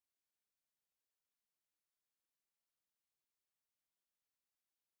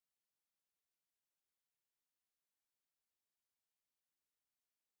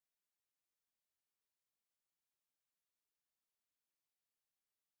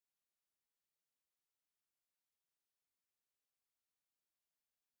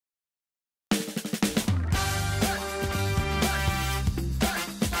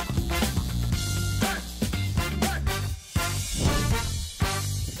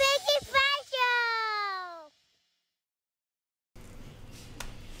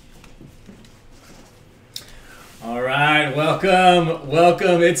right,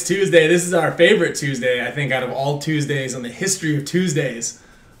 welcome. It's Tuesday. This is our favorite Tuesday, I think, out of all Tuesdays on the history of Tuesdays,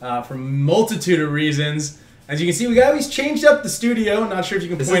 for a multitude of reasons. As you can see, we got at least changed up the studio. Not sure if you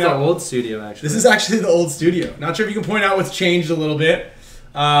can point out. This is the old studio, actually. This is actually the old studio. Not sure if you can point out what's changed a little bit,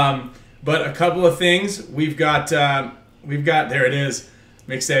 but a couple of things. We've got there it is,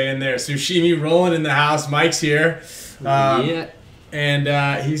 Mixay in there. Sushimi rolling in the house. Mike's here, yeah,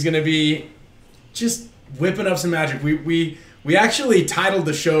 and he's gonna be just whipping up some magic. We actually titled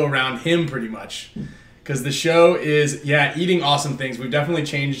the show around him pretty much, because the show is eating awesome things. We've definitely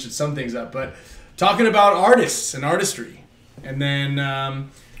changed some things up, but talking about artists and artistry, and then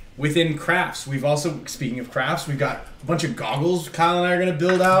within crafts, we've also, speaking of crafts, we've got a bunch of goggles Kyle and I are going to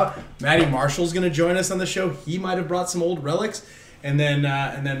build out. Maddie Marshall's going to join us on the show. He might have brought some old relics, and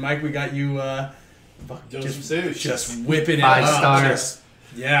then Mike, we got you just whipping it up. 5 stars.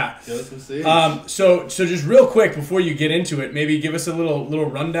 Yeah. So just real quick before you get into it, maybe give us a little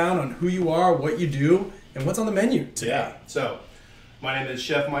rundown on who you are, what you do, and what's on the menu today. Yeah. So my name is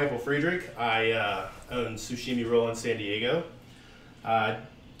Chef Michael Friedrich. I own Sushimi Roll in San Diego.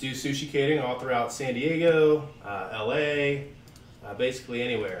 Do sushi catering all throughout San Diego, LA, basically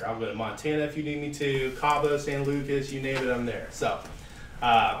anywhere. I'll go to Montana if you need me to, Cabo, San Lucas, you name it, I'm there. So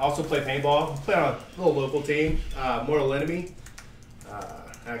also play paintball. Play on a little local team, Mortal Enemy.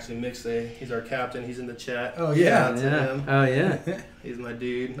 Actually, Mixay, he's our captain. He's in the chat. Oh yeah, Oh yeah. He's my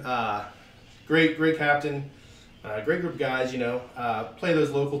dude. Great captain. Great group of guys. You know, play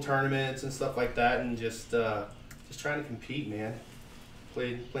those local tournaments and stuff like that, and just trying to compete, man.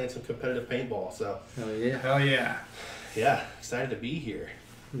 Playing some competitive paintball. So. Hell yeah. Yeah, excited to be here.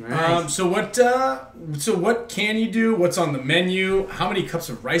 Nice. So what can you do? What's on the menu? How many cups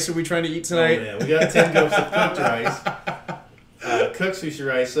of rice are we trying to eat tonight? Oh, man. We got 10 cups of cooked rice. Cooked sushi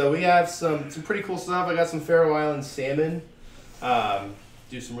rice. So we have some pretty cool stuff. I got some Faroe Island salmon.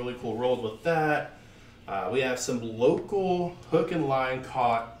 Do some really cool rolls with that. We have some local hook and line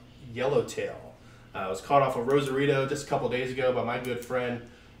caught yellowtail. It was caught off of Rosarito just a couple days ago by my good friend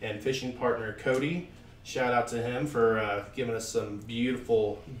and fishing partner Cody. Shout out to him for giving us some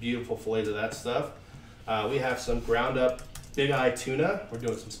beautiful fillets of that stuff. We have some ground up big eye tuna. We're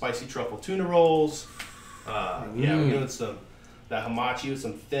doing some spicy truffle tuna rolls. Yeah, we're doing that hamachi with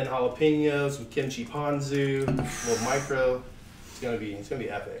some thin jalapenos, some kimchi ponzu, a little micro. It's gonna be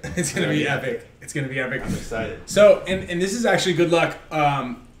epic. It's gonna be epic. It's gonna be epic. I'm excited. So, and this is actually good luck.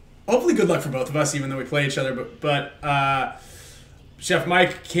 Hopefully good luck for both of us, even though we play each other. But Chef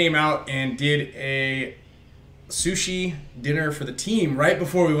Mike came out and did a sushi dinner for the team right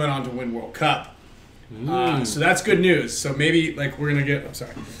before we went on to win World Cup. So that's good news. So maybe we're gonna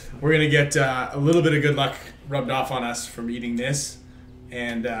get a little bit of good luck rubbed off on us from eating this.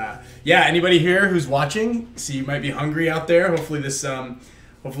 And anybody here who's watching, see you might be hungry out there. Hopefully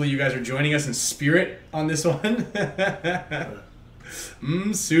hopefully you guys are joining us in spirit on this one.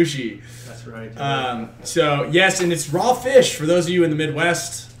 Sushi. That's right. So yes, and it's raw fish for those of you in the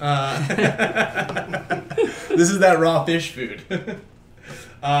Midwest. This is that raw fish food.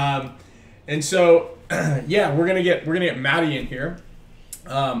 And so we're gonna get Maddie in here.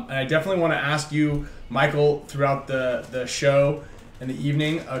 And I definitely want to ask you, Michael, throughout the show and the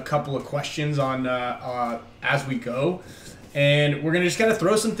evening, a couple of questions on as we go. And we're going to just kind of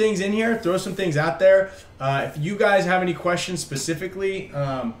throw some things in here, throw some things out there. If you guys have any questions specifically,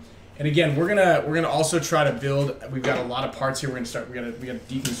 and again, we're gonna also try to build. We've got a lot of parts here. We're gonna start. We gotta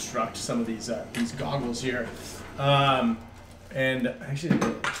deconstruct some of these goggles here. And actually, I have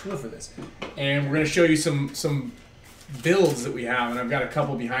a tool for this. And we're gonna show you some builds that we have, and I've got a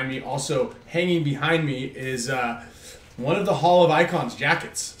couple behind me. Also hanging behind me is one of the Hall of Icons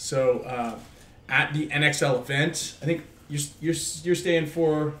jackets. So at the NXL event, I think you're staying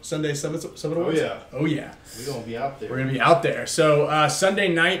for Sunday Summit Awards? Oh yeah. We're gonna be out there. We're gonna be out there. So Sunday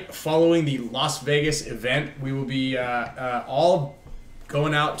night, following the Las Vegas event, we will be all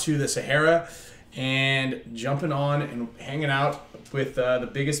going out to the Sahara and jumping on and hanging out with the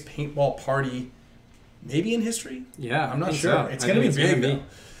biggest paintball party maybe in history. Yeah, I'm not sure. So. It's gonna be big though.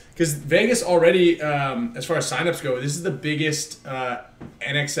 Because Vegas already, as far as signups go, this is the biggest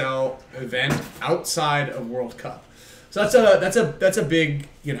NXL event outside of World Cup. So that's a big,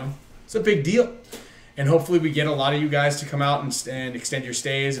 it's a big deal. And hopefully we get a lot of you guys to come out and extend your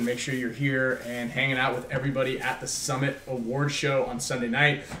stays and make sure you're here and hanging out with everybody at the Summit Award Show on Sunday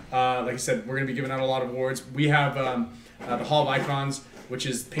night. Like I said, we're going to be giving out a lot of awards. We have the Hall of Icons, which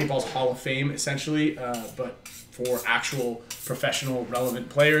is paintball's Hall of Fame, essentially, but for actual professional relevant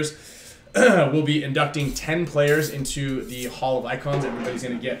players. we'll be inducting 10 players into the Hall of Icons. Everybody's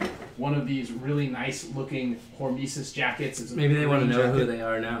going to get one of these really nice looking HORMESIS jackets. Maybe they want to know who they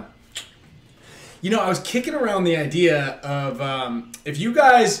are now. You know, I was kicking around the idea of if you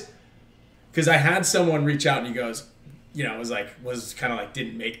guys, because I had someone reach out and he goes, you know, was kind of like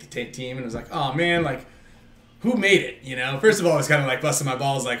didn't make the team, and was like, oh man, like who made it? You know, first of all, I was kind of like busting my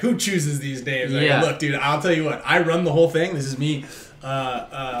balls, like who chooses these names? Like, look, dude, I'll tell you what, I run the whole thing. This is me.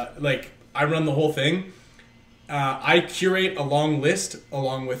 Like I run the whole thing. I curate a long list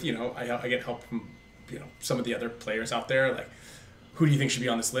along with, you know, I get help from, you know, some of the other players out there, like. Who do you think should be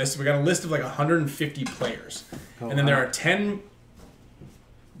on this list? We got a list of like 150 players. And then there are 10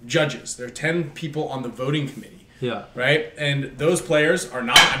 judges. There are 10 people on the voting committee. Yeah. Right? And those players are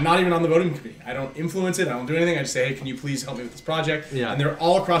not, I'm not even on the voting committee. I don't influence it. I don't do anything. I just say, hey, can you please help me with this project? Yeah. And they're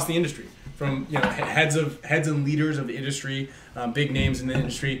all across the industry. From, you know, heads and leaders of the industry, big names in the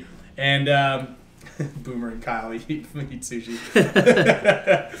industry. And Boomer and Kyle eat sushi.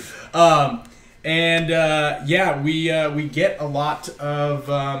 Yeah, we get a lot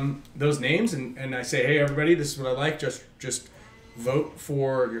of those names, and I say, hey, everybody, this is what I like. Just vote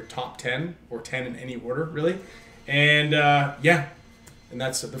for your top 10 or 10 in any order, really. And yeah, and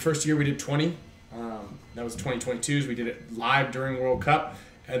that's the first year we did 20. That was 2022's. We did it live during World Cup,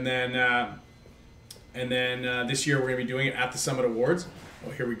 and then this year we're gonna be doing it at the Summit Awards.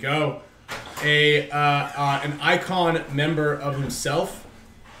 Oh, here we go. An icon member of himself.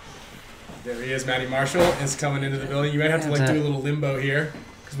 There he is, Matty Marshall is coming into the building. You might have to like do a little limbo here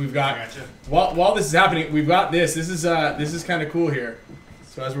because we've got. While this is happening, we've got this. This is kind of cool here.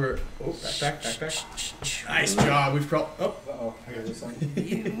 So as we're back. Nice job. We've I got this one.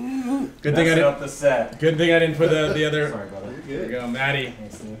 Good thing I didn't. Up the set. Good thing I didn't put the other. Sorry, brother. There we go, Matty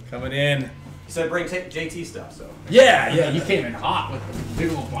coming in. You said bring JT stuff, so. Yeah, you came in hot with a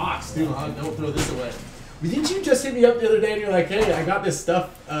big old box, dude. Don't throw this away. Didn't you just hit me up the other day and you're like, hey, I got this stuff.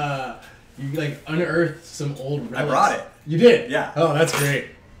 You like unearthed some old relics. I brought it. You did? Yeah. Oh, that's great.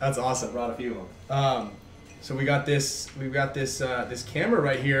 That's awesome. I brought a few of them. So we've got this this camera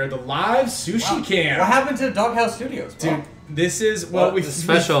right here, the live sushi cam. What happened to Doghouse Studios, bro? Dude, this is we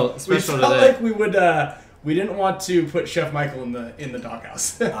special we felt today. like we would we didn't want to put Chef Michael in the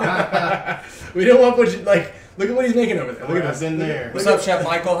doghouse. We didn't want to put look at what he's making over there. Look at this in there. What's up, Chef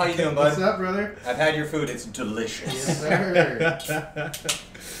Michael? How you doing, bud? What's up, brother? I've had your food. It's delicious. Yes, sir.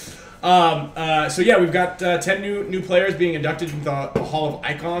 So yeah, we've got 10 new players being inducted into the Hall of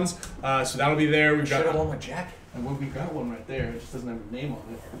Icons. So that'll be there. We've Should have got worn my jacket. and we've got one right there. It just doesn't have a name on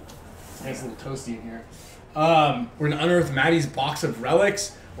it. Nice little toasty in here. We're gonna unearth Maddie's box of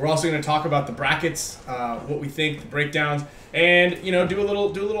relics. We're also gonna talk about the brackets, what we think, the breakdowns, and you know, do a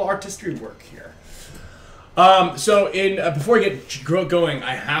little artistry work here. So before I get going,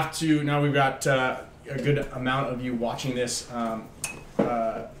 I have to. Now we've got a good amount of you watching this.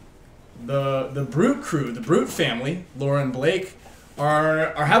 The Brute crew, the Brute family, Laura and Blake,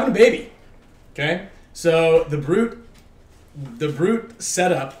 are having a baby. Okay, so the Brute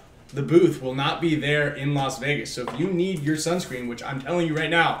setup, the booth will not be there in Las Vegas. So if you need your sunscreen, which I'm telling you right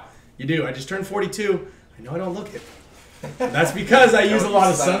now, you do. I just turned 42. I know I don't look it. That's because I use a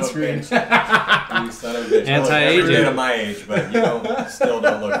lot of sunscreen. You son of a bitch. Anti-aging. Every bit of my age, but you still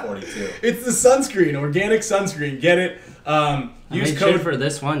don't look 42. It's the sunscreen, organic sunscreen. Get it? Use code for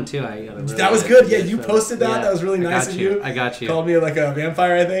this one too. I got really that was good. Yeah, you posted that. Yeah, that was really nice of you. I got you. Called me like a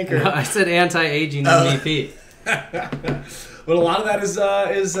vampire, I think. Or... No, I said anti-aging MVP. But a lot of that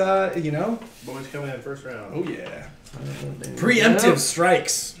is you know. Boys coming in first round. Oh yeah. Preemptive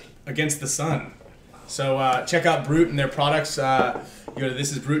strikes against the sun. So check out Brute and their products. You go to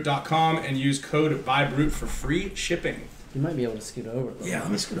thisisbrute.com and use code BUYBRUTE for free shipping. You might be able to scoot over. Yeah,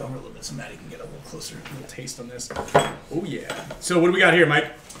 let me scoot over a little bit so Maddie can get a little closer, a little taste on this. Oh yeah. So what do we got here,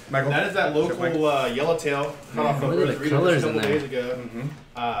 Michael? That is that local yellowtail cut off Look of at the colors a couple in there. days ago.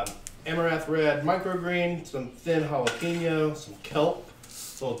 Amaranth red microgreen, some thin jalapeno, some kelp,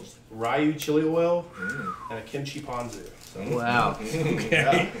 some ryu chili oil, and a kimchi ponzu. So, Wow.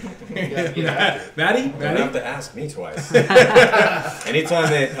 Okay. Maddie? You don't have to ask me twice.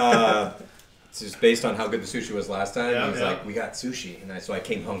 Anytime that it's just based on how good the sushi was last time, he was like, "We got sushi," and so I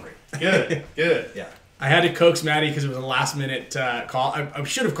came hungry. Good. Yeah. I had to coax Maddie because it was a last minute call. I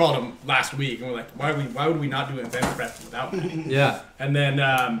should have called him last week, and we're like, why would we not do an event prep without Maddie? Yeah. And then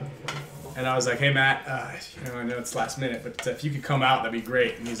and I was like, hey Matt, you know, I know it's last minute, but if you could come out, that'd be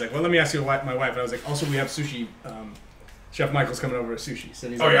great. And he's like, well, let me ask you my wife. And I was like, also we have sushi. Chef Michael's coming over with sushi. So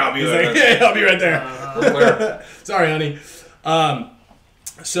he's like, I'll be there. Like, yeah, I'll be right there. Sorry, honey.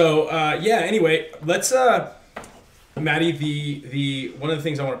 So yeah. Anyway, let's Maddie, the one of the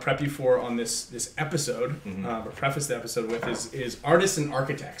things I want to prep you for on this episode, or preface the episode with, is artists and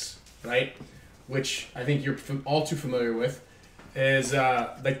architects, right? Which I think you're all too familiar with, is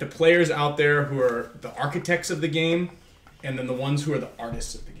like the players out there who are the architects of the game, and then the ones who are the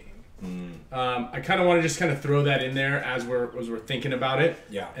artists of the game. I kind of want to just kind of throw that in there as we're thinking about it.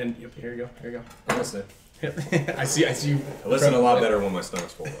 Yeah. And here you go. I'm listening. I see you. I listen a lot better when my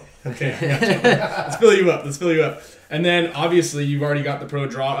stomach's full, though. Okay. Let's fill you up. And then obviously you've already got the pro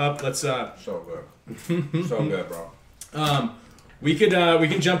draw up. Let's So good. So good, bro. we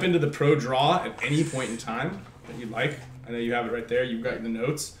can jump into the pro draw at any point in time that you'd like. I know you have it right there. You've got the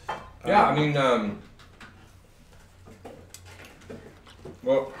notes. Yeah, I mean,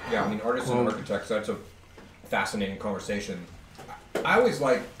 artists and architects, that's a fascinating conversation. I always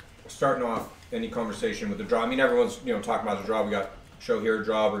like starting off any conversation with the draw. I mean, everyone's, talking about the draw. We got show here,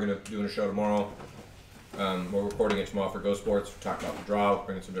 draw. We're going to do a show tomorrow. We're recording it tomorrow for Go Sports. We're talking about the draw. We're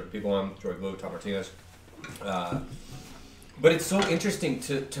bringing some different people on. Joy Blue, Tom Martinez. But it's so interesting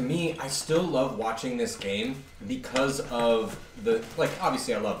to me. I still love watching this game because of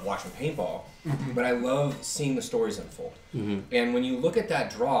obviously I love watching paintball, but I love seeing the stories unfold. And when you look at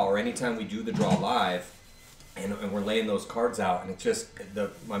that draw, or anytime we do the draw live, and we're laying those cards out, and it just,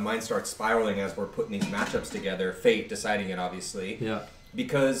 my mind starts spiraling as we're putting these matchups together, fate deciding it, obviously. Yeah.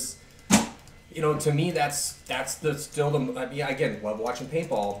 Because, to me, that's again, love watching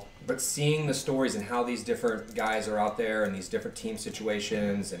paintball, but seeing the stories and how these different guys are out there and these different team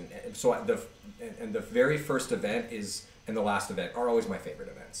situations, and so the very first event and the last event are always my favorite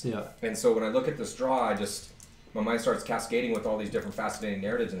events. Yeah. And so when I look at this draw, my mind starts cascading with all these different fascinating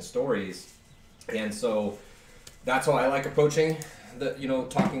narratives and stories, and so that's how I like approaching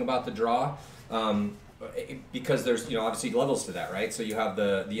talking about the draw. Because there's obviously levels to that, right? So you have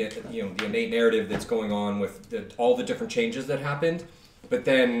the innate narrative that's going on with all the different changes that happened, but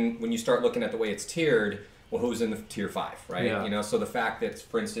then when you start looking at the way it's tiered, well, who's in the tier 5, right? Yeah. So the fact that,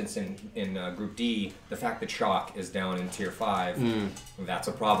 for instance, in Group D, the fact that Shock is down in tier 5, that's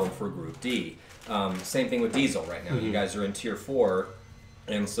a problem for Group D. Same thing with Diesel right now. You guys are in tier 4,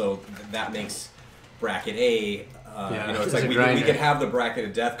 and so that makes bracket A. It's like we could have the bracket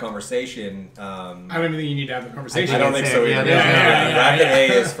of death conversation. I don't even think you need to have the conversation. I don't think so either. Bracket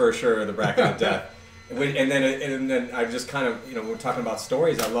A is for sure the bracket of death. And then I just kind of, we're talking about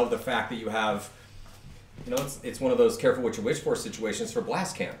stories. I love the fact that you have, it's one of those careful what you wish for situations for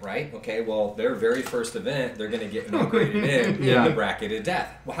Blast Camp, right? Okay, well, their very first event, they're going to get inaugurated in the bracket of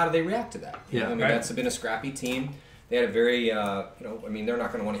death. Well, how do they react to that? That's been a scrappy team. They had a very, they're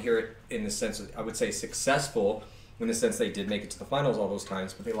not going to want to hear it in the sense of, I would say, successful, in the sense they did make it to the finals all those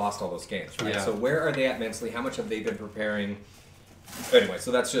times, but they lost all those games, right? Yeah. So where are they at mentally? How much have they been preparing? Anyway,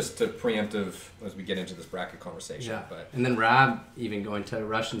 so that's just a preemptive as we get into this bracket conversation. Yeah. But And then Rab even going to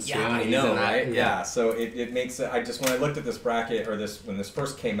Russian Steel. yeah, I he's know, in that, right? Yeah. So it makes it. When I looked at this bracket, when this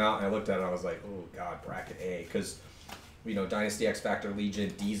first came out, and I looked at it, I was like, oh god, bracket A, because Dynasty, X Factor,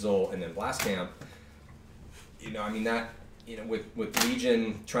 Legion, Diesel, and then Blast Camp. With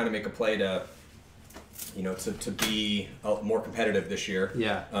Legion trying to make a play to be more competitive this year.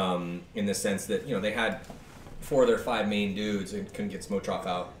 Yeah. In the sense that, they had 4 of their 5 main dudes and couldn't get Smotroff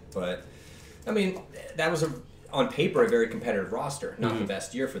out. But, that was, on paper, a very competitive roster. Not the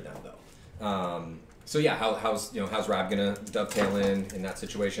best year for them, though. So, yeah, how's Rab going to dovetail in that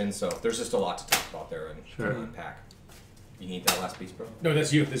situation? So, there's just a lot to talk about there and unpack. You need that last piece, bro? No,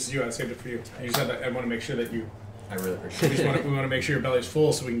 that's you. This is you. I saved it for you. You said that. I want to make sure that you... I really appreciate it. We want to make sure your belly's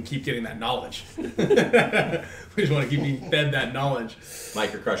full so we can keep getting that knowledge. We just want to keep being fed that knowledge.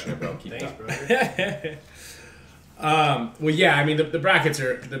 Mike, you're crushing it, bro. Keep it up. Well, yeah, the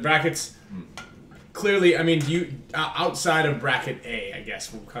brackets clearly, do you, outside of bracket A, I guess,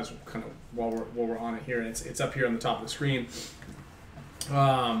 because kind of while we're on it here, and it's up here on the top of the screen.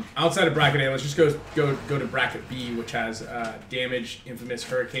 Outside of bracket A, let's just go to bracket B, which has Damage, Infamous,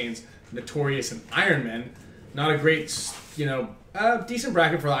 Hurricanes, Notorious, and Iron Men. Not a great, decent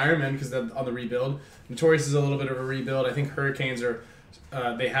bracket for the Iron Men because they're on the rebuild. Notorious is a little bit of a rebuild. I think Hurricanes are,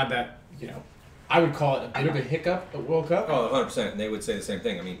 they had that, I would call it a bit of a hiccup at World Cup. Oh, 100%. And they would say the same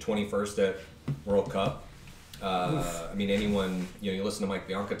thing. 21st at World Cup. Anyone, you listen to Mike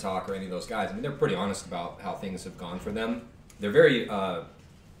Bianca talk or any of those guys, they're pretty honest about how things have gone for them. They're very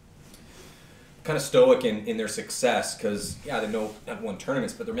kind of stoic in their success because, they've not won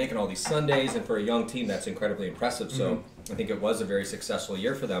tournaments, but they're making all these Sundays, and for a young team, that's incredibly impressive. So I think it was a very successful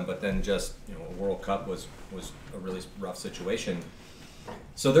year for them, but then just, World Cup was a really rough situation.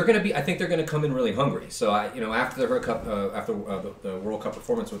 So they're going to be. I think they're going to come in really hungry. So after the Hur Cup, after the World Cup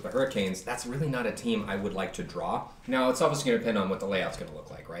performance with the Hurricanes, that's really not a team I would like to draw. Now it's obviously going to depend on what the layout's going to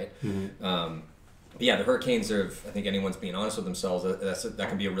look like, right? But yeah, the Hurricanes are. I think anyone's being honest with themselves. That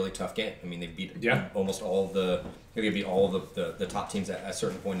can be a really tough game. I mean, they beat almost all of the. They beat all of the top teams at a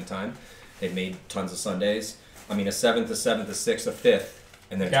certain point in time. They've made tons of Sundays. I mean, a 7th, a 7th, a 6th, a 5th,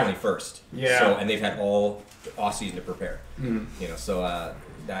 and then a 21st. Yeah. So and they've had all off season to prepare. So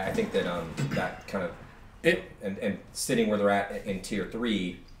I think that that kind of and sitting where they're at in tier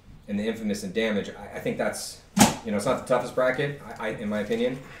 3 and the infamous and damage. I think that's it's not the toughest bracket in my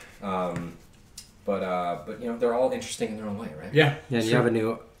opinion. But they're all interesting in their own way, right? Yeah. And you have a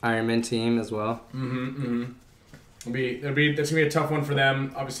new Ironman team as well. That's gonna be a tough one for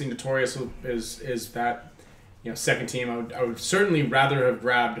them. Obviously, Notorious is that second team. I would certainly rather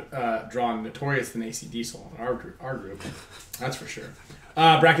have drawn Notorious than AC Diesel in our group. That's for sure.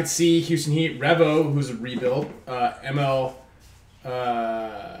 Bracket C, Houston Heat, Revo, who's a rebuild. ML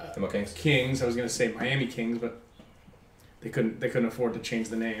Kings. I was gonna say Miami Kings, but they couldn't afford to change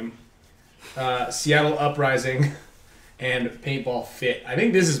the name. Seattle Uprising and Paintball Fit. I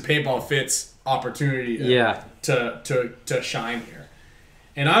think this is Paintball Fit's opportunity to shine here.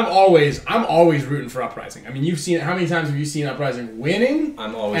 And I'm always rooting for Uprising. I mean, how many times have you seen Uprising winning?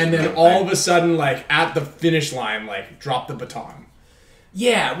 I'm always and then all of a sudden, like at the finish line, like drop the baton.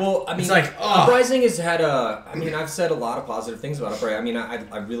 Yeah, well, I mean, it's like Uprising has had I've said a lot of positive things about Uprising. I mean,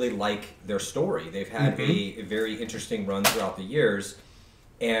 I really like their story. They've had a very interesting run throughout the years,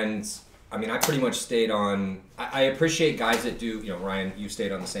 and I mean, I pretty much stayed on. I appreciate guys that do. Ryan, you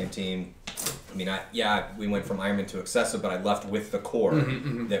stayed on the same team. I mean, we went from Ironman to Excessive, but I left with the core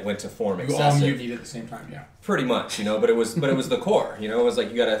that went to form Excessive. You all mutinied at the same time, yeah. Pretty much, but it was the core. It was like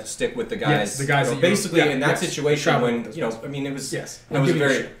you got to stick with the guys. Yes, the guys. Basically, in that situation, when I mean, it was. Yes. It was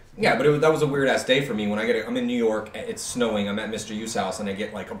very. Yeah, but that was a weird ass day for me. When I'm in New York, it's snowing. I'm at Mr. U's house, and I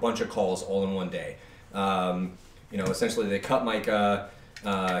get like a bunch of calls all in one day. Essentially, they cut Micah.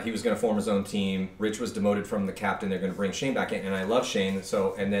 He was going to form his own team. Rich was demoted from the captain. They're going to bring Shane back in, and I love Shane.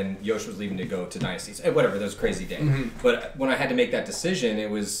 So, and then Yosh was leaving to go to Dynasty. So, whatever, that was a crazy day. But when I had to make that decision, it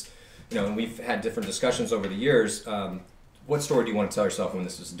was, and we've had different discussions over the years. What story do you want to tell yourself when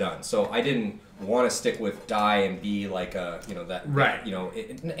this was done? So I didn't want to stick with die and be like that. Right.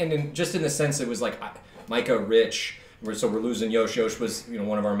 And just in the sense, it was like Micah, Rich. So we're losing Yosh. Yosh was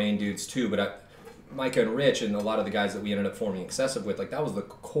one of our main dudes too, but. Micah and Rich and a lot of the guys that we ended up forming Excessive with, like that was the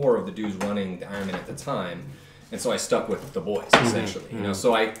core of the dudes running the Ironman at the time, and so I stuck with the boys essentially.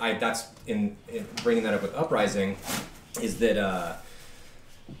 So I that's in bringing that up with Uprising, is that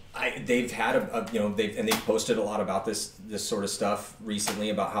they've had they've posted a lot about this sort of stuff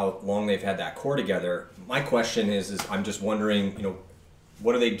recently about how long they've had that core together. My question is I'm just wondering,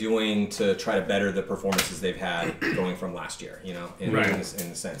 what are they doing to try to better the performances they've had going from last year? In the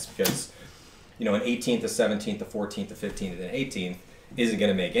sense because. An 18th, a 17th, a 14th, a 15th, and an 18th isn't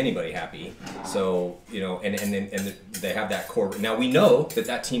going to make anybody happy. So, and they have that core. Now, we know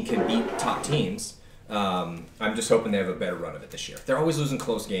that team can beat top teams. I'm just hoping they have a better run of it this year. They're always losing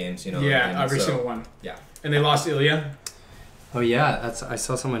close games, Yeah, every single one. Yeah. And they lost Ilya. Oh, yeah. I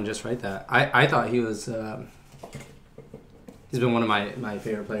saw someone just write that. I thought he was... he's been one of my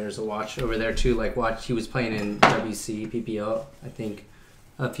favorite players to watch over there, too. He was playing in WC, PPO, I think.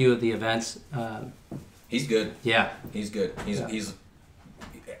 A few of the events. He's good. Yeah. He's good. He's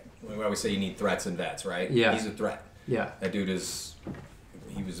we always say you need threats and vets, right? Yeah. He's a threat. Yeah. That dude is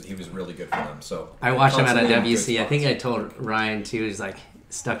he was really good for them. So I watched him at a WC. I think I told Ryan too, he's like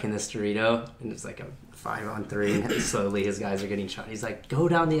stuck in this Dorito and it's like a 5-on-3 and slowly his guys are getting shot. He's like, go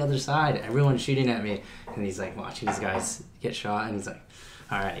down the other side. Everyone's shooting at me. And he's like watching his guys get shot and he's like,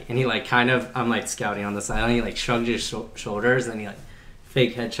 all right. And he I'm like scouting on the side and he shrugs his shoulders and he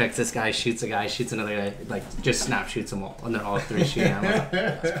fake head checks this guy, shoots a guy, shoots another guy, just snap shoots them all, and they're all three shooting. I'm like,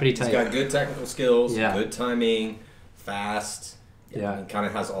 that's pretty tight. He's got good technical skills, good timing, fast. Yeah, and kind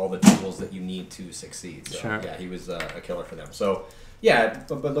of has all the tools that you need to succeed. So, sure. Yeah, he was a killer for them. So, yeah,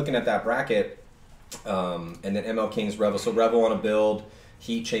 but looking at that bracket, and then ML Kings, Revel. So Revel on a build,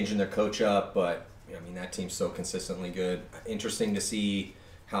 Heat changing their coach up, but that team's so consistently good. Interesting to see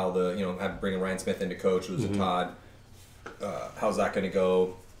how bringing Ryan Smith into coach, losing Todd. How's that going to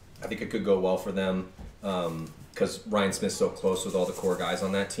go? I think it could go well for them because Ryan Smith's so close with all the core guys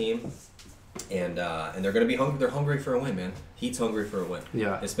on that team, and they're going to be hungry. They're hungry for a win, man. Heat's hungry for a win.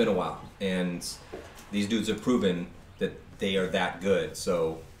 Yeah, it's been a while, and these dudes have proven that they are that good.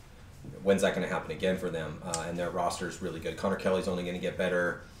 So when's that going to happen again for them? And their roster is really good. Connor Kelly's only going to get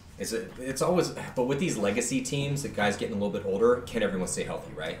better, It's always, but with these legacy teams, the guys getting a little bit older, can everyone stay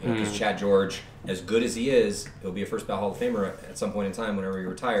healthy, right? Because Chad George, as good as he is, he'll be a first ballot Hall of Famer at some point in time whenever he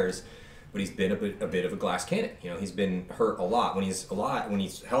retires. But he's been a bit of a glass cannon. He's been hurt a lot. When he's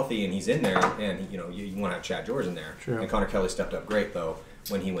healthy and he's in there, and you want to have Chad George in there. True. And Connor Kelly stepped up great though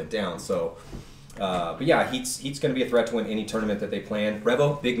when he went down. So, but yeah, he's going to be a threat to win any tournament that they plan.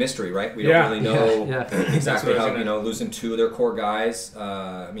 Revo, big mystery, right? We don't really know exactly how losing 2 of their core guys.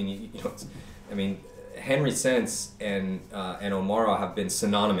 Henry Sense and Omara have been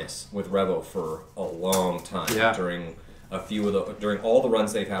synonymous with Revo for a long time during all the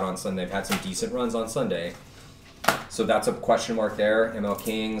runs they've had on Sunday. They've had some decent runs on Sunday. So that's a question mark there. ML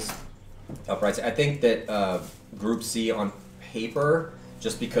Kings, uprights. I think that Group C on paper,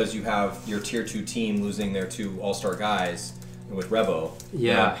 just because you have your Tier 2 team losing their 2 all-star guys with Revo,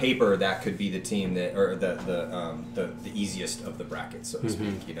 on paper that could be the team that, or the easiest of the bracket, so to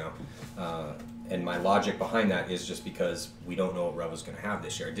speak, And my logic behind that is just because we don't know what Revo's going to have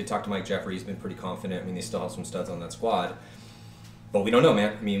this year. I did talk to Mike Jeffrey. He's been pretty confident. I mean, they still have some studs on that squad. But we don't know,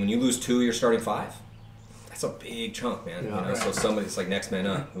 man. I mean, when you lose 2, you're starting 5. That's a big chunk, man. Yeah, So somebody, it's like next man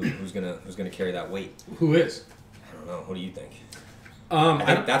up. Who's gonna carry that weight? Who is? I don't know. What do you think? I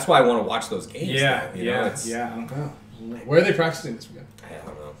think that's why I want to watch those games. Yeah, though, I don't know. Where are they practicing this weekend? I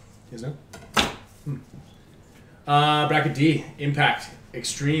don't know. You know? Bracket D, Impact,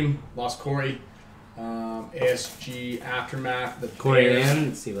 Extreme, lost Corey. ASG, Aftermath, the Corey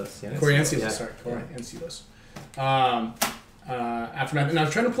and Silas. Corey and Silas, sorry. Corey and Silas. Aftermath. And I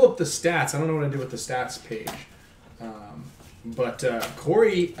was trying to pull up the stats. I don't know what I did with the stats page. But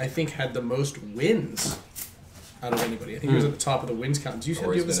Corey, I think, had the most wins out of anybody. I think he was at the top of the wins count. Do you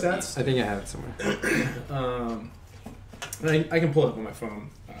have the stats? I think I have it somewhere. I can pull it up on my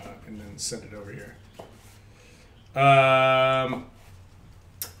phone and then send it over here.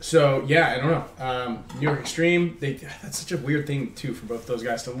 So yeah, I don't know. New York Extreme, that's such a weird thing too for both those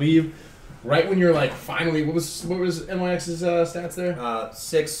guys to leave right when you're like finally. What was NYX's stats there?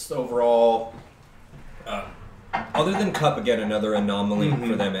 6th overall. Other than Cup, again, another anomaly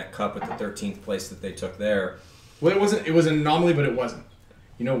for them at Cup with the 13th place that they took there. Well, it wasn't. It was an anomaly, but it wasn't.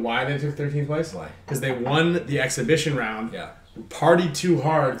 You know why they took 13th place? Why? Because they won the exhibition round. Yeah. Partied too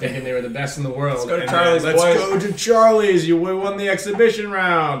hard, thinking they were the best in the world. Let's go to Charlie's, boys. Let's go to Charlie's. We won the exhibition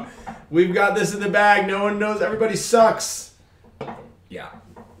round. We've got this in the bag. No one knows. Everybody sucks. Yeah.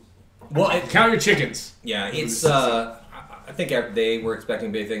 Well, count your chickens. Yeah, it's. I think they were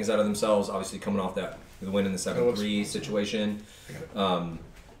expecting big things out of themselves. Obviously, coming off the win in the 7-3 situation.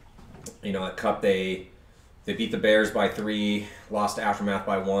 At Cup they beat the Bears by 3, lost to Aftermath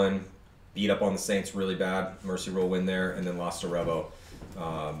by 1. Beat up on the Saints really bad. Mercy Rule win there, and then lost to Revo.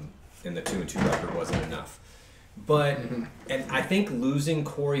 And the 2-2 record wasn't enough. But, and I think losing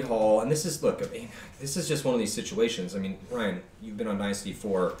Corey Hall, and this is just one of these situations. I mean, Ryan, you've been on Dynasty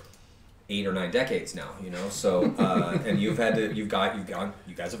for 8 or 9 decades now, so, and you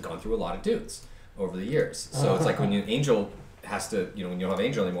guys have gone through a lot of dudes over the years. So it's like when Angel has to, when you don't have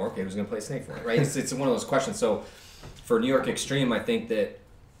Angel anymore, okay, who's going to play Snake for it, right? It's one of those questions. So for New York Extreme, I think that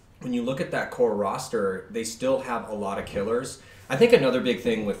when you look at that core roster, they still have a lot of killers. I think another big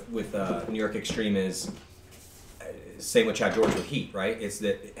thing with New York Extreme is, same with Chad George with Heat, right? It's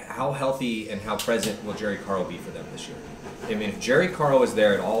that how healthy and how present will Jerry Carl be for them this year? I mean, if Jerry Carl is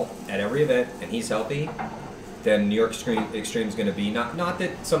there at every event and he's healthy, then New York Extreme is going to be, not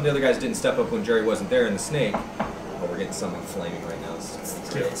that some of the other guys didn't step up when Jerry wasn't there in the Snake. Oh, we're getting something flaming right now.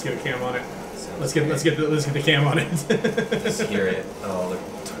 Let's get a cam on it. Let's get the cam on it. Just hear it. Oh, the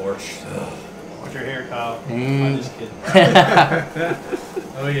torch. Watch your hair, Kyle. I'm just kidding.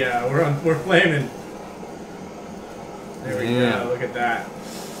 Oh yeah, we're flaming. There we go. Look at that.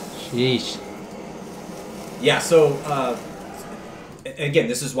 Sheesh. Yeah. So again,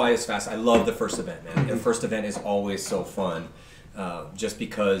 this is why it's fast. I love the first event, man. The first event is always so fun, just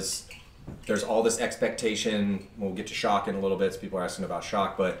because there's all this expectation. We'll get to Shock in a little bit. So people are asking about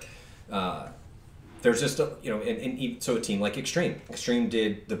Shock, but. There's just so a team like Extreme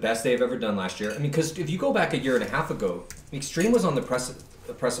did the best they've ever done last year. I mean, because if you go back a year and a half ago, Extreme was on the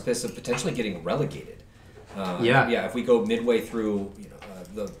precipice of potentially getting relegated. If we go midway through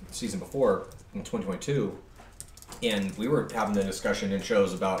the season before in 2022, and we were having the discussion in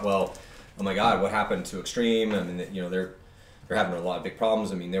shows about, well, oh my God, what happened to Extreme? I mean, they're having a lot of big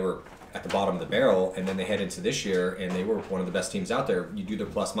problems. I mean, they were at the bottom of the barrel, and then they head into this year, and they were one of the best teams out there. You do their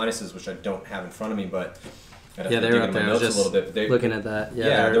plus minuses, which I don't have in front of me, but I'd have to dig into my notes a little bit. But looking at that,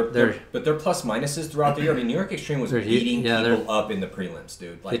 but their plus minuses throughout the year. I mean, New York Extreme was beating people up in the prelims,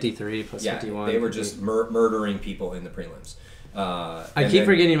 dude. Like 53 plus 51. They were just murdering people in the prelims. I keep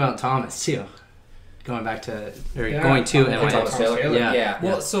forgetting about Thomas too. Going back to going to Thomas Taylor. Yeah.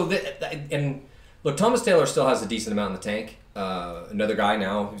 Well, so and look, Thomas Taylor still has a decent amount in the tank. Another guy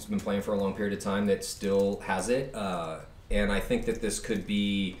now who's been playing for a long period of time that still has it. And I think that this could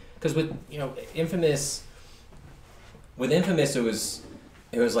be because with Infamous. With Infamous, it was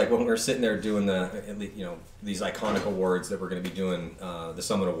like when we were sitting there doing these iconic awards that we're going to be doing, the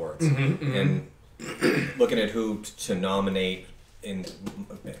Summit Awards, and looking at who to nominate.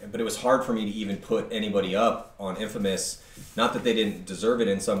 But it was hard for me to even put anybody up on Infamous. Not that they didn't deserve it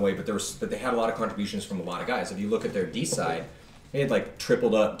in some way, but they had a lot of contributions from a lot of guys. If you look at their D side, they had like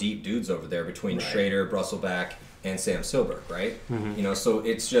tripled up deep dudes over there between Schrader, Brusselback, and Sam Silberg, right? So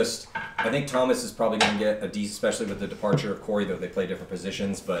it's just, I think Thomas is probably going to get a D, especially with the departure of Corey, though they play different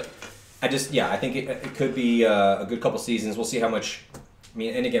positions. But I think it could be a good couple seasons. We'll see how much. I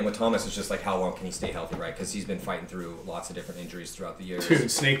mean, and again, with Thomas, it's just like how long can he stay healthy, right? Because he's been fighting through lots of different injuries throughout the years.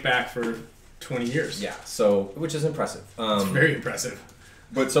 Dude, snake back for 20 years. Yeah, so which is impressive. It's very impressive.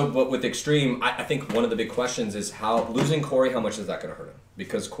 But with Extreme, I think one of the big questions is how losing Corey, how much is that going to hurt him?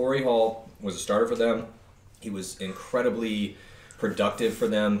 Because Corey Hall was a starter for them. He was incredibly productive for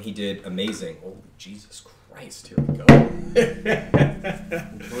them. He did amazing. Oh, Jesus Christ! Here we go.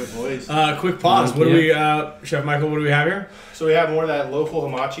 Boys. Quick pause. What do we, Chef Michael? What do we have here? So we have more of that local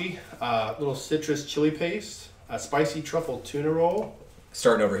hamachi, little citrus chili paste, a spicy truffle tuna roll.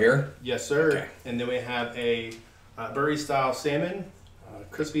 Starting over here. Yes, sir. Okay. And then we have a Burry style salmon,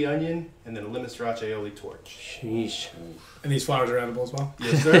 crispy onion, and then a lemon sriracha aioli torch. Sheesh. And these flowers are edible as well?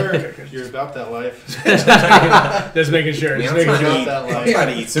 Yes, sir. You're about that life. Just making sure. I'm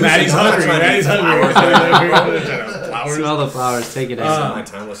trying to eat sushi. Maddie's hungry. Maddie's hungry. Flowers. Smell the flowers. Take it out. My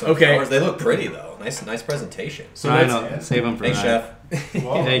time with some flowers. They look pretty though. Nice presentation. So I know. Save them for Thanks, Chef.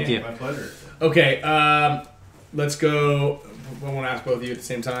 Well, Thank you. My pleasure. Okay, let's go. I want to ask both of you at the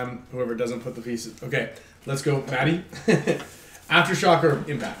same time. Whoever doesn't put the pieces. Okay, let's go, Maddie. Aftershock or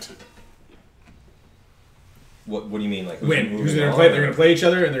Impact? What do you mean? Like win? Who's going to play? They're going to play each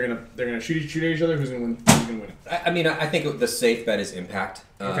other, and they're going to shoot at each other. Who's going to win? Who's going to win? I mean, I think the safe bet is Impact.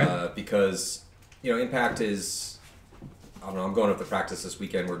 Okay. Because Impact is. I don't know. I'm going up to practice this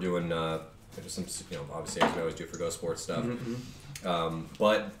weekend. We're doing some, obviously as we always do for Go Sports stuff.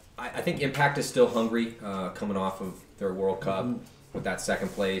 But I think Impact is still hungry, coming off of their World Cup with that second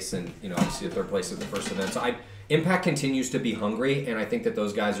place, and obviously the third place at the first event. So Impact continues to be hungry, and I think that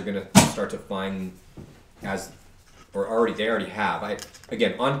those guys are going to start to find they already have.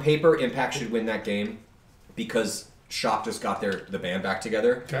 Again, on paper, Impact should win that game because Shock just got the band back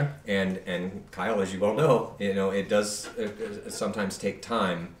together. Okay. And Kyle, as you well know, it does sometimes take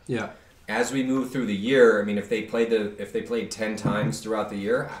time. Yeah. As we move through the year, I mean, if they played 10 times throughout the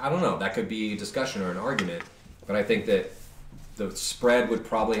year, I don't know. That could be a discussion or an argument. But I think that the spread would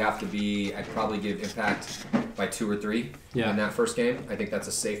probably have to be. I'd probably give Impact by 2 or 3 in that first game. I think that's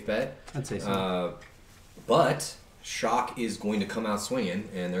a safe bet. I'd say so. But Shock is going to come out swinging,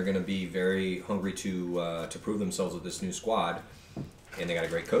 and they're going to be very hungry to prove themselves with this new squad. And they got a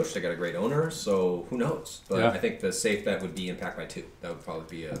great coach, they got a great owner, so who knows? But I think the safe bet would be Impact by 2. That would probably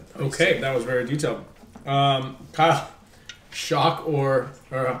be a okay. That was very detailed. Kyle, Shock or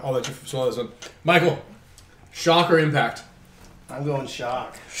I'll let you swallow this one. Michael, Shock or Impact? I'm going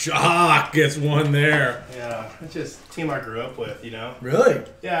Shock. Shock gets one there. Yeah, it's just a team I grew up with, Really?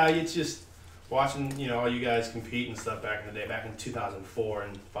 Yeah, it's just watching, all you guys compete and stuff back in the day, back in 2004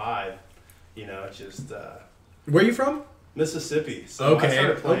 and 5. It's just. Where are you from? Mississippi. So I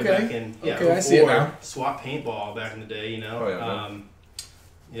started playing back in I see it now. SWAT paintball back in the day, Oh, yeah,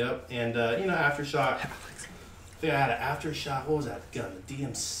 Yep, and Aftershock. I think I had an Aftershock. What was that gun? The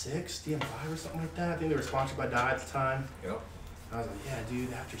DM6, DM5, or something like that. I think they were sponsored by Dye at the time. Yep. I was like, yeah, dude,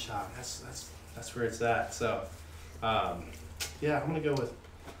 Aftershock. That's where it's at. So, I'm gonna go with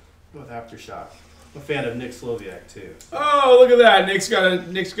Aftershock. I'm a fan of Nick SLOWIAK too. Oh, look at that! Nick's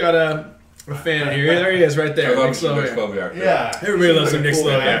got a fan here. There he is, right there. Nick SLOWIAK. Yeah. Everybody loves some Nick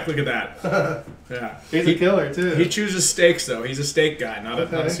SLOWIAK. Look at that. Yeah. He's a killer too. He chooses steaks though. He's a steak guy, not a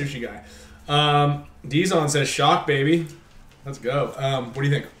sushi guy. Dizon says Shock, baby. Let's go. What do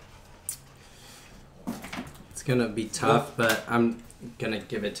you think? It's gonna be tough, but I'm gonna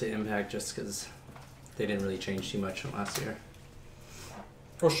give it to Impact just because they didn't really change too much from last year.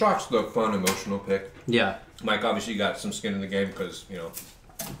 Well, Shock's the fun, emotional pick. Yeah. Mike, obviously, you got some skin in the game because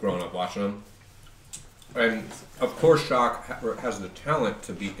growing up watching them, and of course, Shock has the talent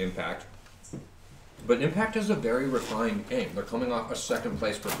to beat Impact. But Impact is a very refined game. They're coming off a second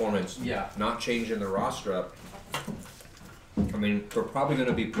place performance. Yeah. Not changing the roster up. I mean, they're probably going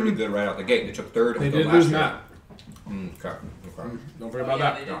to be pretty good right out the gate. They took third. They did lose Matt. Okay. Don't forget about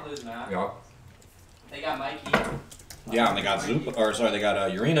that. They did lose Matt. Yeah. They got Mikey. Yeah, and they got they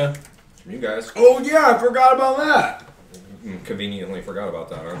got Urena from you guys. Oh yeah, I forgot about that. Conveniently forgot about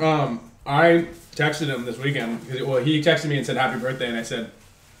that, huh? I texted him this weekend. Well, he texted me and said happy birthday, and I said,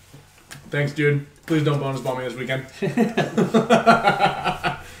 thanks, dude. Please don't bonus ball me this weekend.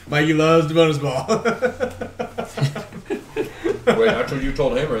 Mikey loves the bonus ball. Wait, that's what you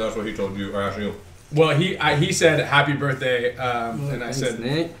told him, or that's what he told you, or actually you? Well, he said happy birthday, and I said,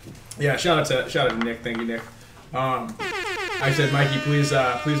 Nick. yeah, shout out to Nick. Thank you, Nick. I said, Mikey, please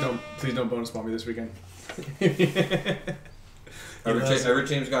don't bonus ball me this weekend. Every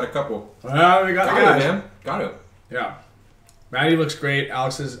team's got a couple. Well, we got the Got guys. it, man. Got it. Yeah. Maddie looks great.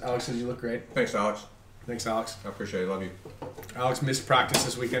 Alex says you look great. Thanks, Alex. Thanks, Alex. I appreciate it. Love you. Alex missed practice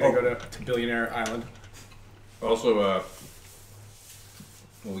this weekend to go to Billionaire Island. Also,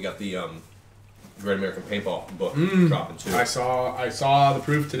 we got the Great American Paintball book dropping too. I saw the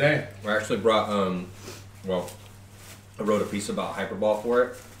proof today. I actually brought I wrote a piece about Hyperball for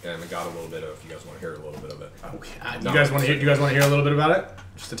it, and I got a little bit of. You guys want to hear a little bit of it? Okay. Do you guys want to hear a little bit about it?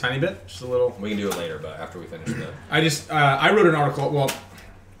 Just a tiny bit, just a little. We can do it later, but after we finish the. I wrote an article. Well,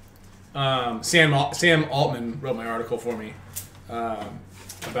 Sam Altman wrote my article for me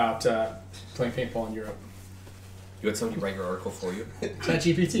about playing paintball in Europe. You had somebody write your article for you?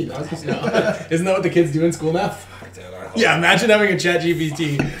 ChatGPT. Isn't that what the kids do in school now? Dude, Yeah, imagine having a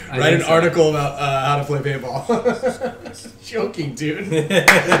ChatGPT write an article about how to play paintball. Joking, dude.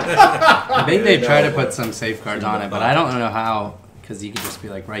 I think they try to put some safeguards on it, but I don't know how, because you could just be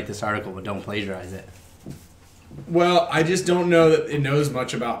like, write this article, but don't plagiarize it. Well, I just don't know that it knows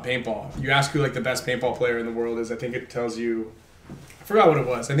much about paintball. You ask who like the best paintball player in the world is, I think it tells you. I forgot what it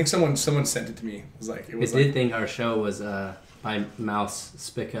was. I think someone sent it to me. It did think our show was by Mouse,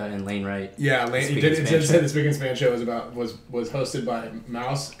 Spicka, and Lane Wright. Yeah, it said the Spicka and Span show was hosted by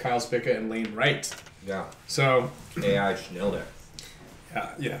Mouse, Kyle Spicka, and Lane Wright. Yeah. So AI just nailed it.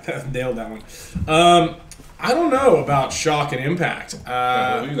 Yeah, nailed that one. I don't know about Shock and Impact.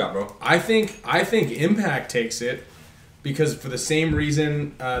 What do you got, bro? I think Impact takes it because for the same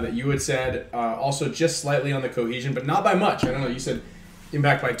reason that you had said, also just slightly on the cohesion, but not by much. I don't know. You said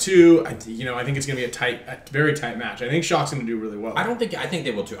Impact by 2. I think it's going to be a very tight match. I think Shock's going to do really well. I think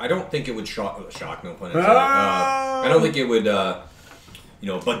they will too. I don't think it would shock. No pun intended. I don't think it would,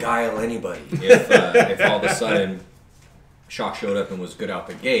 beguile anybody if all of a sudden Shock showed up and was good out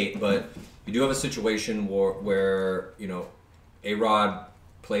the gate. But you do have a situation where A-Rod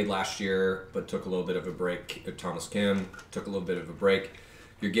played last year, but took a little bit of a break. Thomas Kim took a little bit of a break.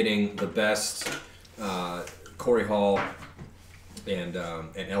 You're getting the best Corey Hall and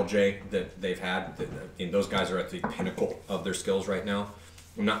LJ that they've had. And those guys are at the pinnacle of their skills right now.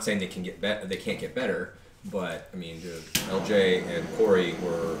 I'm not saying they can't get better, but I mean, dude, LJ and Corey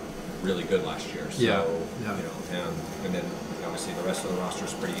were really good last year. So and then obviously the rest of the roster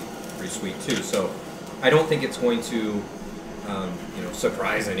is pretty sweet too. So I don't think it's going to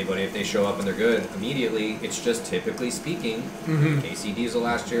surprise anybody if they show up and they're good immediately. It's just typically speaking, AC Diesel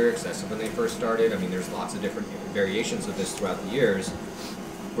last year, Excessive when they first started. I mean, there's lots of different variations of this throughout the years.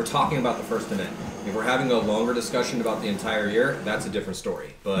 We're talking about the first event. If we're having a longer discussion about the entire year, that's a different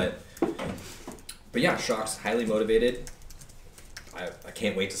story. But yeah, Shock's highly motivated. I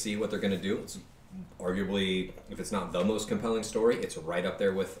can't wait to see what they're going to do. It's arguably, if it's not the most compelling story, it's right up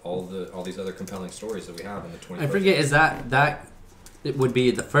there with all these other compelling stories that we have in the 20. I forget, is that it would be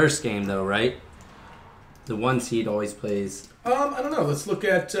the first game though, right? The 1 seed always plays. I don't know. Let's look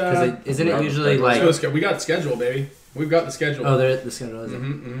at. Isn't it usually like? We got the schedule, baby. We've got the schedule. Oh, the schedule is it?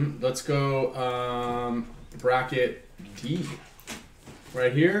 Let's go bracket D.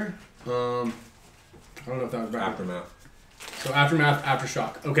 Right here. I don't know if that was bracket. Aftermath. So Aftermath,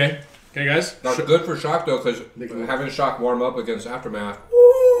 Aftershock. Okay, guys. That's good for Shock though, because having Shock warm up against Aftermath.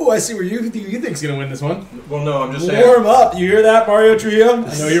 Ooh, I see where you think's gonna win this one. Well, no, I'm just saying. Warm up. You hear that, Mario Trio?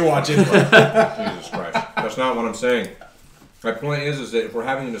 I know you're watching. Jesus Christ, that's not what I'm saying. My point is that if we're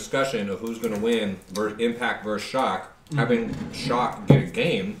having a discussion of who's going to win Impact versus Shock, having Shock get a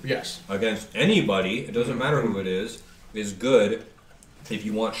game against anybody, it doesn't matter who it is good if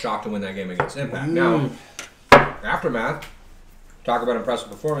you want Shock to win that game against Impact. Now, Aftermath, talk about impressive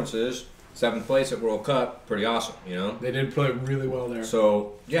performances, 7th place at World Cup, pretty awesome, They did play really well there.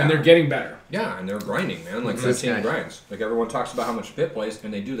 So, yeah. And they're getting better. Yeah, and they're grinding, man. Like, that team grinds. Like, everyone talks about how much Fit plays,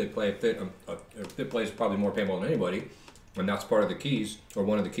 and they do. They play Fit plays probably more paintball than anybody. And that's part of the keys, or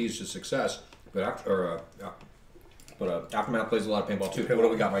one of the keys to success. But Aftermath plays a lot of paintball too. What do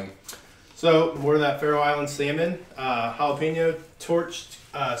we got, Mikey? So more of that Faroe Island salmon, jalapeno, torched,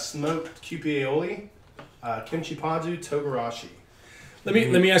 smoked QP aioli, Kimchi Ponzu Togarashi. Let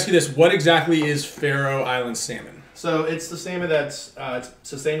me ask you this: what exactly is Faroe Island salmon? So it's the salmon that's it's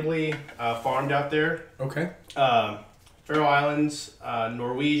sustainably farmed out there. Okay. Faroe Islands,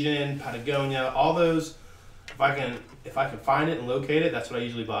 Norwegian, Patagonia, all those. If I can find it and locate it, that's what I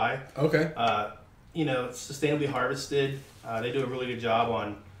usually buy. Okay. It's sustainably harvested. They do a really good job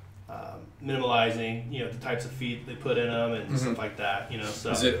on minimalizing, the types of feed they put in them and stuff like that.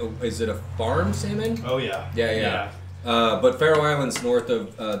 So Is it a farm salmon? Oh yeah. Yeah. But Faroe Islands north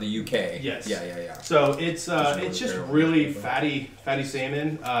of the UK. Yes. Yeah. So it's just really fatty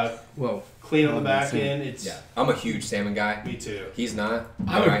salmon. Clean on the back end. I'm a huge salmon guy. Me too. He's not.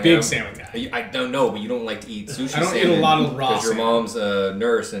 I'm a big salmon guy. I don't know, but you don't like to eat sushi. I don't salmon eat a lot of raw because your salmon. mom's a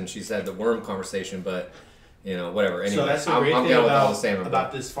nurse and she's had the worm conversation, but whatever. Anyway, So that's the great I'm thing down with all the salmon.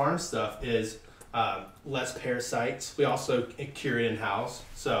 about this farm stuff is less parasites. We also cure it in house,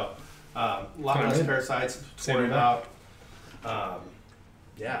 so a lot less parasites. Worry about.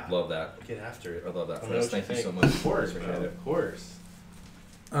 Love that. Get after it. I love that. I don't know what Thank you think. so much. Of course, Appreciate bro. it. Of course.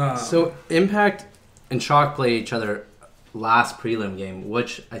 So Impact and Shock play each other last prelim game,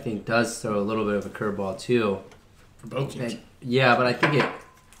 which I think does throw a little bit of a curveball too. For both teams. Yeah, but I think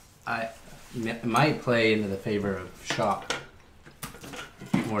it might play into the favor of Shock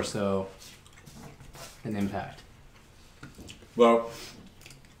more so than Impact. Well,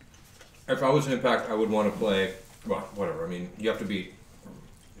 if I was an Impact, I would want to play. Well, whatever. I mean, you have to be.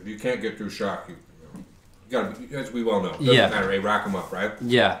 If you can't get through Shock, you gotta be, as we well know. Doesn't matter. They rack them up, right?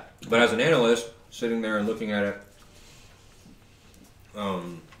 Yeah. But as an analyst, sitting there and looking at it,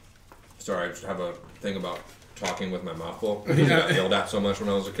 sorry, I just have a thing about talking with my mouth full. I got yelled at so much when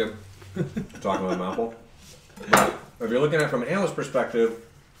I was a kid, talking with my mouth full. But if you're looking at it from an analyst perspective,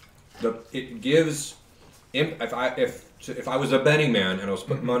 it gives. If I was a betting man and I was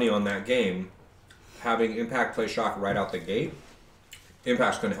putting money on that game, having Impact play Shock right out the gate,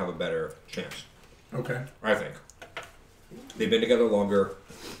 Impact's going to have a better chance. Okay. I think. They've been together longer.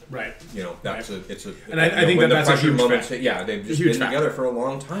 Right. That's right. it's a. And I think that's a huge moments. fact. Yeah, they've just been together for a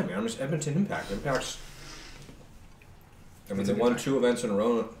long time, man. I'm just Edmonton Impact. Impact's. I mean, they won 2 events in a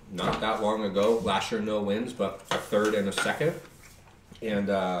row not that long ago. Last year, no wins, but a third and a second. And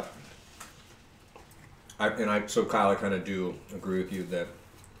so Kyle, I kind of do agree with you that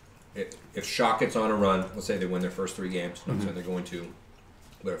if Shock gets on a run, let's say they win their first 3 games, not saying they're going to,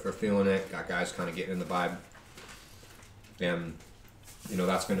 but if they're feeling it, got guys kind of getting in the vibe, then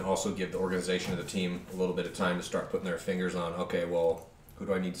that's going to also give the organization of the team a little bit of time to start putting their fingers on. Okay, well, who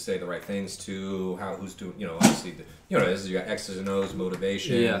do I need to say the right things to? Who's doing? Obviously, this is your X's and O's,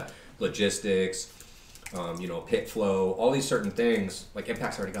 motivation, logistics, pit flow, all these certain things. Like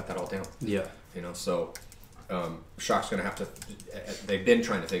Impact's already got that all down. Yeah. So. Shock's going to have to. They've been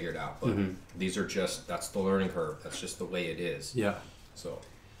trying to figure it out, but these are that's the learning curve. That's just the way it is. Yeah. So,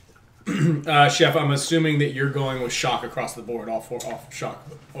 Chef, I'm assuming that you're going with Shock across the board, all 4 off Shock.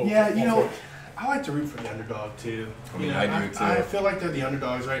 I like to root for the underdog too. I do too. I feel like they're the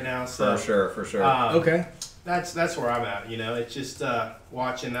underdogs right now. So for sure. Okay. That's where I'm at. It's just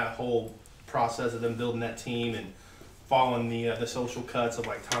watching that whole process of them building that team and following the social cuts of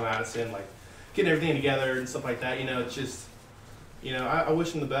like Tom Addison, like getting everything together and stuff like that. It's just, I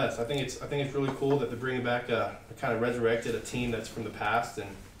wish them the best. I think it's really cool that they're bringing back kind of resurrected a team that's from the past, and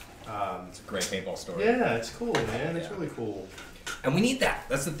it's a great paintball story. Yeah, it's cool, man. It's really cool. And we need that.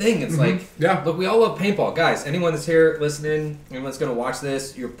 That's the thing. It's like, look, we all love paintball, guys. Anyone that's here listening, anyone's gonna watch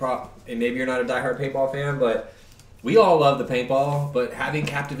this, and maybe you're not a diehard paintball fan, but we all love the paintball. But having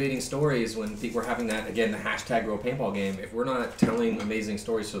captivating stories when we're having that again, the hashtag Grow Paintball game. If we're not telling amazing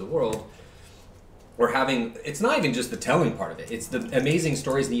stories to the world. It's not even just the telling part of it. It's the amazing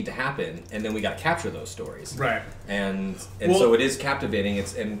stories need to happen, and then we got to capture those stories. Right. And so it is captivating.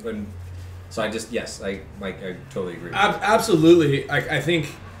 So I totally agree. Absolutely. I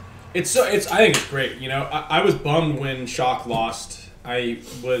think I think it's great. I was bummed when Shock lost. I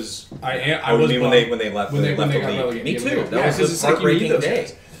was bummed when they left the league. Me too. That was a heartbreaking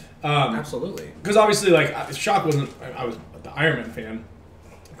day. Absolutely. Because obviously, Shock wasn't. I was the Ironman fan.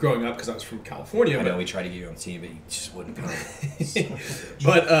 Growing up, because I was from California. I know we tried to get you on the team, but you just wouldn't come.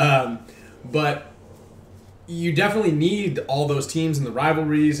 But you definitely need all those teams and the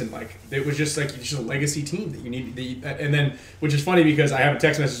rivalries, and it was just a legacy team that you need. And then, which is funny because I have a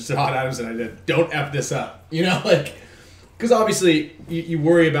text message to Todd Adams and I said, "Don't F this up," because obviously you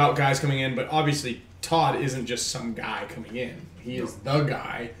worry about guys coming in, but obviously Todd isn't just some guy coming in. He is the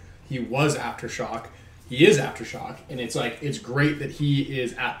guy. He was Aftershock. He is Aftershock, and it's great that he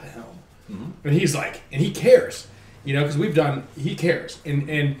is at the helm. And he's and he cares. You know, because he cares,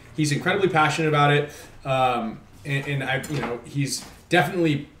 and he's incredibly passionate about it. And I, you know, he's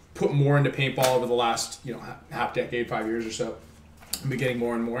definitely put more into paintball over the last, you know, half decade, 5 years or so. I've been getting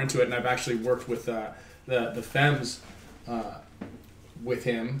more and more into it, and I've actually worked with the Femmes with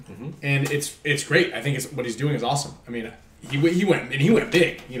him, and it's great. I think what he's doing is awesome. I mean, he went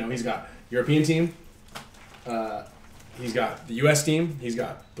big. You know, he's got European team, he's got the U.S. team, he's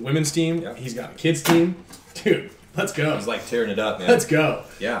got the women's team, he's got a kids team. Dude, let's go. He's like tearing it up, man. Let's go.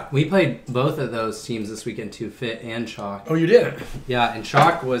 Yeah. We played both of those teams this weekend too, Fit and Chalk. Oh, you did? Yeah, and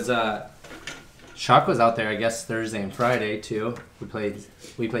Chalk was out there, I guess, Thursday and Friday too. We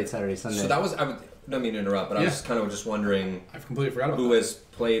played Saturday, Sunday. So that was, I don't mean to interrupt, but I was kind of just wondering. I've completely forgot about who has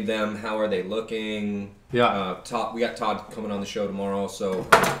played them. How are they looking? Yeah. We got Todd coming on the show tomorrow, so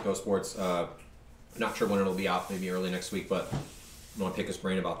Go Sports. Not sure when it'll be out, maybe early next week, but I want to pick his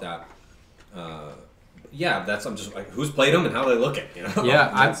brain about that. I'm just like, who's played them and how are they looking? You know?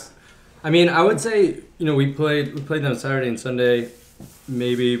 Yeah, I mean, I would say, you know, we played them Saturday and Sunday.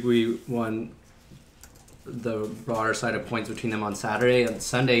 Maybe we won the broader side of points between them on Saturday. On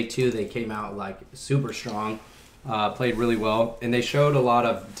Sunday too, they came out like super strong, played really well, and they showed a lot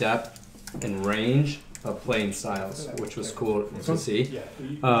of depth and range of playing styles, which was cool to see.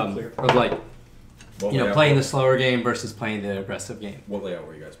 Of like, you know, playing the slower game versus playing the aggressive game. What layout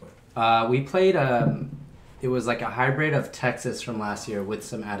were you guys playing? We played it was like a hybrid of Texas from last year with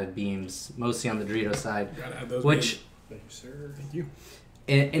some added beams, mostly on the Dorito side, which, thank you, sir. Thank you.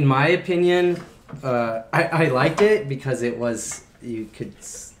 In my opinion, I liked it because it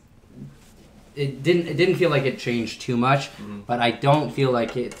didn't feel like it changed too much, but I don't feel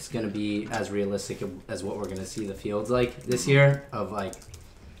like it's going to be as realistic as what we're going to see the fields like this year, of like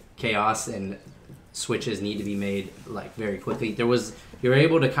chaos and switches need to be made like very quickly. You're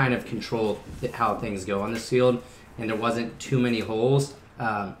able to kind of control how things go on this field, and there wasn't too many holes,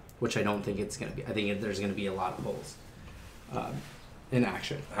 which I don't think it's going to be. I think there's going to be a lot of holes in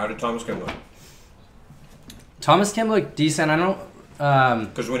action. How did Thomas Kim look? Thomas Kim looked decent. I don't...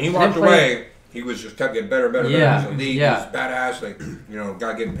 Because when he walked away, he was just kept getting better and better. Yeah, better. He was badass. Like, you know,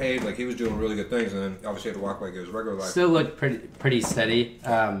 guy getting paid. Like, he was doing really good things, and then obviously had to walk away, get his regular life. Still looked pretty steady.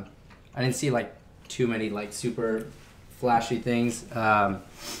 I didn't see like too many like super flashy things.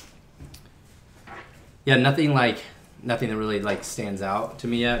 Nothing that really like stands out to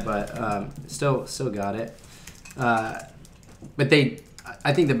me yet, but still got it. But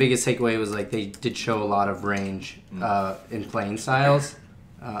I think the biggest takeaway was like they did show a lot of range in playing styles.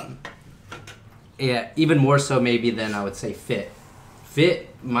 Even more so maybe than I would say Fit.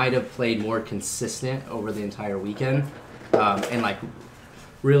 Fit might have played more consistent over the entire weekend, and like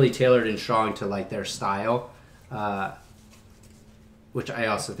really tailored and strong to like their style, which I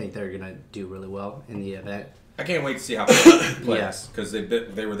also think they're gonna do really well in the event. I can't wait to see how Fit plays, because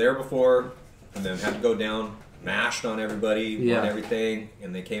they were there before and then had to go down, mashed on everybody, on everything,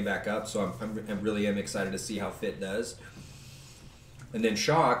 and they came back up. So I really am excited to see how Fit does. And then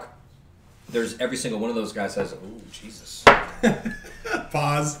Shock, there's every single one of those guys has, oh Jesus.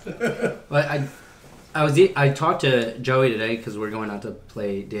 Pause. But I talked to Joey today because we're going out to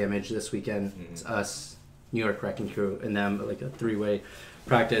play Damage this weekend. It's us, New York Wrecking Crew, and them, like a 3-way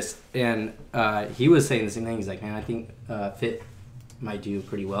practice. And he was saying the same thing. He's like, man, I think Fit might do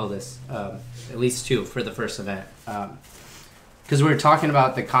pretty well this, at least 2 for the first event. Because we were talking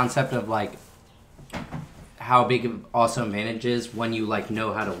about the concept of like how big of also advantage is when you like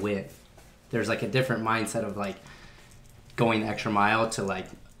know how to win. There's like a different mindset of like going the extra mile to like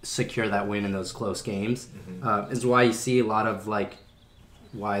secure that win in those close games. Is why you see a lot of like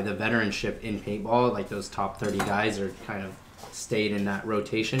why the veteranship in paintball, like those top 30 guys are kind of stayed in that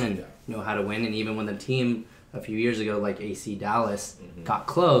rotation and know how to win. And even when the team a few years ago, like AC Dallas, got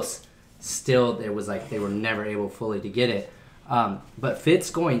close, still there was like they were never able fully to get it. But Fit's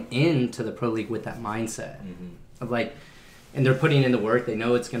going into the Pro League with that mindset of like, and they're putting in the work. They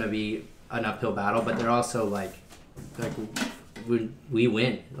know it's going to be an uphill battle, but they're also like we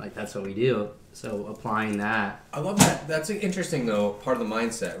win. Like that's what we do. So applying that. I love that. That's interesting though, part of the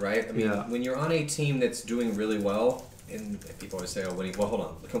mindset, right? I mean, when you're on a team that's doing really well, and people always say, oh, well, hold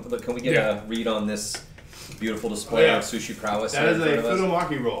on. Can we get a read on this beautiful display of sushi prowess? That is a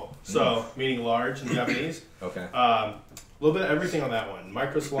futomaki roll. So, meaning large in Japanese. Okay. A little bit of everything on that one.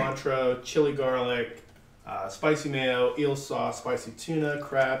 Micro cilantro, chili garlic, spicy mayo, eel sauce, spicy tuna,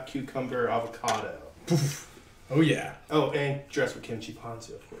 crab, cucumber, avocado. Oh, yeah. Oh, and dressed with kimchi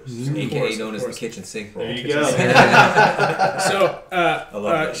ponzu, of course. AKA known as the kitchen sink roll. There you go.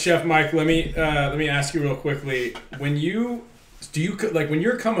 So, Chef Mike, let me ask you real quickly. When you do you like when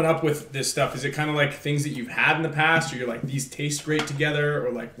you're coming up with this stuff? Is it kind of like things that you've had in the past, or you're like these taste great together,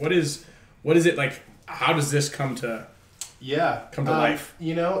 or like what is it like? How does this come to life?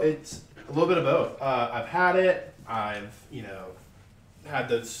 You know, it's a little bit of both. I've had it. I've had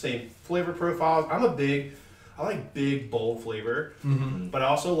the same flavor profiles. I like big, bold flavor, but I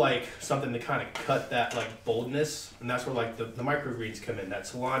also like something to kind of cut that like boldness, and that's where like the microgreens come in. That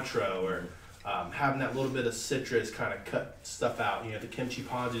cilantro or having that little bit of citrus kind of cut stuff out. You know, the kimchi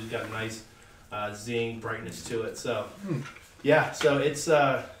ponzu's got a nice zing, brightness to it. So yeah, so it's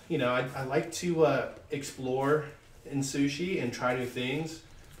I like to explore in sushi and try new things,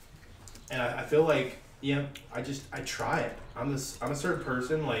 and I feel like I try it. I'm a certain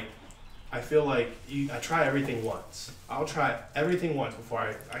person like. I feel like I try everything once. I'll try everything once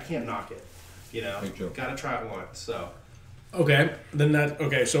before I can't knock it. You know, gotta try it once. So.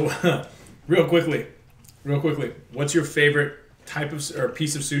 Okay, so real quickly, what's your favorite type of or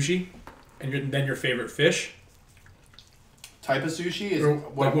piece of sushi, and then your favorite fish? Type of sushi is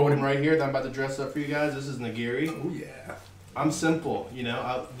what I'm holding right here that I'm about to dress up for you guys. This is nigiri. Oh yeah. I'm simple.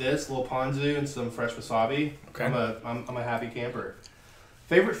 This little ponzu and some fresh wasabi. Okay. I'm a happy camper.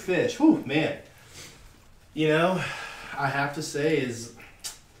 Favorite fish? Whew, man. I have to say is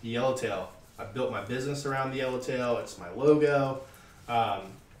the yellowtail. I built my business around the yellowtail. It's my logo. Out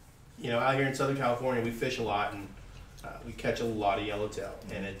here in Southern California, we fish a lot, and we catch a lot of yellowtail.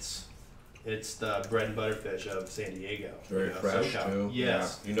 And it's the bread and butter fish of San Diego. Very fresh, too.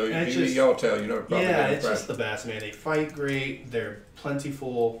 Yes. Yeah. You eat yellowtail, probably it's just the best, man. They fight great. They're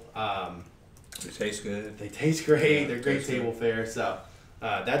plentiful. They taste good. They taste great. They're great table fare. So...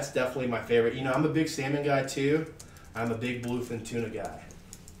 that's definitely my favorite. I'm a big salmon guy too. I'm a big bluefin tuna guy.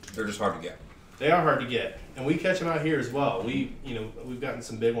 They're just hard to get. They are hard to get, and we catch them out here as well. We've gotten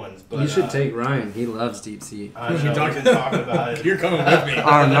some big ones. But you should take Ryan. He loves deep sea. I know, we've been talking about it. You're coming with me.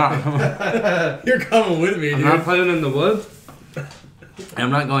 I'm not. You're coming with me, dude. I'm not playing in the woods. I'm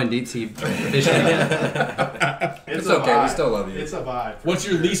not going deep sea fishing again. It's okay. We still love you. It's a vibe. What's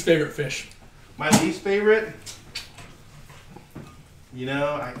your least favorite fish? My least favorite.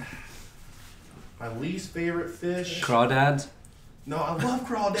 My least favorite fish. Crawdads. No, I love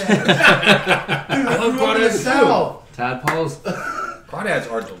crawdads. Dude, I love crawdads too. Tadpoles.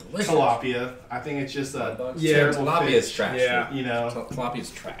 Crawdads are delicious. Tilapia. I think it's just a Yeah, terrible tilapia fish. is trash. Yeah. Tilapia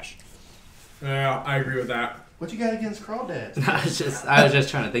is trash. Yeah, I agree with that. What you got against crawdads? I was just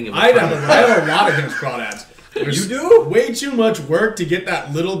trying to think of. I have a lot against crawdads. You do? Way too much work to get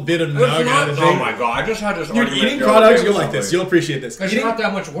that little bit of nug out of the thing. Oh my god! I just had this. Dude, eating crawdads, you'll like this. You'll appreciate this. It's not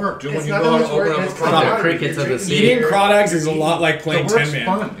that much work, dude. When It's you not go that out much and open work, up a it's crawdad. not- crickets of the sea. Eating crawdads is a lot like playing The work's Tin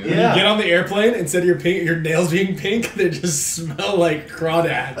Man. fun, dude. Yeah. You get on the airplane, instead of your nails being pink, they just smell like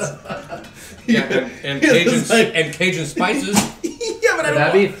crawdads. Yeah, and Cajun spices. Yeah, but I don't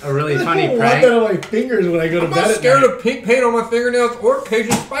That'd be a really funny want prank. that on my fingers when I go to I'm bed not at scared night. of pink paint on my fingernails or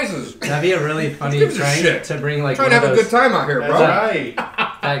Cajun spices. That'd be a really funny gives a prank shit? to bring like Trying to one have of a good those- time out here, That's bro. right.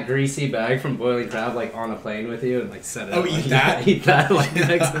 that greasy bag from boiling crab like on a plane with you and like set it Oh, up. eat like, that? Eat that like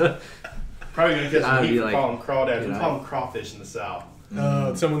next to Probably gonna get some That'd heat be for like, calling them crawdads. We know. call them crawfish in the south.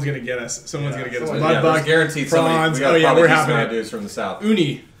 Someone's gonna get us. Someone's Yeah, gonna get us. someone- Mud There's bugs, guaranteed somebody. prawns. We got Oh yeah, probably we're decent having it. dudes from the south.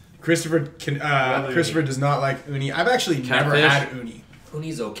 Uni. Christopher Love Christopher uni. does not like uni. I've actually never Catfish? had uni.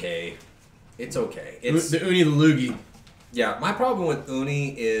 Uni's okay. It's okay. The uni, the loogie. Yeah, my problem with uni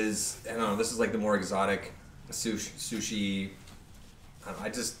is, I don't know, this is like the more exotic sushi. I don't know, I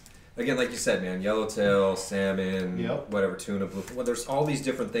just, again, like you said, man, yellowtail, salmon, Yep. whatever, tuna, blue. Well, there's all these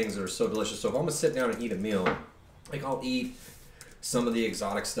different things that are so delicious. So if I'm gonna sit down and eat a meal, like I'll eat some of the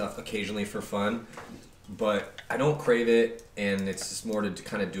exotic stuff occasionally for fun, but I don't crave it, and it's just more to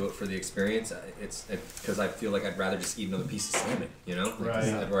kind of do it for the experience. It's because I feel like I'd rather just eat another piece of salmon, you know, like,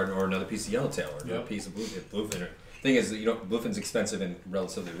 Right. or another piece of yellowtail, or another Yep. piece of bluefin. Thing is, bluefin's expensive and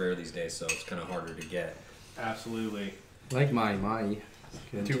relatively rare these days, so it's kind of harder to get. Absolutely. like my.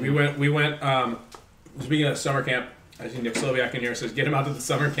 Dude, we went. Speaking of summer camp, I think SLOWIAK in here says get him out to the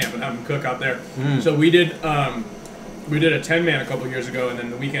summer camp and have him cook out there. So we did a 10-man a couple years ago, and then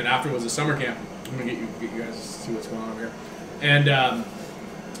the weekend after was a summer camp. I'm gonna get you guys to see what's going on over here. And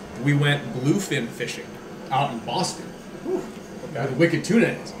we went bluefin fishing out in Boston. Where the wicked tuna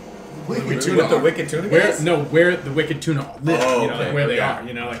is. Where the wicked What the wicked tuna is? where the wicked tuna live. Oh, like okay. where they Yeah.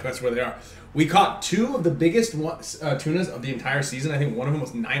 are. Like that's where they are. We caught 2 of the biggest tunas of the entire season. I think one of them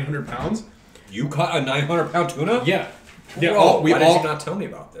was 900 pounds. You caught a 900-pound tuna? Yeah. Whoa, why did you not tell me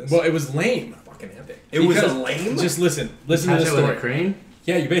about this? Well, it was lame. Fucking epic. It was Because- lame? Just listen to Catch the it with a story. crane.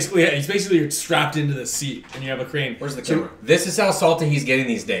 Yeah, it's basically you're strapped into the seat and you have a crane. Where's the camera? This is how salty he's getting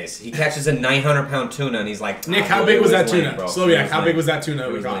these days. He catches a 900-pound tuna and he's like, Nick, how big was that tuna? SLOWIAK, how big was that tuna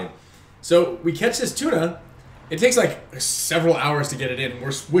we caught? lame. So we catch this tuna. It takes like several hours to get it in.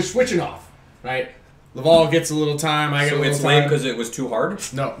 We're switching off, right? Laval gets a little time. I get a little time. So it's lame because it was too hard?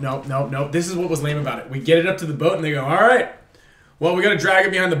 No. This is what was lame about it. We get it up to the boat and they go, all right. Well, we got to drag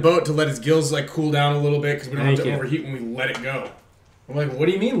it behind the boat to let its gills like cool down a little bit because we don't have to overheat when we let it go. I'm like, what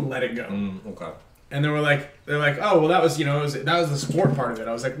do you mean let it go? Okay. And they're like, oh, well, that was, that was the sport part of it.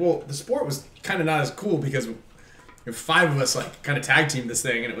 I was like, well, the sport was kind of not as cool because 5 of us like kind of tag teamed this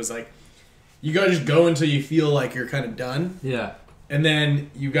thing, and it was like, you gotta just go until you feel like you're kind of done. Yeah. And then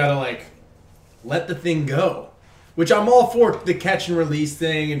you gotta like let the thing go, which I'm all for the catch and release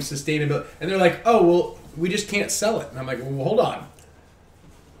thing and sustainability. And they're like, oh, well, we just can't sell it. And I'm like, well, hold on.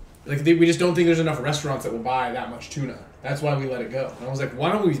 Like we just don't think there's enough restaurants that will buy that much tuna. That's why we let it go. And I was like,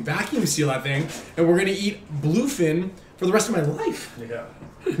 why don't we vacuum seal that thing and we're gonna eat bluefin for the rest of my life? Yeah.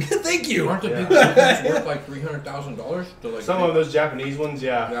 Thank you. Aren't the big ones worth like $300,000? Like some of those Japanese ones,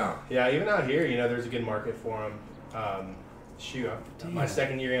 Yeah. Even out here, there's a good market for them. My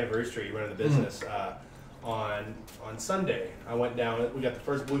second-year anniversary running the business. On Sunday, I went down. We got the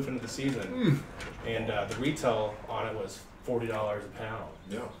first bluefin of the season, and the retail on it was $40 a pound.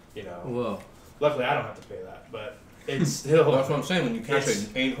 Yeah. Whoa. Luckily, I don't have to pay that, but it's still. Well, that's what I'm saying. When you catch an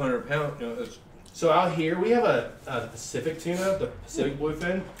 800-pound, it's. So out here, we have a Pacific tuna, the Pacific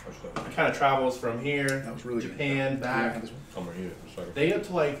bluefin. It kind of travels from here, That was really Japan, back. I'm gonna eat it. Sorry. They get up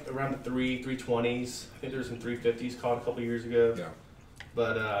to like around the 320s. I think there's some 350s caught a couple years ago. Yeah.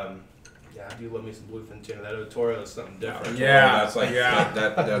 But I do love me some bluefin tuna. That Otoro is something different. Yeah. That's like that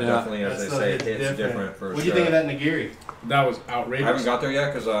definitely, as they say, it hits different for sure. What do you think of that nigiri? That was outrageous. I haven't got there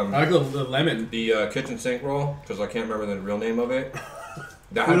yet because I like the lemon. the kitchen sink roll, because I can't remember the real name of it.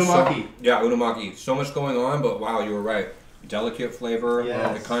 Unamaki. Unamaki. So much going on, but wow, you were right. Delicate flavor.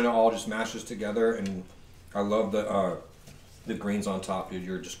 Yes. It kind of all just mashes together, and I love the greens on top, dude.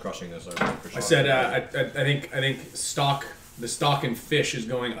 You're just crushing this. I said I think the stock in fish is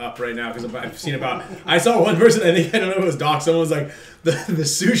going up right now because I've seen about. I saw one person. I don't know if it was Doc. Someone was like, the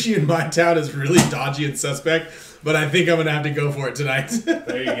sushi in my town is really dodgy and suspect, but I think I'm gonna have to go for it tonight.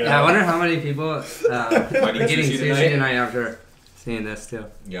 There you go. Yeah, I wonder how many people are getting sushi tonight after seeing this too.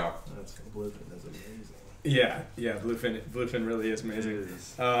 Yeah. That's bluefin. That's amazing. Yeah, bluefin really is amazing.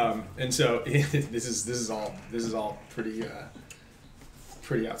 And so this is all pretty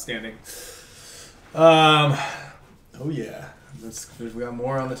outstanding. Oh yeah, we got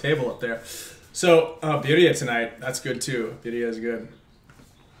more on the table up there. So birria tonight, that's good too. Birria is good.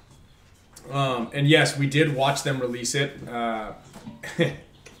 And yes, we did watch them release it.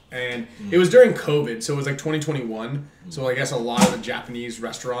 And it was during COVID, so it was like 2021. So I guess a lot of the Japanese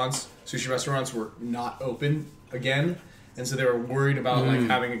restaurants, sushi restaurants, were not open again, and so they were worried about like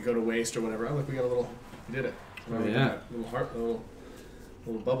having it go to waste or whatever. Oh, look, we did it. Little heart, little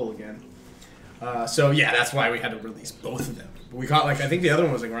bubble again. So yeah, that's why we had to release both of them. We caught I think the other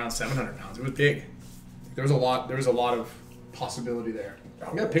one was like around 700 pounds. It was big. There was a lot of possibility there.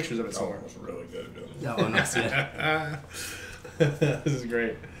 I got pictures of it somewhere. That was really good, dude. No, not yet. This is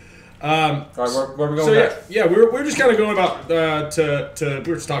great. All right, where are we going so next? yeah, we're just kind of going about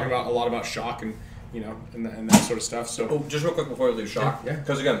we were just talking about a lot about shock and and that sort of stuff. So Just real quick before we leave shock, Yeah.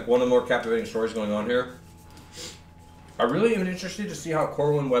 because again, one of the more captivating stories going on here. I really am interested to see how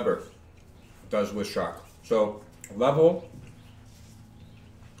Corwin Weber does with shock. So Level,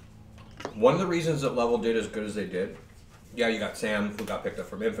 one of the reasons that Level did as good as they did, yeah, you got Sam who got picked up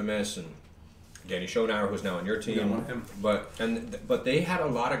from Infamous and Danny Schoenauer, who's now on your team. Yeah, But they had a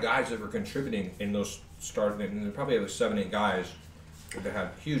lot of guys that were contributing in those starting, and they probably had 7, 8 guys that had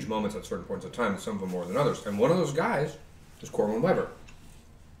huge moments at certain points of time, some of them more than others. And one of those guys is Corwin Weber.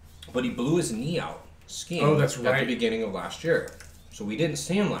 But he blew his knee out skiing that's right. at the beginning of last year. So we didn't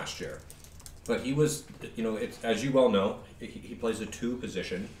see him last year. But he was, as you well know, he plays a 2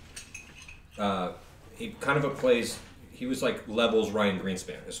 position. He kind of plays. He was like Level's Ryan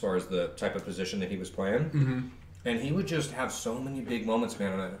Greenspan as far as the type of position that he was playing. Mm-hmm. And he would just have so many big moments,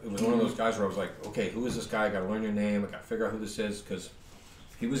 man. And it was one of those guys where I was like, okay, who is this guy? I got to learn your name. I got to figure out who this is, because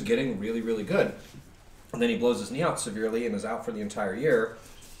he was getting really, really good. And then he blows his knee out severely and is out for the entire year.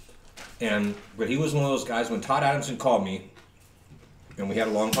 But he was one of those guys when Todd Adamson called me, and we had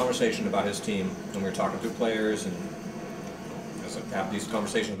a long conversation about his team, and we were talking through players, and I have these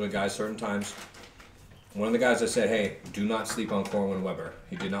conversations with guys certain times. One of the guys that said, hey, do not sleep on Corwin Weber.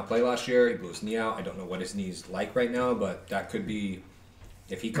 He did not play last year. He blew his knee out. I don't know what his knee's like right now, but that could be,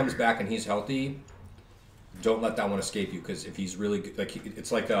 if he comes back and he's healthy, don't let that one escape you, because if he's really good, like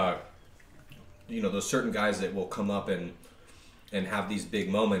it's like those certain guys that will come up and have these big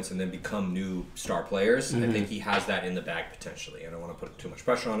moments and then become new star players. I think he has that in the bag potentially. I don't want to put too much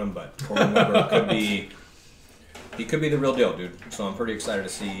pressure on him, but Corbin Weber could be the real deal, dude. So I'm pretty excited to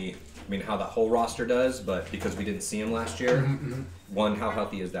see. I mean, how that whole roster does, but because we didn't see him last year, one, how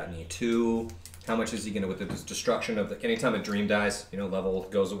healthy is that knee? Two, how much is he going to, with the destruction of anytime a dream dies, level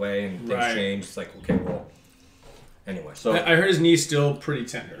goes away and things change. It's like, okay, well, anyway. So I heard his knee's still pretty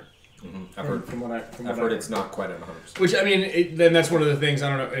tender. I've heard it's not quite at 100%. Which, I mean, then that's one of the things. I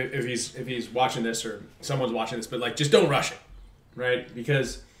don't know if he's watching this or someone's watching this, but like, just don't rush it, right?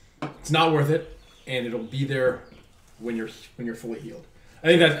 Because it's not worth it, and it'll be there when you're fully healed.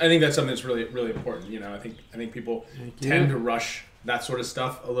 I think that's something that's really, really important. I think people tend to rush that sort of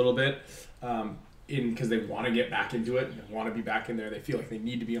stuff a little bit, because they want to get back into it, they want to be back in there. They feel like they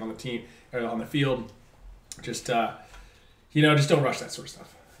need to be on the team or on the field. Just just don't rush that sort of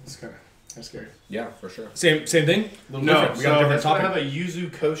stuff. It's kind of scary. Yeah, for sure. Same thing. We got a different topic. Have a yuzu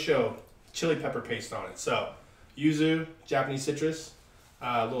kosho chili pepper paste on it. So yuzu, Japanese citrus,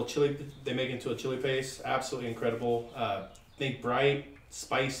 little chili. They make it into a chili paste. Absolutely incredible. Think bright.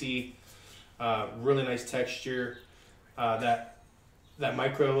 Spicy, really nice texture. That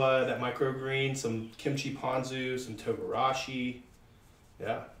microgreen, some kimchi ponzu, some togarashi.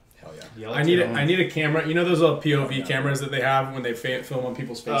 Yeah, hell yeah. I need a camera. You know those little POV cameras that they have when they film on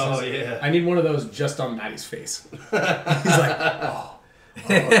people's faces? Oh yeah. I need one of those just on Maddie's face. He's like, oh.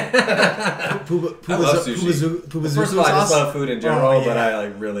 I love sushi. First of all, I just love food in general, but I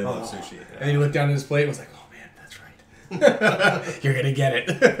really love sushi. Yeah. And then you look down at his plate and was like, you're gonna get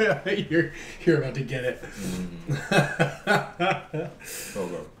it. You're about to get it.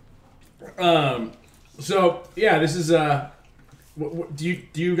 So yeah, this is. Do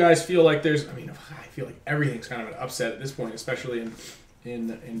you guys feel like there's? I mean, I feel like everything's kind of an upset at this point, especially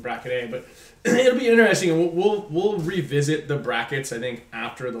in bracket A. But it'll be interesting, and we'll revisit the brackets. I think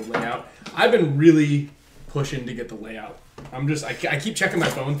after the layout. I've been really pushing to get the layout. I keep checking my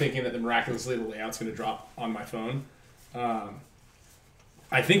phone, thinking that miraculously the layout's gonna drop on my phone.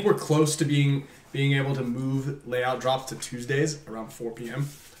 I think we're close to being able to move layout drops to Tuesdays around 4 p.m.,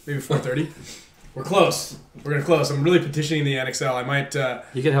 maybe 4:30. We're close. We're getting close. I'm really petitioning the NXL. I might.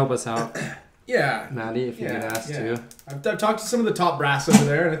 You could help us out. Yeah, Maddie, if you could ask too. I've talked to some of the top brass over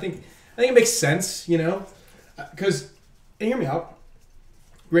there, and I think it makes sense, because hear me out.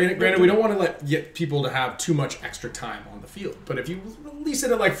 Granted, we don't want to get people to have too much extra time on the field, but if you release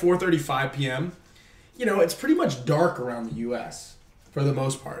it at like 4:35 p.m. It's pretty much dark around the U.S. for the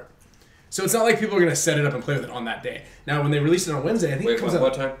most part. So it's not like people are going to set it up and play with it on that day. Now, when they release it on Wednesday, I think it comes out...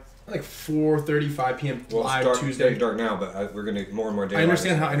 What time? Like 4:35 p.m. live it's Tuesday. It's dark now, but we're going to more and more daylight. I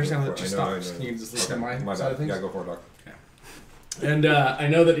understand how that just stops. Can you just listen to my side of things? Yeah, go for it, Doc. Okay. And I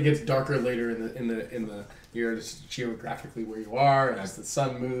know that it gets darker later in the year, just geographically where you are, as the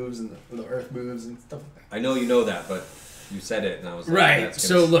sun moves and the earth moves and stuff like that. I know you know that, but... You said it, and I was like, right.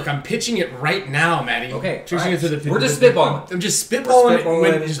 So look, I'm pitching it right now, Maddie. Okay, pitching it to the. We're just spitballing. I'm just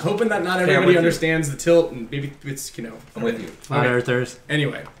spitballing, just hoping that not everybody understands the tilt, and maybe it's I'm with you. Flat earthers.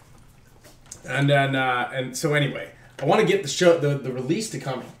 Anyway, and so anyway, I want to get the release to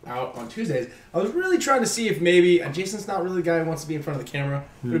come out on Tuesdays. I was really trying to see if maybe Jason's not really the guy who wants to be in front of the camera,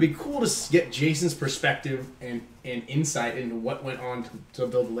 but it'd be cool to get Jason's perspective and insight into what went on to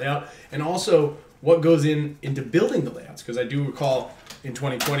build the layout, and also what goes into building the layouts. Because I do recall in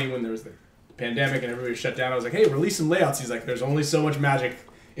 2020 when there was the pandemic and everybody was shut down, I was like, hey, release some layouts. He's like, there's only so much magic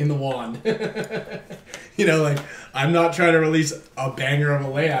in the wand. I'm not trying to release a banger of a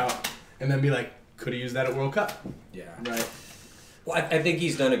layout and then be like, could have used that at World Cup. Yeah. Right. Well, I think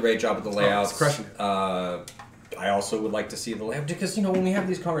he's done a great job with the layouts. Crushing it. I also would like to see the layout because, when we have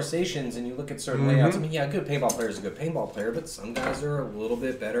these conversations and you look at certain layouts, I mean, yeah, a good paintball player is a good paintball player, but some guys are a little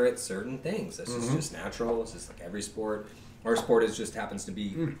bit better at certain things. This is just natural. It's just like every sport. Our sport just happens to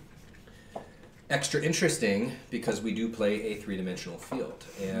be extra interesting because we do play a three-dimensional field.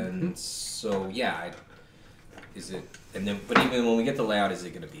 And so, yeah, but even when we get the layout, is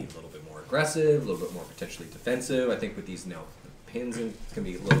it going to be a little bit more aggressive, a little bit more potentially defensive? I think with these pins, and it's going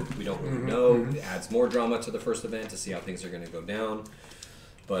to be a little, we don't really know. It adds more drama to the first event to see how things are going to go down.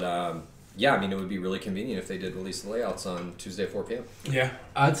 But yeah, I mean, it would be really convenient if they did release the layouts on Tuesday 4 p.m. Yeah.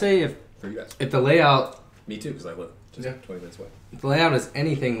 I'd say for you guys. If the layout... Me too, because I live just 20 minutes away. If the layout is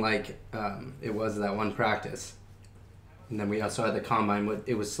anything like it was that one practice, and then we also had the Combine,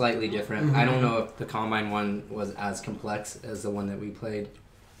 it was slightly different. I don't know if the Combine one was as complex as the one that we played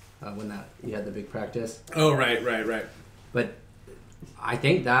when you had the big practice. Oh, right. But I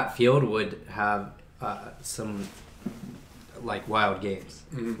think that field would have some like wild games.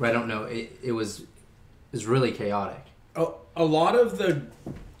 Mm-hmm. I don't know. It was really chaotic. A lot of the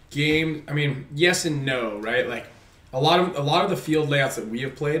game, I mean, yes and no, right? Like a lot of the field layouts that we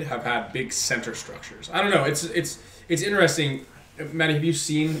have played have had big center structures. I don't know. It's interesting. Matty, have you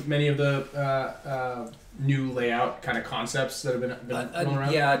seen many of the new layout kind of concepts that have been going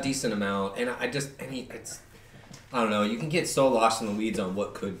around? Yeah, a decent amount. And I don't know. You can get so lost in the weeds on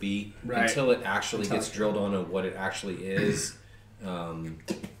what could be until it actually gets drilled on what it actually is.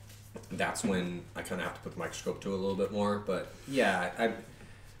 That's when I kind of have to put the microscope to it a little bit more. But yeah, I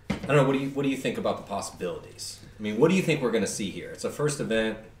don't know. What do you think about the possibilities? I mean, what do you think we're going to see here? It's a first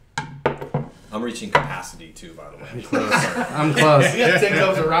event. I'm reaching capacity too, by the way. I'm close. I'm close. You got 10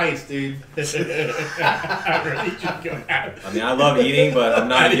 cups of rice, dude. I mean, I love eating, but I'm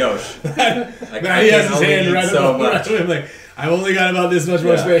not Yosh. He has his hand right so much. I'm like, I've only got about this much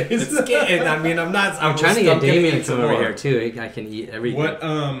more space. I mean, I'm trying to get Damien to come over here too. I can eat everything. What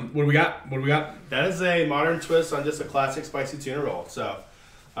do we got? What do we got? That is a modern twist on just a classic spicy tuna roll. So,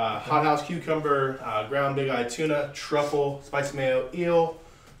 hothouse cucumber, ground big-eyed tuna, truffle, spicy mayo, eel,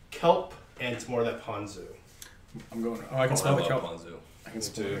 kelp, and some more of that ponzu. I'm going. Oh, I can smell the kelp. Ponzu. I can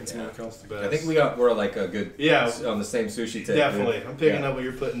smell the kelp. I think we're like a good on the same sushi tip. Definitely, dude. I'm picking up what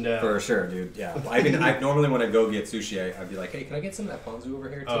you're putting down for sure, dude. Yeah, I normally when I go get sushi, I'd be like, hey, can I get some of that ponzu over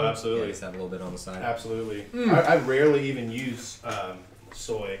here too? Oh, absolutely. Yeah, just have a little bit on the side. Absolutely. I rarely even use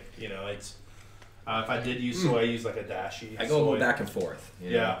soy. You know, it's if I did use soy, I use like a dashi. I go a little back and forth.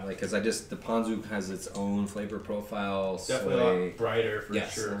 You know? Yeah, like because the ponzu has its own flavor profile. Definitely a lot brighter for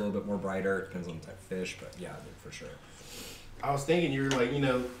sure. A little bit more brighter. Depends on the type of fish, but yeah, for sure. I was thinking you were like,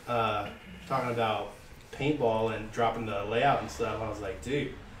 talking about paintball and dropping the layout and stuff. I was like,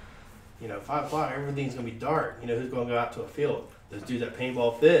 dude, 5 o'clock, everything's going to be dark. Who's going to go out to a field? Those dudes at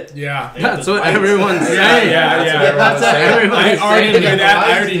Paintball Fit. Yeah. That's what everyone's saying. I already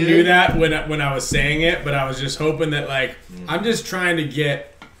knew that when I was saying it, but I was just hoping that, like, I'm just trying to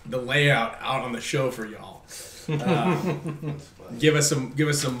get the layout out on the show for y'all. Give us some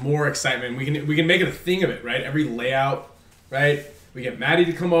more excitement. We can make it a thing of it, right? Every layout, right? We get Maddie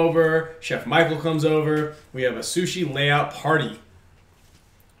to come over. Chef Michael comes over. We have a sushi layout party.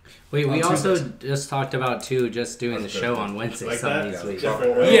 Wait, we also just talked about just doing the show on Wednesday like some of these weeks.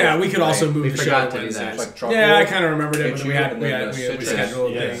 Yeah, we could also move the show on Wednesday. Yeah, I kind of remembered it, but we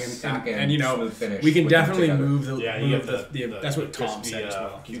scheduled a thing, and we can definitely move the. That's what Tom said as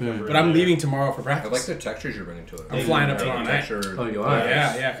well. But I'm leaving tomorrow for practice. I like the textures you're bringing to it. I'm flying up tomorrow night. Oh, you are?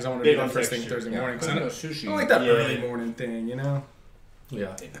 Yeah, because I want to do that first thing Thursday morning. I don't like that early morning thing, Yeah.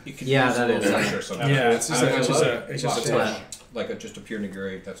 Yeah, that is. Yeah, it's just a touch. Like just a pure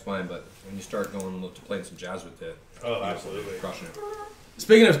nigiri, that's fine. But when you start going to playing some jazz with it, absolutely crushing it.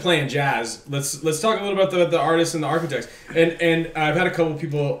 Speaking of playing jazz, let's talk a little about the artists and the architects. And I've had a couple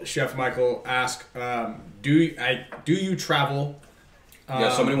people, Chef Michael, ask, do you travel?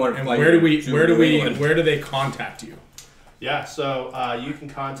 Somebody wanted to play. Where do they contact you? Yeah, so you can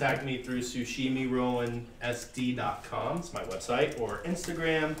contact me through sushimirollensd.com. It's my website, or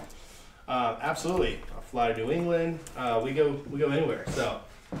Instagram. Absolutely, I'll fly to New England. We go anywhere. So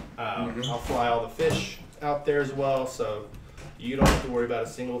I'll fly all the fish out there as well. So you don't have to worry about a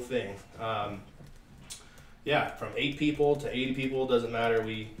single thing. From 8 people to 80 people, doesn't matter.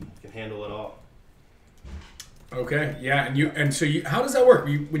 We can handle it all. Okay, yeah, so how does that work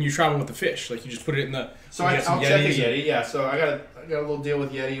when you travel with the fish? Like you just put it in the. So I'll check a Yeti. Yeah, so I got a little deal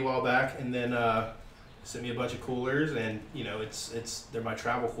with Yeti a while back, and then sent me a bunch of coolers, and they're my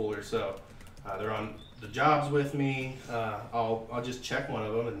travel coolers, so they're on the jobs with me. I'll just check one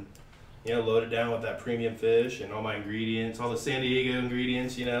of them and load it down with that premium fish and all my ingredients, all the San Diego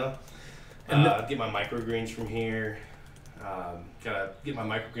ingredients. Get my microgreens from here. Gotta get my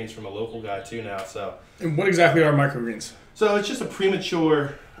microgreens from a local guy too now. So. And what exactly are microgreens? So it's just a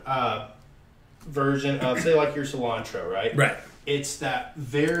premature version of, say, like your cilantro, right? Right. It's that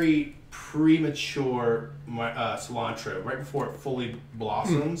very premature cilantro right before it fully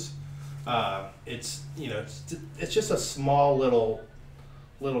blossoms. It's just a small little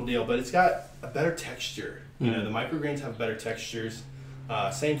deal, but it's got a better texture. The microgreens have better textures,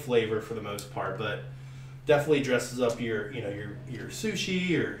 same flavor for the most part, but definitely dresses up your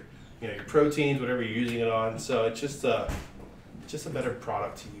sushi or your proteins, whatever you're using it on. So it's just a better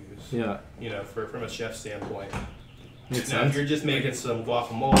product to use. Yeah. From a chef standpoint. Now, if you're just making some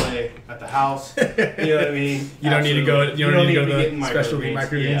guacamole at the house, you know what I mean? You don't need to go to the specialty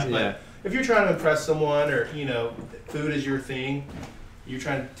microgreens. Yeah. If you're trying to impress someone, or food is your thing, you're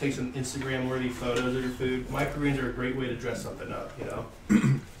trying to take some Instagram-worthy photos of your food, microgreens are a great way to dress something up.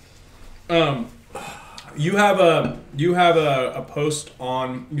 You have a post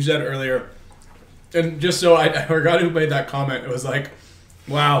on. You said earlier, and just so I forgot who made that comment. It was like,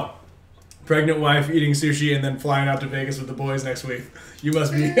 "Wow, pregnant wife eating sushi and then flying out to Vegas with the boys next week. You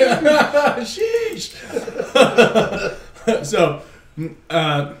must be sheesh." So,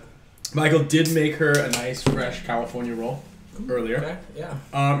 Michael did make her a nice fresh California roll earlier. Okay, yeah.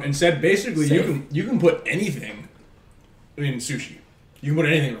 And said basically Safe. you can put anything in sushi. You can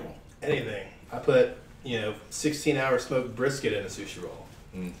put anything in a roll. Anything. I put 16-hour smoked brisket in a sushi roll.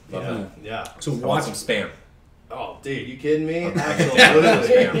 Love that. Yeah. So I want watch some spam. Oh, dude, you kidding me?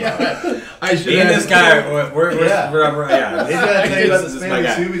 Absolutely. Yeah. I should Me and this guy, we're Yeah. yeah. He's gonna tell you about the This is my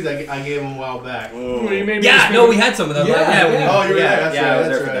guy. Spanish subies I gave him a while back. Yeah, no, we had some of them. Yeah. when Oh, you were there. That's I was right,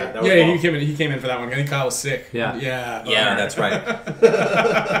 there for that's that. That was Yeah, cool. he came in for that one. I think Kyle was sick. Yeah. Yeah. Yeah, that's right.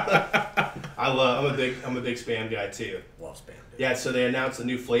 I'm a big spam guy too. Love spam. Yeah, so they announced a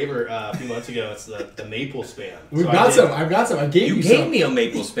new flavor a few months ago. It's the maple spam. We've So got some. I've got some. I gave you You some. gave me a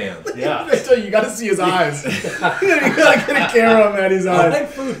maple spam. Yeah. I tell you, you got to see his eyes. You gotta get a camera on Maddie's I eyes. like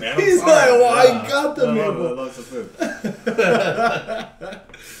food, man. I'm He's like, sorry. well, I got the I maple. love some food.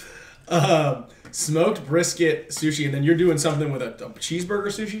 Smoked brisket sushi, and then you're doing something with a cheeseburger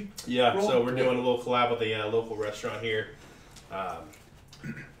sushi? Yeah, Roll? so we're doing a little collab with a local restaurant here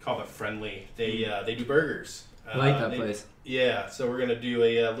called The Friendly. They do burgers. I like that place. Yeah, so we're gonna do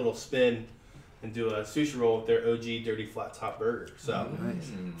a little spin and do a sushi roll with their OG dirty flat top burger. So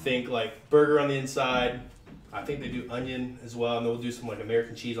Nice. think like burger on the inside. I think they do onion as well, and then we'll do some like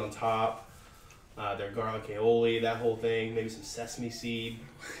American cheese on top. Their garlic aioli, that whole thing. Maybe some sesame seed.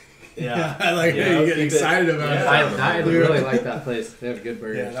 Yeah, I like that. You get keep excited about it. Yeah. I really like that place. They have good Yeah,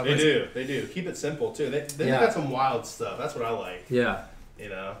 burgers. that They was- do. They do. Keep it simple too. They Yeah. got some wild stuff. That's what I like. Yeah. You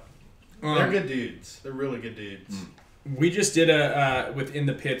know, Um, they're good dudes. They're really good dudes. We just did a within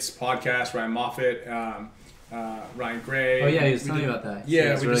the pits podcast. Ryan Moffat, Ryan Gray. Oh yeah, he was We telling me did- about that.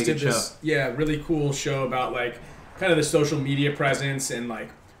 Yeah, It's we a really just did good this. Yeah, really cool show about like kind of the social media presence and like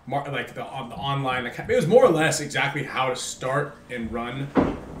the online. It was more or less exactly how to start and run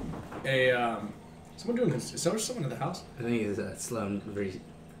a. Is someone in the house? I think it's Sloan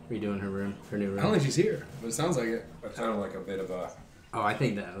redoing her room, her new room. I don't think she's here, but it sounds like it. That sounded like a bit of a. Oh, I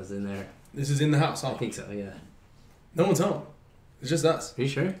think that was in there. This is in the house, huh? I think so. Yeah. No one's home. It's just us. Are you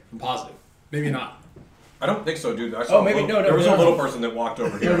sure? I'm positive. Maybe not. I don't think so, dude. I saw Oh, maybe- no, there was no. a little person that walked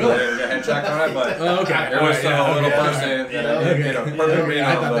over here. Oh, really? I didn't get head checked on it, but Oh, okay. there was Alright, a little yeah, person alright. that Yeah, I didn't get a perfect Okay, read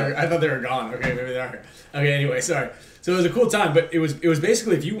I on, thought they were gone. Okay, maybe they are here. Okay, anyway, sorry. So it was a cool time, but it was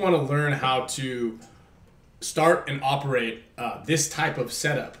basically if you want to learn how to start and operate this type of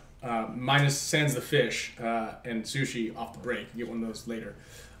setup, minus sans the fish and sushi off the break. You get one of those later.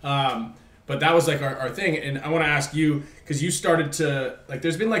 But that was like our thing, and I want to ask you because you started to like.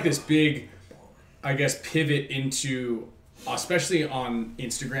 There's been like this big, I guess, pivot into, especially on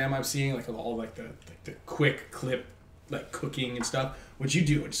Instagram. I'm seeing like all like the quick clip like cooking and stuff, which you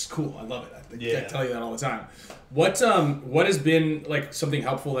do, which is cool. I love it. I tell you that all the time. What has been like something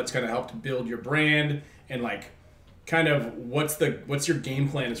helpful that's kind of helped build your brand and like kind of what's your game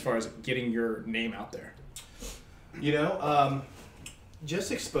plan as far as getting your name out there? You know,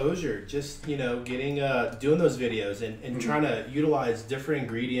 just exposure. Just getting doing those videos and trying to utilize different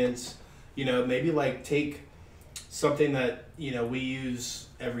ingredients. Maybe like take something that we use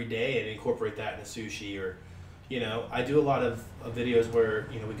every day and incorporate that into sushi or. I do a lot of videos where,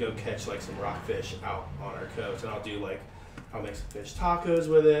 we go catch like some rockfish out on our coast and I'll make some fish tacos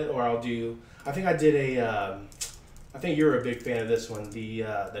with it or I think you're a big fan of this one, the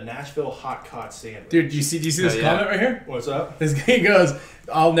Nashville hot cod sandwich. Dude, do you see this comment right here? What's up? This guy goes,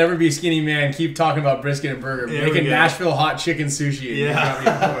 "I'll never be skinny man. Keep talking about brisket and burger. There Making we go. Nashville hot chicken sushi."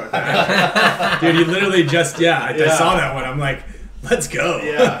 Yeah. Dude, he literally just I saw that one. I'm like, let's go.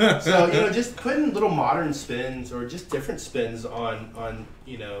 Yeah. So, just putting little modern spins or just different spins on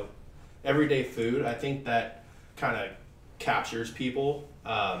everyday food, I think that kind of captures people.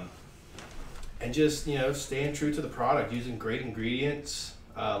 And just, staying true to the product, using great ingredients,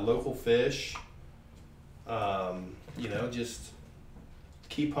 local fish, just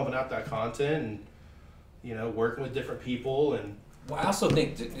keep pumping out that content and, working with different people. And Well, I also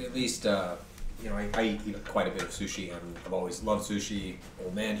think that at least, I eat quite a bit of sushi, and I've always loved sushi.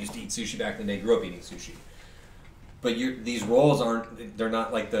 Old man used to eat sushi back in the day, grew up eating sushi. But these rolls they're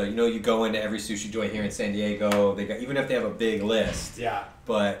not like you go into every sushi joint here in San Diego, even if they have a big list. yeah.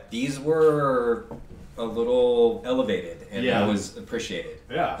 But these were a little elevated, and Yeah. that was appreciated.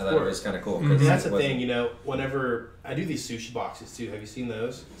 Yeah, I thought it was kind of cool. And that's the thing, you know, whenever I do these sushi boxes too, have you seen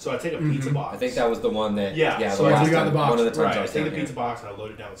those? So I take a pizza box. I think that was the one that. Yeah, so the you last got time- the box. One of the times Right, I I was take down a here. pizza box and I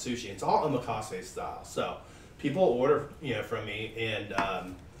load it down with sushi. It's all omakase style. So people order, you know, from me,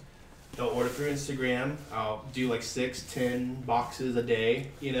 and they'll order through Instagram. I'll do like 6-10 boxes a day,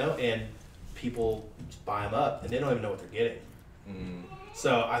 you know, and people just buy them up, and they don't even know what they're getting.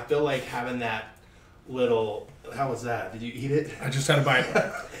 So I feel like having that little. How was that? Did you eat it? I just had a bite.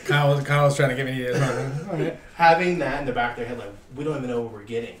 Kyle was trying to get me to eat it. All right. Having that in the back of their head, like, we don't even know what we're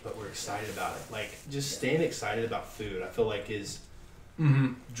getting, but we're excited about it. Like, just staying excited about food, I feel like is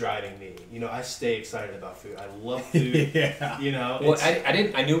driving me. You know, I stay excited about food. I love food. Yeah. You know, Well,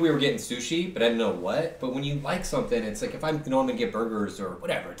 I knew we were getting sushi, but I didn't know what. But when you like something, it's like if I normally get burgers or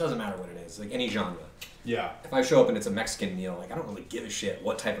whatever, it doesn't matter what it is, like any genre. yeah. If I show up and it's a Mexican meal, like I don't really give a shit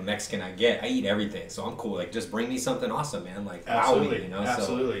what type of Mexican I get. I eat everything, so I'm cool. Like just bring me something awesome, man. Like wow me, Absolutely. you know.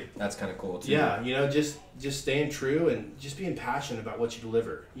 Absolutely. So that's kind of cool too. Yeah, you know, just staying true and just being passionate about what you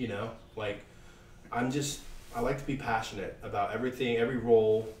deliver, you know? Like, I like to be passionate about everything, every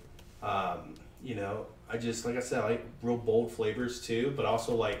role. You know, like I said, I like real bold flavors too, but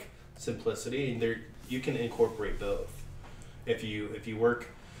also like simplicity, and you can incorporate both. If you work,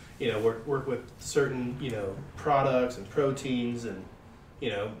 you know, work with certain, you know, products and proteins and, you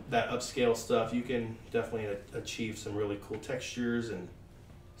know, that upscale stuff, you can definitely achieve some really cool textures and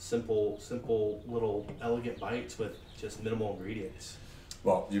simple little elegant bites with just minimal ingredients.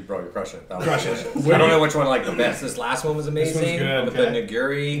 Well, you're crushing it. Crushing it. I don't know which one I like the best. This last one was amazing. This one's good. But Okay. the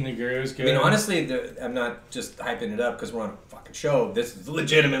nigiri. Nigiri was good. I mean, honestly, I'm not just hyping it up because we're on a fucking show. This is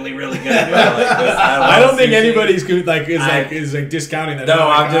legitimately really good. I I don't think sushi. anybody's good, is discounting that. No, They're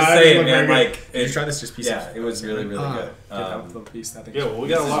I'm just saying, look man. very Like, good. Did you try this? Just piece yeah, it was really, really good. Little piece. I think. Yeah, well, we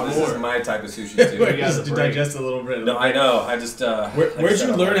This got a lot is more. my type of sushi too. We got Just the to break. digest a little bit. No, I know. I just. Where'd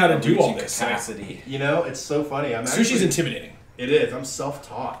you learn how to do all this? Capacity. You know, it's so funny. Sushi's intimidating. It is. I'm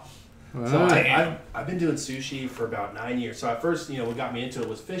self-taught. So Damn. I've been doing sushi for about 9 years. So at first, you know, what got me into it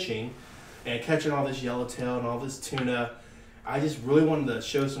was fishing and catching all this yellowtail and all this tuna. I just really wanted to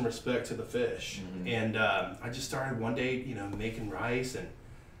show some respect to the fish. And I just started one day, you know, making rice and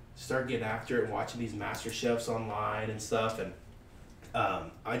started getting after it and watching these master chefs online and stuff. And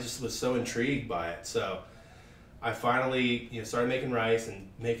I just was so intrigued by it. So I finally, you know, started making rice and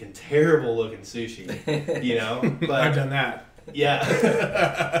making terrible looking sushi, you know. But I've done that.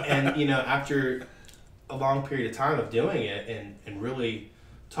 yeah. And, you know, after a long period of time of doing it and really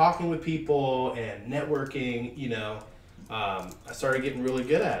talking with people and networking, you know, I started getting really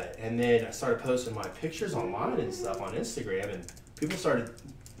good at it. And then I started posting my pictures online and stuff on Instagram, and people started,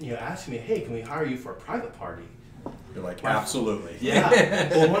 you know, asking me, hey, can we hire you for a private party? You're like, absolutely. Yeah.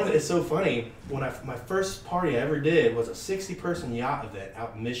 Well, it's so funny. When my first party I ever did was a 60-person yacht event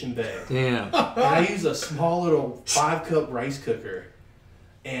out in Mission Bay. Damn. And I used a small little 5-cup rice cooker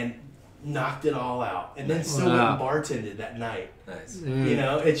and knocked it all out. And then still went and bartended that night. Nice. You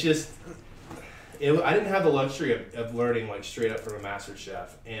know, it's just, I didn't have the luxury of learning like straight up from a master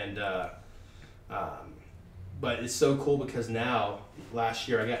chef. And, but it's so cool because now, last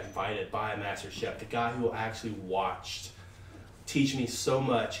year I got invited by a master chef, the guy who actually watched teach me so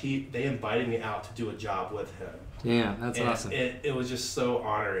much. They invited me out to do a job with him. Yeah, that's And awesome. It was just so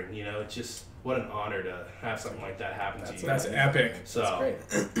honoring, you know. It's just what an honor to have something like that happen to you. That's epic. So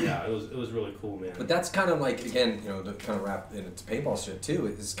That's great. yeah, it was really cool, man. But that's kind of like, again, you know, to kind of wrap into paintball shit too.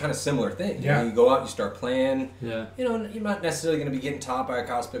 It's kind of similar thing. You Yeah. know, you go out, you start playing. Yeah. You know, you're not necessarily going to be getting taught by a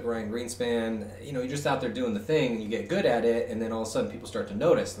Kyle Spicka or Greenspan. You know, you're just out there doing the thing, and you get good at it, and then all of a sudden people start to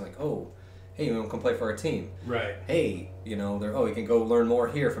notice, and like, oh, hey, you want to come play for our team? Right. Hey, you know, you can go learn more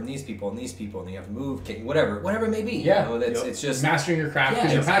here from these people, and you have to move, whatever it may be. Yeah. You know, Yep. it's just Mastering your craft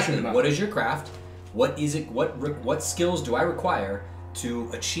because you're passionate about What it. is your craft? What is it? What skills do I require to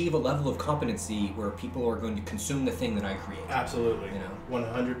achieve a level of competency where people are going to consume the thing that I create? Absolutely. You know?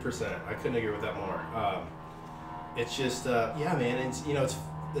 100%. I couldn't agree with that more. It's just, yeah, man. It's, you know,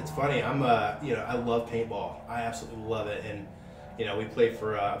 it's funny. You know, I love paintball. I absolutely love it. And, you know, I play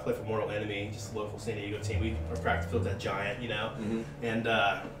for Mortal Enemy, just a local San Diego team. We are practice field that giant, you know. Mm-hmm. And,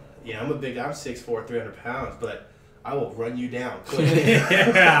 you know, I'm 6'4", 300 pounds, but I will run you down quick.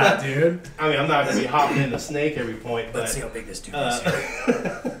 Yeah, dude. I mean, I'm not going to be hopping in the snake every point, but... Let's see how big this dude is.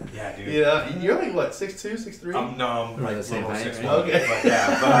 Yeah, dude. Yeah, you're like, what, 6'2", 6'3"? I'm Like the same height. 6'1". Okay. But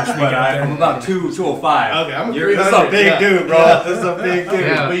yeah, but I'm about 205. Okay, I'm a This is 300, a big yeah. dude, bro. Yeah. This is a big dude.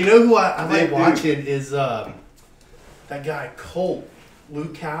 Yeah. But you know who I Big like dude. watching is that guy Colt,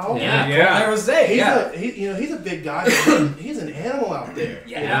 Luke Cow. Yeah. Yeah. I was saying, He's a big guy. But he's an animal out there.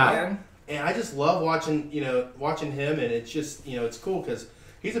 Yeah, you know? man. And I just love watching him, and it's just it's cool because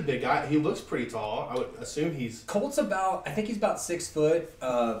he's a big guy. He looks pretty tall. I would assume he's Colt's I think he's about 6 foot,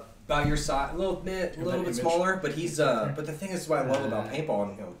 about your size, a little bit smaller. But he's but the thing is what I love about paintball,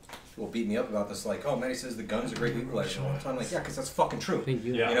 and people beat me up about this, like, oh, Matty says the gun's a great equalizer all the time. Like, yeah, because that's fucking true.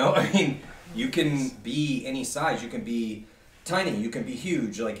 You know, I mean, you can be any size. You can be tiny. You can be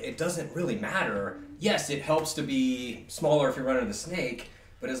huge. Like, it doesn't really matter. Yes, it helps to be smaller if you're running the snake,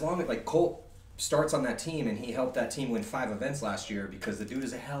 but as long as, like, Colt starts on that team, and he helped that team win 5 events last year because the dude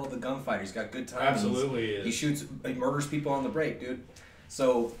is a hell of a gunfighter. He's got good timing. Absolutely, he murders people on the break, dude.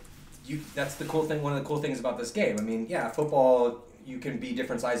 So that's the cool thing. One of the cool things about this game. I mean, yeah, football, you can be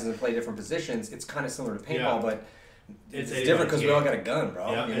different sizes and play different positions. It's kind of similar to paintball, but it's different because we all got a gun,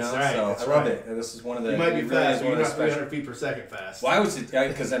 bro. Yeah, you know, right, so I love it. And this is one of the. You might be fast, but you're not 300 special feet per second fast. Well, I was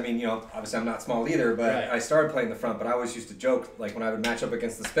because I mean, obviously I'm not small either, but I started playing the front. But I always used to joke, like, when I would match up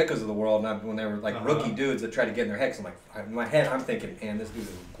against the Spickas of the world, and when they were like rookie dudes that tried to get in their heads, I'm like, in my head, I'm thinking, man, this dude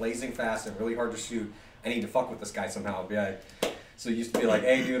is blazing fast and really hard to shoot. I need to fuck with this guy somehow. Be like, so it used to be like,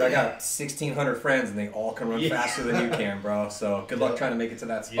 hey, dude, I got 1,600 friends, and they all can run faster than you can, bro. So good luck trying to make it to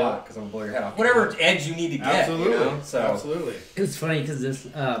that spot, because I'm gonna blow your head off. Whatever edge you need to get, absolutely. So Absolutely. It was funny because this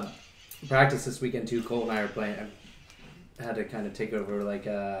practice this weekend too. Colt and I were playing. I had to kind of take over like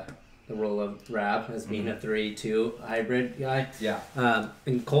the role of Rap as being a 3-2 hybrid guy. Yeah.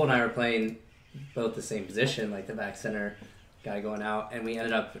 And Colt and I were playing both the same position, like the back center guy going out, and we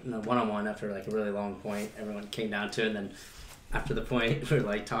ended up in a one-on-one after like a really long point. Everyone came down to it, and then after the point, we were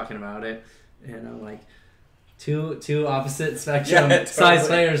like talking about it, and I'm like, two opposite spectrum size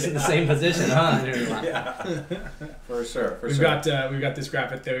players in the same position, huh? And like, yeah, for sure. We've got this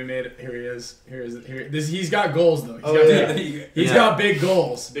graphic that we made. Here he is. He's got goals though. He's got big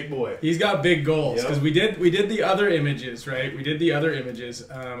goals. Big boy. He's got big goals because we did the other images, right? We did the other images.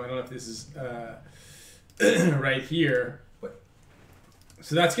 I don't know if this is right here.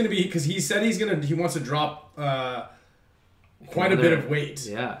 So that's gonna be because he said he wants to drop quite a bit of weight.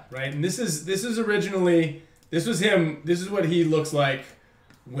 Yeah. Right. And this was him. This is what he looks like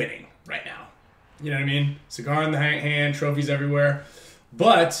winning right now. You know what I mean? Cigar in the hand, trophies everywhere.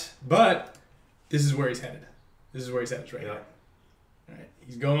 But this is where he's headed. This is where he's headed right now. All right.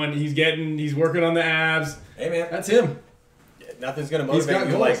 He's working on the abs. Hey man, that's him. Nothing's gonna motivate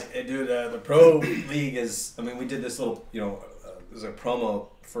you like, dude. The pro league is. I mean, we did this little, it was a promo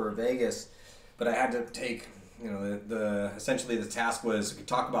for Vegas, but I had to take. Essentially the task was we could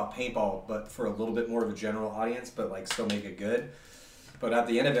talk about paintball, but for a little bit more of a general audience, but like still make it good. But at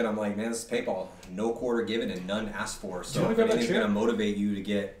the end of it, I'm like, man, this is paintball. No quarter given and none asked for. So if anything's going to motivate you to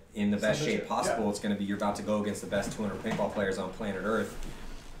get in the best shape possible, it's going to be you're about to go against the best 200 paintball players on planet Earth.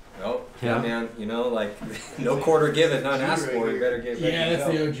 Well, man, like no quarter given, none asked for. You better get ready. Yeah, that's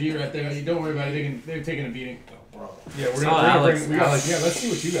the OG right there. Don't worry about it. They're taking a beating. Yeah, we're gonna bring Alex. Yeah, let's see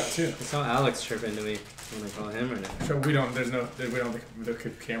what you got too. I saw Alex chirp into me. When they call him or not? So we don't have the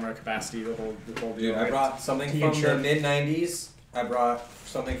camera capacity to hold the whole deal. Dude, I brought something from the mid '90s. I brought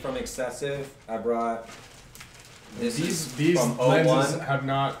something from Excessive. I brought these from lenses have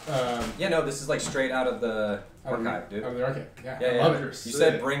not. This is like straight out of the archive, dude. Out of the archive. Yeah, I love it. You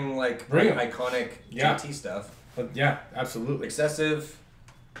said bring iconic GT stuff. But yeah, absolutely. Excessive.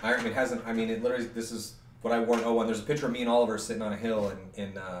 It literally. This is what I wore in 01. There's a picture of me and Oliver sitting on a hill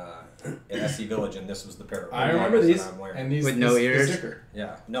in SC Village, and this was the pair. I remember these. And these with no ears. Sticker.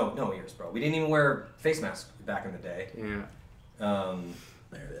 Yeah, no ears, bro. We didn't even wear face masks back in the day. Yeah.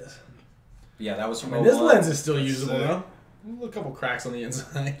 There it is. Yeah, that was from. This lens is still usable though. A couple cracks on the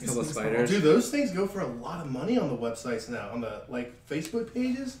inside. Couple spiders. Dude, those things go for a lot of money on the websites now. On the Facebook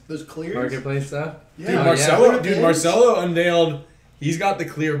pages, those clears. Marketplace stuff. Yeah, Marcelo unveiled. He's got the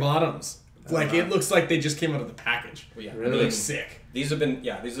clear bottoms. Like it looks like they just came out of the package. Well, yeah, really sick. These have been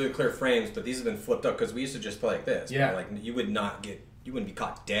these are the clear frames, but these have been flipped up because we used to just play like this. Yeah, like you wouldn't be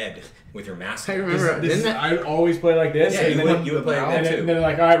caught dead with your mask. I remember. I always play like this. Yeah, you would play like that too. And then they're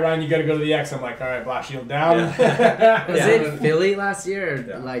like, all right, Ryan, you got to go to the X. I'm like, all right, blast shield down. Was it Philly last year?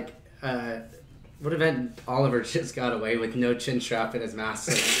 Yeah. Like, what event Oliver just got away with no chin strap in his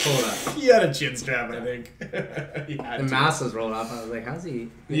mask? Hold up. He had a chin strap, I think. The mask was rolled up. I was like, how's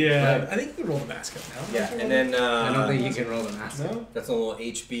he? Yeah, I think you can roll the mask up now. Yeah, and then I don't think you can roll the mask up. That's a little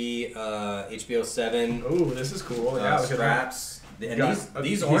HBO7. Oh, this is cool. Yeah, straps. And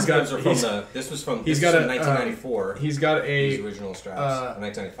these orange ones are from this was from 1994. He's got these original straps,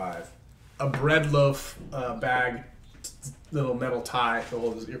 1995. A bread loaf bag little metal tie to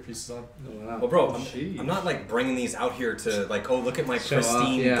hold his earpieces on. Oh, wow. Well, bro, Jeez. I'm not like bringing these out here to like, oh, look at my Show off,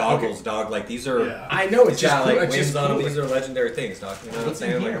 pristine yeah. goggles, dog. Like these are, Yeah. I know it's it's just got cool. like It's just wings on them. cool. These are legendary things, dog. You know what I'm What's in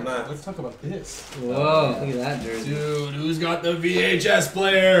saying? Like here? I'm not. Let's talk about this. Whoa, look at that jersey. Dude, who's got the VHS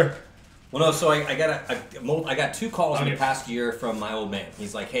player? Well, no. So I got 2 calls in Okay. the past year from my old man.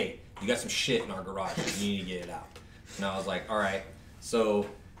 He's like, hey, you got some shit in our garage. You need to get it out. And I was like, all right. So,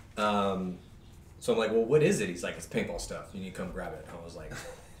 so I'm like, well, what is it? He's like, it's paintball stuff. You need to come grab it. And I was like,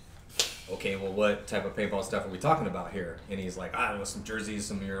 okay, well, what type of paintball stuff are we talking about here? And he's like, I don't know, some jerseys,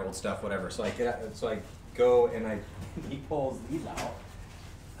 some of your old stuff, whatever. So I get out, so I go and he pulls these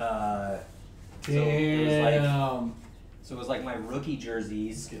out. Damn. So it was like my rookie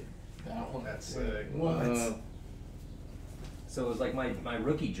jerseys. That one. That's sick. What? So it was like my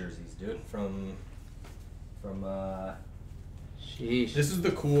rookie jerseys, dude, from Sheesh. This is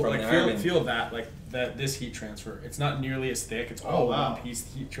the cool, From like the Ironman. feel that, like that this heat transfer. It's not nearly as thick. It's all wow. one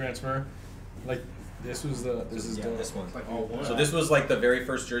piece heat transfer. Like this was the this is yeah, the this one. Like Oh, one. So this was like the very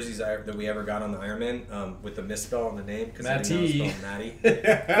first jerseys that we ever got on the Ironman, with the misspell on the name because I didn't know Matty. how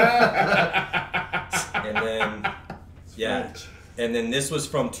to spell Matty. And then yeah, and then this was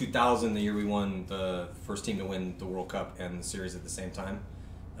from 2000, the year we won the first team to win the World Cup and the series at the same time.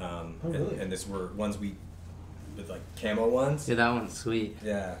 really? And this were ones we with like camo ones. Yeah, that one's sweet.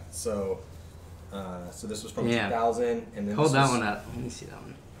 Yeah. So so this was from Yeah. 2000, and then Hold this that was, one up. Let me see that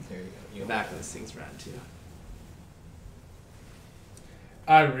one. There you go. You Back of this thing's rad too.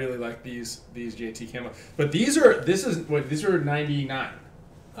 I really like these JT camo. But these are 99.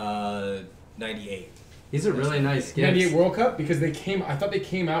 98. These are really nice gifts. 98 World Cup because I thought they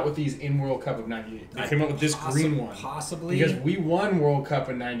came out with these in World Cup of 98. They came out with this green one. Possibly. Because we won World Cup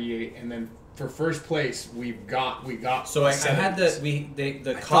in 98 and then for first place we got So I had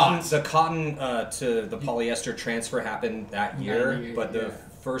the cotton thought. to the polyester transfer happened that year, 98, but yeah.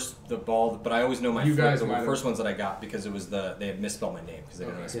 the ball. But I always know You guys the might have- first ones that I got because it was they had misspelled my name because they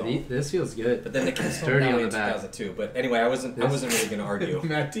didn't know how to Yeah, spell. this feels good. But then they came Sturdy on in the back. 2002. But anyway, I wasn't really gonna argue.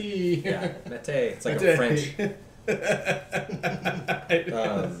 Matty. Yeah, mate. It's like a Mate. French.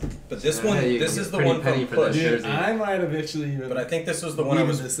 But this one, Yeah, you this get is the pretty one penny from for Push. this Dude, jersey. I might have actually even. But I think this was the one I Weaving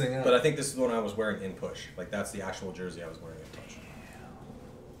was. this thing out. But I think this is the one I was wearing in Push. Like that's the actual jersey I was wearing in Push.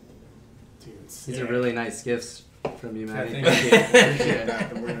 Dude, it's These sick. are really nice gifts from you, I Matty. think appreciate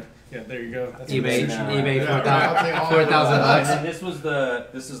that. We're gonna, yeah, there you go. That's eBay, amazing. eBay, Yeah, I'll take all 4,000 of bucks. And this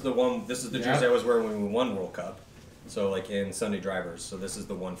is the Yeah. jersey I was wearing when we won World Cup. So like in Sunday Drivers. So this is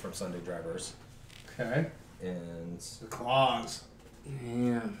the one from Sunday Drivers. Okay. And The claws.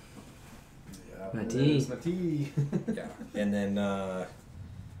 Yeah. Yeah, Matty. there's Matty. yeah. And then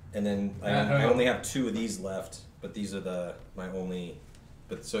Yeah. I only have 2 of these left, but these are my only.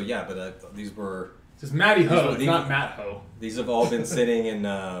 But so yeah, but these were. Just Matty Ho. It's These- not Matt Ho. These have all been sitting in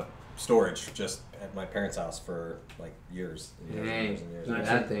storage just at my parents' house for like years and years and Dang. years and years. Look at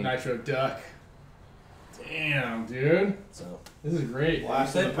Nitro, that thing. Nitro Duck. Damn, dude. So This is great.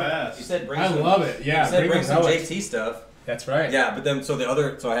 Blast in the past. you said bring I some, love it. Yeah, you said bring the some relics. JT stuff. That's right. Yeah, but then so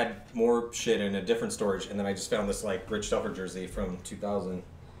I had more shit in a different storage, and then I just found this like Rich Stuffer jersey from 2000, which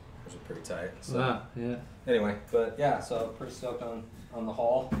was pretty tight. So Wow, yeah. anyway, but yeah, so I'm pretty stoked on the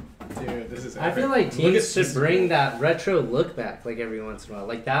haul. Dude, this is I epic. feel like Look at teams this. should bring that retro look back like every once in a while.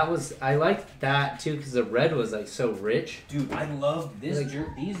 Like I liked that too because the red was like so rich. Dude, I love this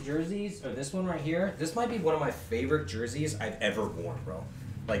Like- these jerseys, or this one right here. This might be one of my favorite jerseys I've ever worn, bro.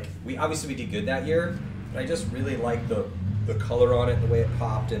 Like, we did good that year, but I just really like the color on it, the way it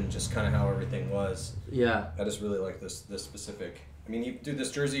popped, and just kind of how everything was. Yeah. I just really like this specific. I mean,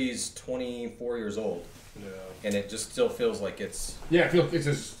 this jersey's 24 years old, Yeah. and it just still feels like it's. Yeah, I feel it's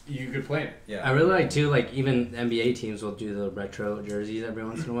just you could play it. Yeah. I really like too. Like even NBA teams will do the retro jerseys every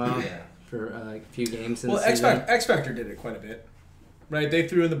once in a while Yeah. for a few games in Well, the season. X Factor did it quite a bit. Right, they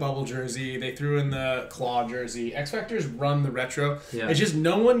threw in the bubble jersey, they threw in the claw jersey. X Factors run the retro. Yeah. It's just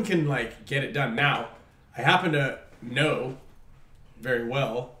no one can like get it done. Now, I happen to know very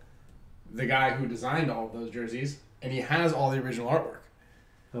well the guy who designed all of those jerseys, and he has all the original artwork.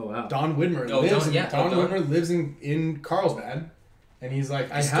 Oh wow. Don Widmer Oh, lives. Don- yeah, Don Don. Widmer lives in Carlsbad, and he's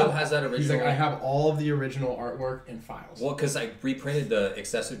like, He still has that He's like, original- I have all of the original artwork and files. Well, because I reprinted the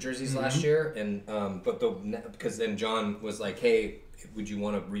excessive jerseys last year, and because then John was like, "Hey, would you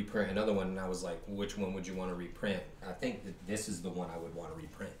want to reprint another one?" And I was like, "Which one would you want to reprint?" I think that this is the one I would want to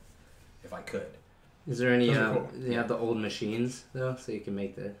reprint if I could. Is there any? Those are cool. They have the old machines though, so you can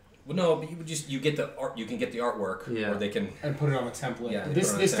make the. Well, no, but you get the art. You can get the artwork, or they can and put it on the template. Yeah,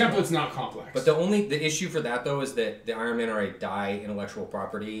 this template's not complex. But the issue for that though is that the Ironman are a Dye intellectual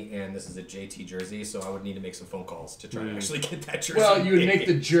property, and this is a JT jersey, so I would need to make some phone calls to try to actually get that jersey. Well, you would make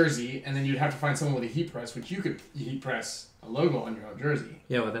the jersey, and then you'd have to find someone with a heat press, which you could heat press a logo on your own jersey.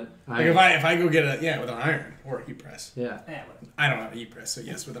 Yeah, with an iron. Like if I go get with an iron or a heat press. Yeah. I don't have a heat press, so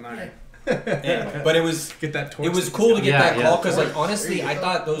yes, with an iron. Anyway, but it was get that. It was cool to get that call because, like, honestly, I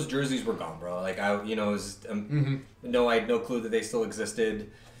thought those jerseys were gone, bro. Like, I was, no, I had no clue that they still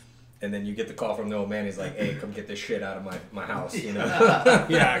existed. And then you get the call from the old man. He's like, "Hey, come get this shit out of my house," you know.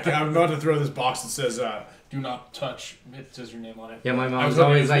 Yeah, I'm about to throw this box that says, "Do not touch." It says your name on it. Yeah, my mom's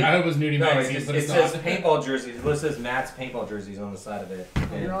always like, I hope it was Nudie Magazine, but it says paintball jerseys. It says Matt's paintball jerseys on the side of it,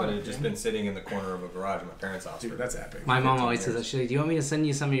 but it had just been sitting in the corner of a garage in my parents' house. Dude, that's epic. My mom always says that. She's like, "Do you want me to send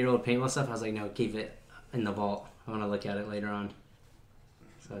you some of your old paintball stuff?" I was like, "No, keep it in the vault. I want to look at it later on."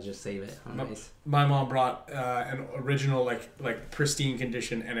 So I'll just save it. My mom brought an original, like pristine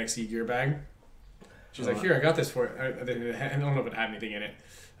condition NXE gear bag. She's like, "Here, I got this for it." I don't know if it had anything in it.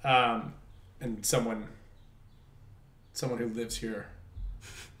 And someone who lives here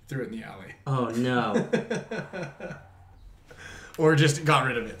threw it in the alley. Oh no! Or just got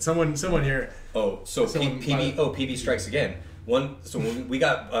rid of it. Someone here. Oh, so PB strikes again. So when we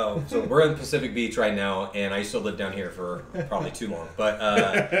got so we're in Pacific Beach right now, and I used to live down here for probably too long.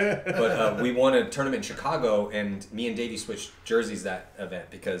 But we won a tournament in Chicago, and me and Davey switched jerseys that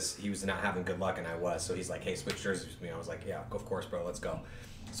event because he was not having good luck and I was. So he's like, "Hey, switch jerseys with me." I was like, "Yeah, of course, bro. Let's go."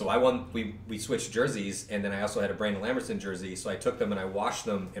 So I won. We switched jerseys, and then I also had a Brandon Lambertson jersey. So I took them and I washed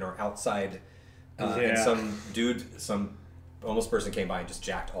them in our outside. And some homeless person came by and just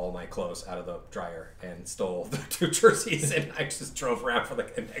jacked all my clothes out of the dryer and stole the two jerseys, and I just drove around for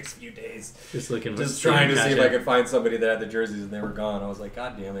like the next few days, just trying to see if I could find somebody that had the jerseys, and they were gone. I was like,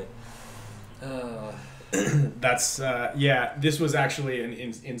 God damn it. That's this was actually an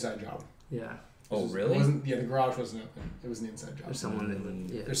inside job. Yeah. Oh really? It wasn't. Yeah, the garage wasn't open. It was an inside job. There's someone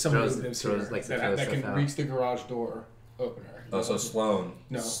There's someone who lives here that can reach the garage door opener. Oh, so Sloan.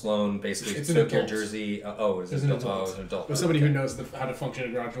 No. Sloan basically it's took your jersey. It's an adult. Oh, it's an adult. It was somebody who knows how to function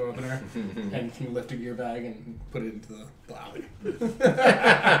a garage door opener and can lift a gear bag and put it into the alley.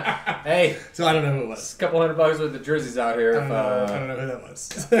 Hey. So I don't know who it was. A couple $100 worth of jerseys out here. I don't know who that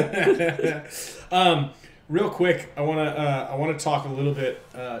was. Real quick, I want to talk a little bit,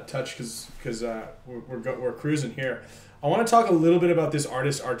 touch because we're cruising here. I want to talk a little bit about this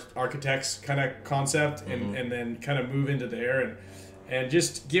architects kind of concept, and then kind of move into there and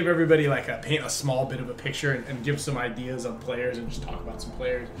just give everybody paint a small bit of a picture and give some ideas on players and just talk about some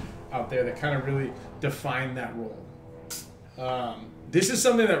players out there that kind of really define that role. This is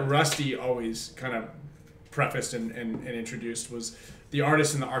something that Rusty always kind of prefaced and introduced was the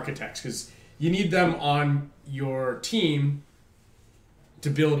artists and the architects, because you need them on your team to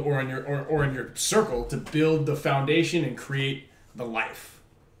build, or in your circle to build the foundation and create the life,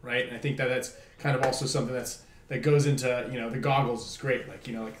 right? And I think that's kind of also something that goes into the goggles is great.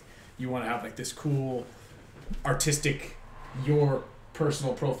 You want to have this cool artistic your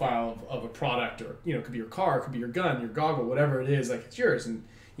personal profile of a product, or it could be your car, it could be your gun, your goggle, whatever it is. It's yours, and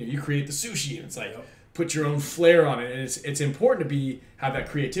you create the sushi, and it's put your own flair on it, and it's important to have that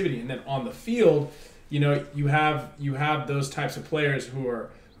creativity. And then on the field, you have those types of players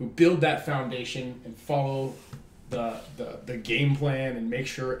who build that foundation and follow the game plan and make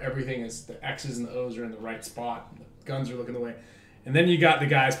sure everything is, the X's and the O's are in the right spot and the guns are looking the way. And then you got the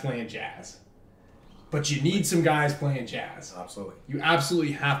guys playing jazz. But you need some guys playing jazz. Absolutely. You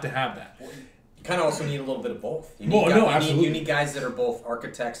absolutely have to have that. You kind of also need a little bit of both. Absolutely. You need guys that are both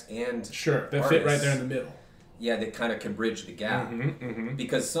architects and that artists. fit right there in the middle. Yeah, that kind of can bridge the gap.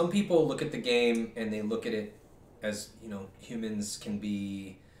 Because some people look at the game and they look at it as, humans can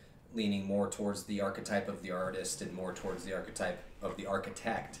be leaning more towards the archetype of the artist and more towards the archetype of the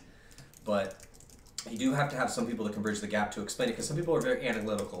architect. But you do have to have some people that can bridge the gap to explain it, because some people are very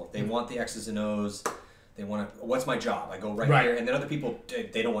analytical. They want the X's and O's. They want to, what's my job? I go right here. And then other people,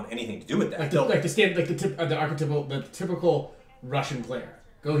 they don't want anything to do with that. The typical Russian player.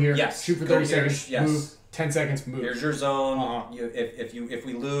 Go here, shoot for 30 seconds, move, 10 seconds, move. Here's your zone. If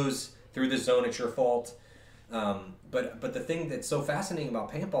we lose through the zone, it's your fault. But the thing that's so fascinating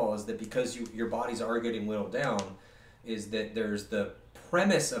about paintball is that because your bodies are getting whittled down, is that there's the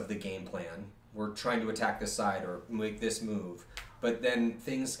premise of the game plan. We're trying to attack this side or make this move, but then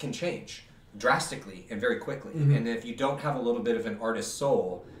things can change drastically and very quickly. And if you don't have a little bit of an artist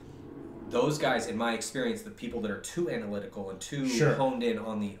soul, those guys, in my experience, the people that are too analytical and too honed in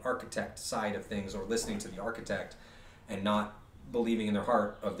on the architect side of things, or listening to the architect and not believing in their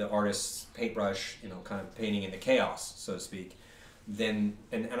heart of the artist's paintbrush, you know, kind of painting in the chaos, so to speak, then,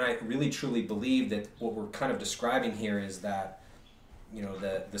 and I really truly believe that what we're kind of describing here is that, you know,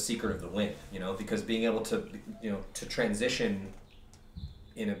 the secret of the win, you know, because being able to, you know, to transition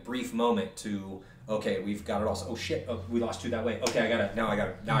in a brief moment to, okay, we've got it all. Oh shit, oh, we lost 2 that way. Okay, now I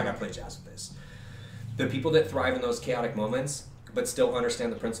gotta play jazz with this. The people that thrive in those chaotic moments, but still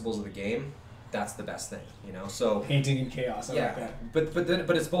understand the principles of the game, that's the best thing, you know. So painting in chaos. I like that.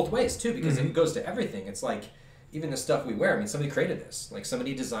 But it's both ways too, because it goes to everything. It's like even the stuff we wear. I mean, somebody created this. Like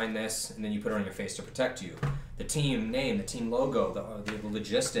somebody designed this, and then you put it on your face to protect you. The team name, the team logo, the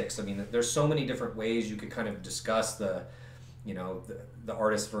logistics. I mean, there's so many different ways you could kind of discuss the, you know, the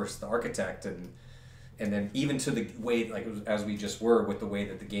artist versus the architect, and then even to the way, like as we just were with the way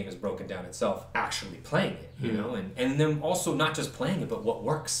that the game is broken down itself, actually playing it, you know, and then also not just playing it, but what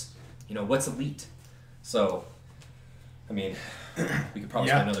works, you know, what's elite. So, I mean, we could probably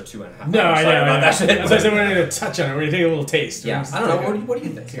spend another 2.5 hours. No, I know. That's why I said we're going to touch on it. We're going to take a little taste. Yeah, I don't know. What do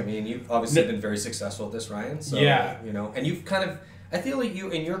you think? I mean, you've obviously been very successful at this, Ryan. So, you know, and you've kind of, I feel like you,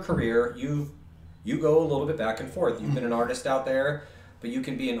 in your career, you go a little bit back and forth. You've been an artist out there, but you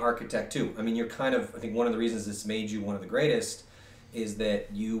can be an architect too. I mean, you're kind of, I think one of the reasons this made you one of the greatest is that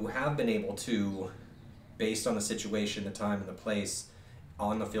you have been able to, based on the situation, the time, and the place,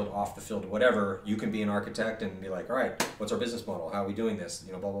 on the field, off the field, whatever, you can be an architect and be like, all right, what's our business model? How are we doing this?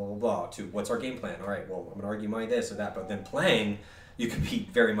 You know, blah, blah, blah, blah. To what's our game plan? All right, well, I'm going to argue my this or that. But then playing, you can be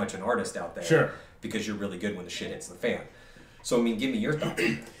very much an artist out there. Sure. Because you're really good when the shit hits the fan. So, I mean, give me your thoughts.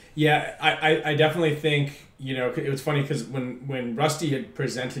 Yeah, I definitely think, you know, it was funny because when Rusty had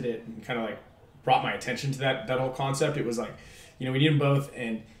presented it and kind of like brought my attention to that whole concept, it was like, you know, we need them both,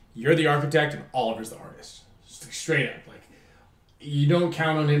 and you're the architect and Oliver's the artist. Just like straight up. Like, you don't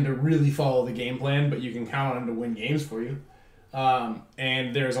count on him to really follow the game plan, but you can count on him to win games for you.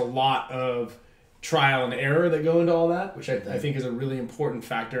 And there's a lot of trial and error that go into all that, which I think is a really important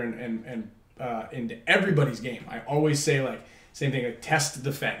factor and into everybody's game. I always say, like, same thing, like test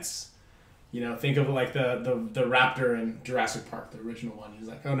the fence. You know, think of it like the raptor in Jurassic Park, the original one. He's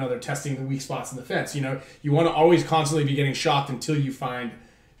like, oh no, they're testing the weak spots in the fence. You know, you want to always constantly be getting shocked until you find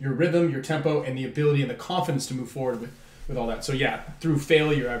your rhythm, your tempo, and the ability and the confidence to move forward with all that. So yeah, through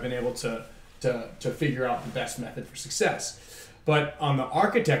failure, I've been able to figure out the best method for success. But on the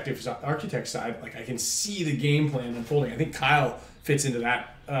architect side, like I can see the game plan unfolding. I think Kyle fits into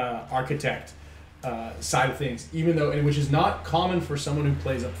that architect side of things, even though, and which is not common for someone who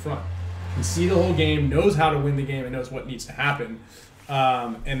plays up front. Can see the whole game, knows how to win the game, and knows what needs to happen,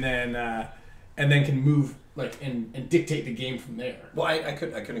 and then can move like and dictate the game from there. Well, I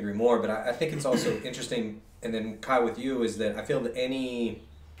couldn't agree more, but I think it's also interesting. And then Kyle, with you, is that I feel that any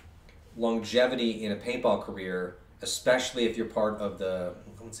longevity in a paintball career, especially if you're part of the,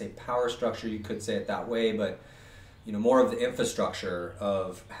 I wouldn't say power structure, you could say it that way, but you know, more of the infrastructure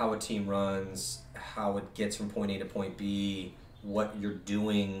of how a team runs, how it gets from point A to point B, what you're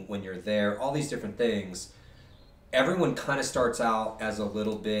doing when you're there, all these different things. Everyone kind of starts out as a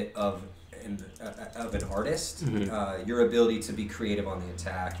little bit of an artist. Your ability to be creative on the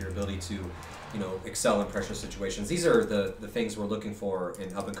attack, your ability to, you know, excel in pressure situations. These are the things we're looking for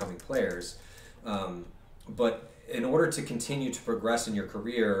in up-and-coming players. But in order to continue to progress in your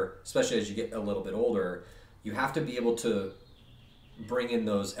career, especially as you get a little bit older, you have to be able to bring in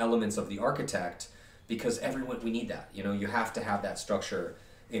those elements of the architect, because we need that. You know, you have to have that structure.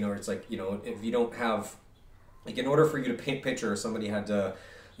 You know, it's like, you know, if you don't have, like, in order for you to paint picture, somebody had to,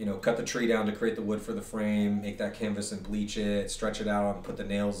 you know, cut the tree down to create the wood for the frame, make that canvas and bleach it, stretch it out and put the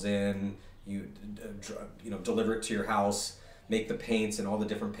nails in, you know, deliver it to your house, make the paints and all the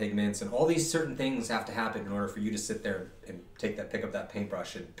different pigments, and all these certain things have to happen in order for you to sit there and pick up that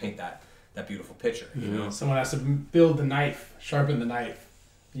paintbrush and paint that beautiful picture. You know, someone has to build the knife, sharpen the knife.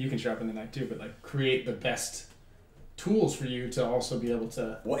 You can sharpen the knife too, but like create the best tools for you to also be able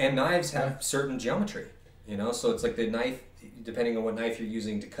to. Well, and knives have certain geometry, you know, so it's like the knife, depending on what knife you're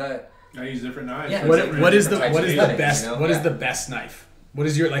using to cut. I use different knives. Yeah. What is the best? You know? What is the best knife? What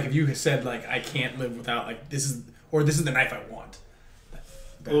is your, like, if you said like I can't live without, like, this is the knife I want.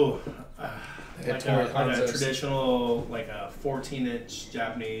 Oh, like a traditional, like a 14-inch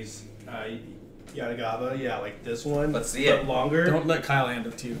Japanese Yatagava, yeah, like this one. Let's see but it. Longer. Don't let Kyle hand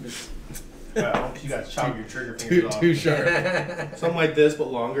it to you. Well, you guys chop your trigger fingers off. Too sharp. Something like this, but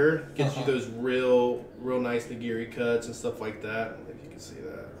longer. Gives you those real nice nigiri cuts and stuff like that. If you can see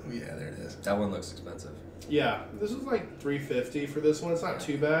that. Yeah, there it is. That one looks expensive. Yeah, this was like $350 for this one. It's not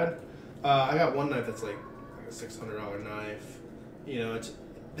too bad. I got one knife that's like a $600 knife. You know,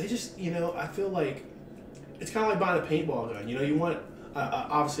 they just, you know, I feel like it's kind of like buying a paintball gun. You know, you want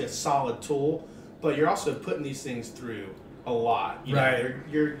obviously a solid tool, but you're also putting these things through a lot. You know,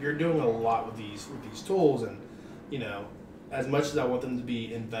 you're doing a lot with these tools, and you know, as much as I want them to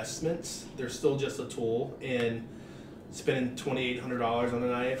be investments, they're still just a tool. And spending $2,800 on a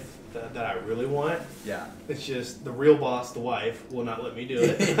knife that I really want, it's just the real boss, the wife, will not let me do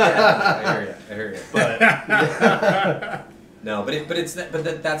it. I hear you. But no, but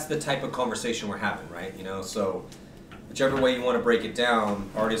that's the type of conversation we're having, right? You know, so whichever way you want to break it down,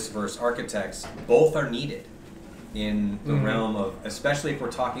 artists versus architects, both are needed in the realm of, especially if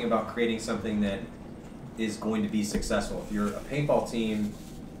we're talking about creating something that is going to be successful. If you're a paintball team,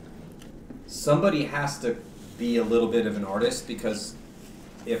 somebody has to be a little bit of an artist, because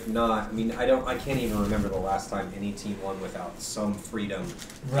if not, I mean, I can't even remember the last time any team won without some freedom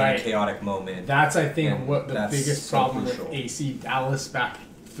in a chaotic moment. That's, I think, what the biggest so problem crucial. with AC Dallas back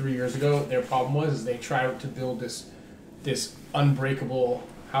 3 years ago, their problem was, is they tried to build this unbreakable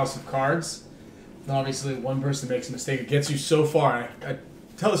house of cards. And obviously, one person makes a mistake, it gets you so far. I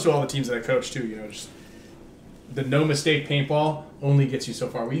tell this to all the teams that I coach too. You know, just the no mistake paintball only gets you so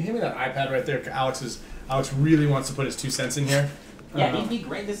far. Will you hand me that iPad right there? Alex really wants to put his 2 cents in here. Yeah, he'd be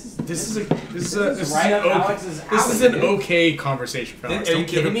great. This is an okay conversation for Alex. Are you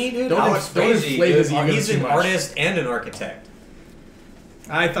kidding me, dude? Alex Fraige, he's an artist and an architect.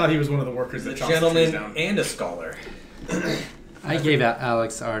 I thought he was one of the workers that a chops the trees gentleman down. and a scholar. I gave out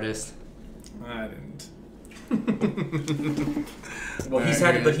Alex artist. I didn't. Well, he's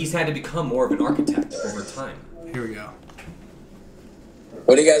had to become more of an architect over time. Here we go.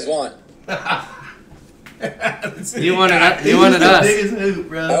 What do you guys want? You wanted us. biggest hoot,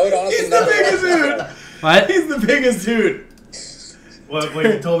 bro. I would honestly He's the biggest hoot. What? He's the biggest hoot.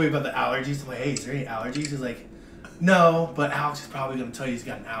 When he told me about the allergies, I'm like, hey, is there any allergies? He's like, no, but Alex is probably going to tell you he's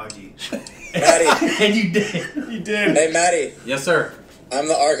got an allergy. Maddie. And you did. You did. Hey, Maddie. Yes, sir. I'm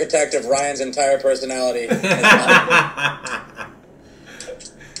the architect of Ryan's entire personality.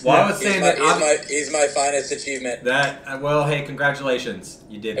 Well, I was saying he's my finest achievement. Well, hey, congratulations.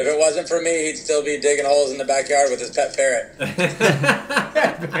 You did If it. it wasn't for me, he'd still be digging holes in the backyard with his pet ferret.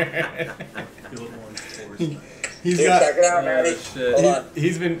 He's Dude, got. check it out, Maddie. shit. Hold on.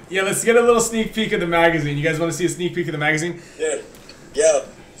 He's been. Yeah, let's get a little sneak peek of the magazine. You guys want to see a sneak peek of the magazine? Dude, yo.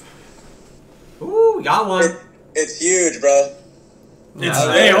 Ooh, got one. It's huge, bro.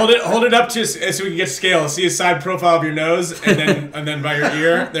 Hey, hold it up to so we can get scale. See a side profile of your nose, and then by your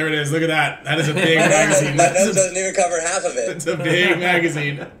ear. There it is. Look at that. That is a big magazine. My nose doesn't even cover half of it. It's a big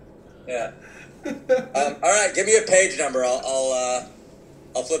magazine. Yeah. All right, give me a page number. I'll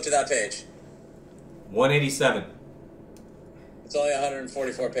flip to that page. 187. It's only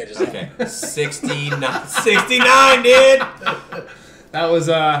 144 pages. Okay. 69. 69, dude. That was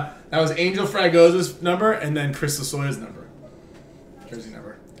Angel Fragosa's number, and then Chris Lasoya's number. Jersey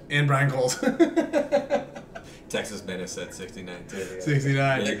number. And Brian Cole's. Texas Menace said 69 too. 69.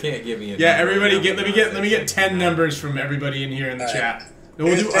 Yeah, you can't give me a Yeah, number everybody right now. let me get 10 numbers from everybody in here in the chat. No,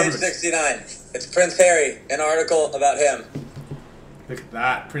 we'll Here's do page others. 69. It's Prince Harry, an article about him. Look at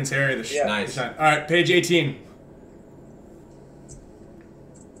that. Prince Harry, the Yeah. Nice. All right, page 18.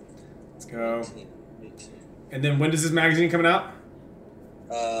 Let's go. And then when does this magazine coming out?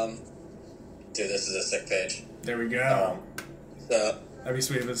 Dude, this is a sick page. There we go. So That'd be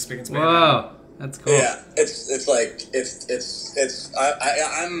sweet if it's spick and span. Whoa, that's cool. yeah, it's like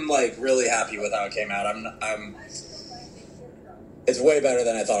I'm like really happy with how it came out. I'm it's way better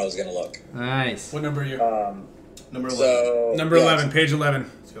than I thought it was gonna look. Nice. What number are you? Number 11. So Number 11, page 11.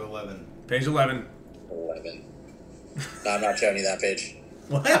 Let's go 11. Page 11. 11. No, I'm not showing you that page.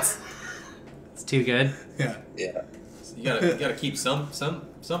 What? It's too good. Yeah. Yeah. You gotta keep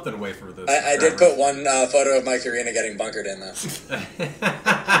something away from this. I did put one photo of Mike Arena getting bunkered in though. So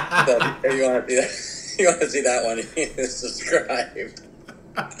if you want to see that, you want to see that one, you need to subscribe.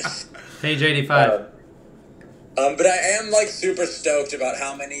 Page 85. But I am like super stoked about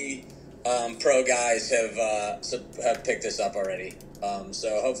how many pro guys have picked this up already.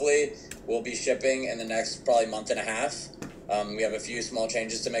 So hopefully we'll be shipping in the next probably month and a half. We have a few small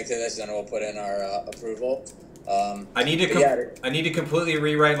changes to make to this, and then we'll put in our approval. I need to completely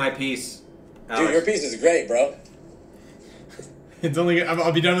rewrite my piece. Alex. Dude, your piece is great, bro. It's only.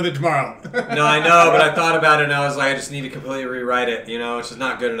 I'll be done with it tomorrow. No, I know, but I thought about it and I was like, I just need to completely rewrite it. You know, it's just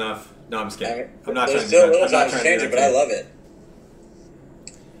not good enough. No, I'm just kidding. I'm not There's trying still to. little I'm not times to trying change to it, but I love it.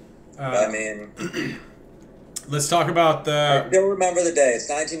 Uh, I mean, Let's talk about I the. still remember the day. It's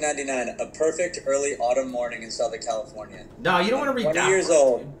 1999, a perfect early autumn morning in Southern California. No, you don't want to read 20 that. years part.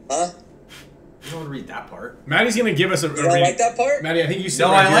 old, huh? You don't want to read that part. Maddie's gonna give us a. You don't like that part? Maddie, I think you said.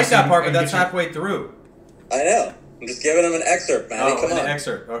 No, I like that part, but that's halfway through. I know. I'm just giving him an excerpt, Maddie. Come on. An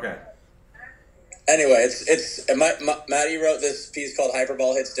excerpt. Okay. Anyway, Maddie wrote this piece called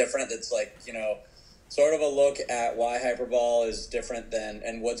Hyperball Hits Different. That's like, you know, sort of a look at why Hyperball is different than,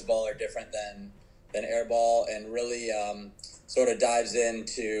 and Woods Ball are different than Airball, and really sort of dives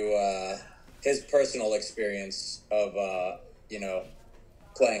into his personal experience of, you know,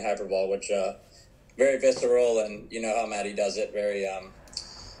 playing Hyperball, which very visceral, and you know how Maddie does it, very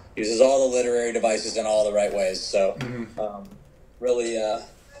uses all the literary devices in all the right ways. So really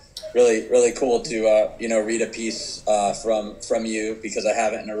cool to you know, read a piece from you, because I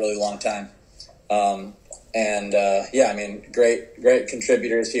haven't in a really long time. Yeah, I mean, great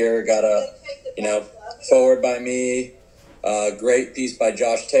contributors here. Got a, you know, forward by me, great piece by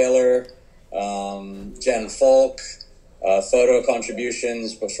Josh Taylor, Jen Folk, photo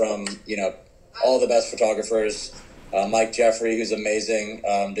contributions from, you know, all the best photographers. Mike Jeffrey, who's amazing,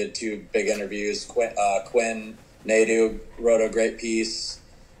 did 2 big interviews. Quinn Nadu wrote a great piece.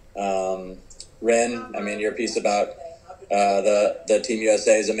 Rin, I mean, your piece about the Team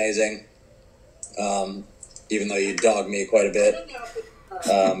USA is amazing. Even though you dog me quite a bit.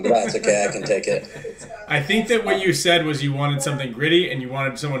 But that's okay, I can take it. I think that what you said was you wanted something gritty and you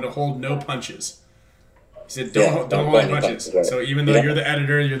wanted someone to hold no punches. You said don't hold punches. Right. So even though you're the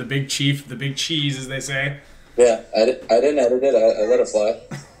editor, you're the big chief, the big cheese, as they say. Yeah, I didn't edit it. I let it fly.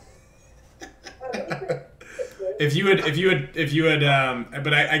 If you had,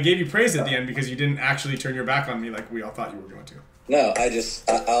 but I gave you praise at the end because you didn't actually turn your back on me like we all thought you were going to. No,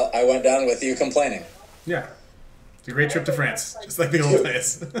 I went down with you complaining. Yeah. It's a great trip to France, just like the old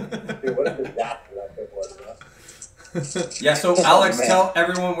days. Yeah, so Alex, tell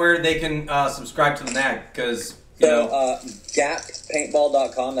everyone where they can subscribe to the mag, because, you know.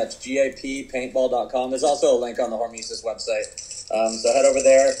 GAPpaintball.com, that's GAPpaintball.com. There's also a link on the HORMESIS website. So head over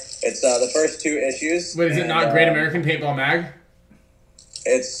there. It's the first 2 issues. Wait, is it not Great American Paintball Mag?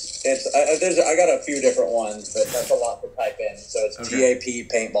 I got a few different ones, but that's a lot to type in. So it's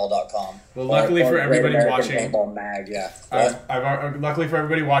GAPpaintball.com. Well, luckily for everybody watching, Paintball Mag, yeah. Luckily for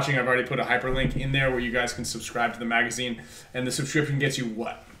everybody watching, I've already put a hyperlink in there where you guys can subscribe to the magazine, and the subscription gets you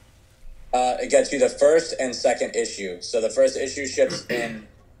what? It gets you the first and second issue. So the first issue ships in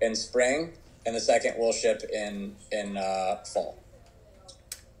spring, and the second will ship in fall.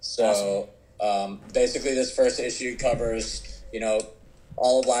 So basically, this first issue covers, you know,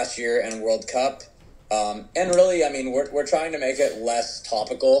 all of last year and World Cup, and really, I mean, we're trying to make it less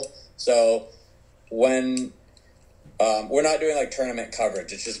topical. So when we're not doing like tournament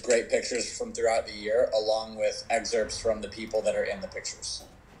coverage, it's just great pictures from throughout the year, along with excerpts from the people that are in the pictures.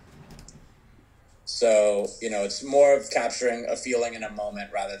 So, you know, it's more of capturing a feeling in a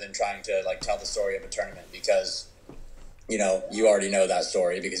moment rather than trying to like tell the story of a tournament, because, you know, you already know that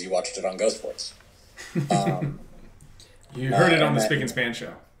story because you watched it on Go Sports. You heard it on the Spick and Span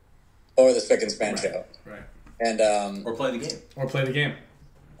show. Or the Spick and Span show. Right. And or play the game.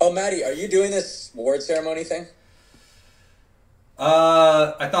 Oh, Maddie, are you doing this award ceremony thing?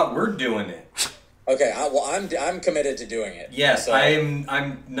 I thought we're doing it. Okay, I'm committed to doing it. Yes, so.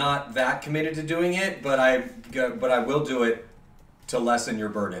 I'm not that committed to doing it, but I will do it to lessen your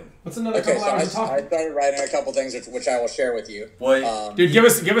burden. What's another couple hours of talking? I started writing a couple things which I will share with you. Dude, give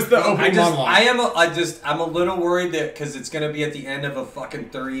us the opening monologue. I'm a little worried that because it's gonna be at the end of a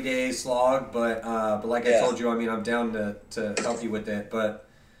fucking 30-day slog, but like I told you, I mean, I'm down to help you with it, but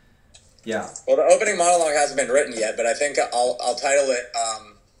yeah. Well, the opening monologue hasn't been written yet, but I think I'll title it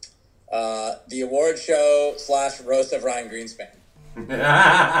the award show / roast of Ryan Greenspan.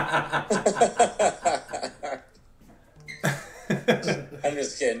 I'm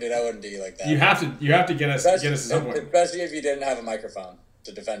just kidding, dude. I wouldn't do you like that. You have to get us at some point. Especially if you didn't have a microphone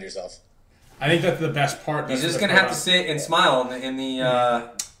to defend yourself. I think that's the best part. You're just gonna have to sit and smile in the.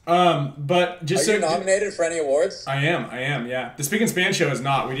 But just Are you nominated for any awards? I am. Yeah, the Spick and Span show is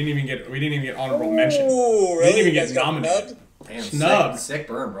not. We didn't even get honorable mention. Ooh, really? We didn't even get nominated. Damn, snubbed. Sick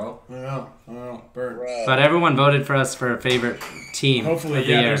burn, bro. I know, burn. Bro. But everyone voted for us for a favorite team. Hopefully,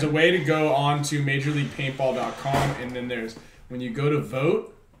 yeah. There's a way to go on to MajorLeaguePaintball.com, and then there's when you go to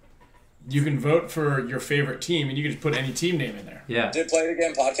vote, you can vote for your favorite team, and you can just put any team name in there. Yeah. Did Play the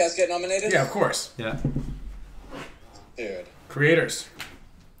Game podcast get nominated? Yeah, of course. Yeah. Dude. Creators.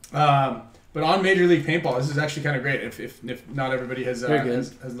 But on Major League Paintball, this is actually kind of great. If not everybody has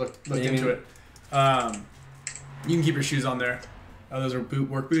looked into it, you can keep your shoes on there. Oh, those are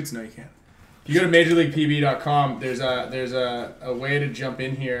work boots? No, you can't. If you go to MajorLeaguePB.com, there's a way to jump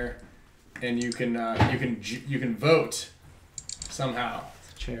in here, and you can vote somehow.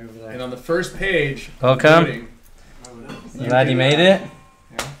 Chair over there. And on the first page, welcome. voting, Glad you made it.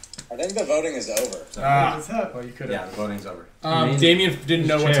 Yeah. I think the voting is over. What's up? Well, you could Yeah, have. the voting's over. Damien didn't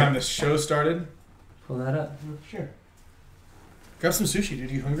know what time the show started. Pull that up. Sure. Grab some sushi,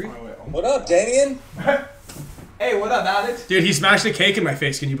 dude. You hungry? What up, Damien? Hey, what up, Alex? Dude, he smashed a cake in my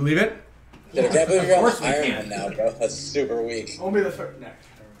face. Can you believe it? Dude, I can't believe you're on course the we Iron can. Man now, bro. That's super weak. Won't be the first. No.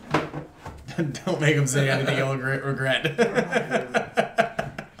 Don't make him say anything he'll regret.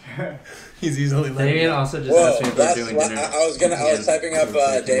 He's easily let Damien me. also just Whoa, asked me if we're doing dinner. I was typing up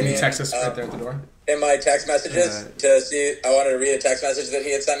Can Damien you text us right there at the door? in my text messages to see. I wanted to read a text message that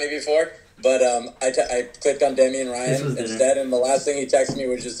he had sent me before, but I clicked on Damien This Ryan was dinner. instead, and the last thing he texted me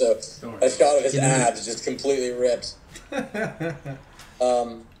was just a shot of his abs, just completely ripped.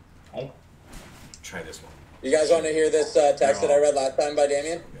 Try this one. You guys want to hear this text that I read last time by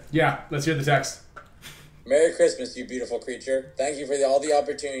Damien? Yeah, let's hear the text. Merry Christmas, you beautiful creature. Thank you for all the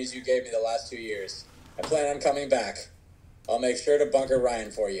opportunities you gave me the last 2 years. I plan on coming back. I'll make sure to bunker Ryan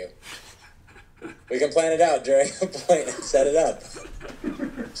for you. We can plan it out during a point and set it up.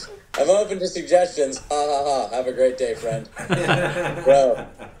 I'm open to suggestions. Ha ha ha. Have a great day, friend. Bro.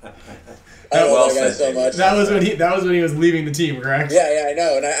 I love that guy so much. That was when he was leaving the team, correct? Yeah, I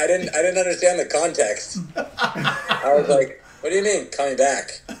know. And I didn't understand the context. I was like, what do you mean, coming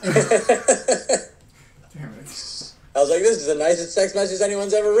back? Damn it. I was like, this is the nicest text message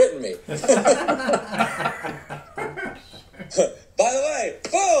anyone's ever written me. By the way,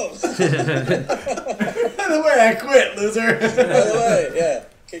 boom! By the way, I quit, loser. By the way, yeah,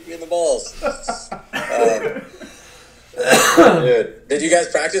 kick me in the balls. Dude, did you guys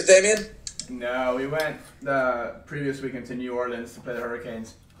practice, Damien? No, we went the previous weekend to New Orleans to play the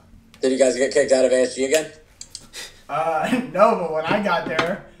Hurricanes. Did you guys get kicked out of ASG again? No, but when I got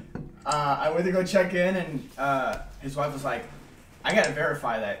there, I went to go check in, and his wife was like, I gotta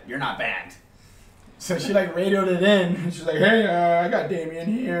verify that you're not banned. So she like radioed it in, and she's like, hey, I got Damien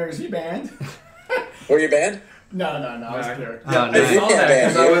here. Is he banned? Were you banned? No, I was clear. Oh, I nice. saw that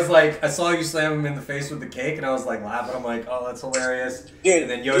because Yeah. I was like, I saw you slam him in the face with the cake, and I was like laughing. I'm like, oh, that's hilarious. Dude,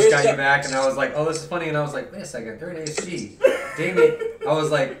 And then Yosh got you back, and I was like, oh, this is funny. And I was like, wait a second, they're at ASG. Damien, I was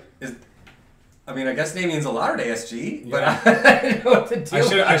like, I guess Damien's allowed at ASG, but I didn't know what to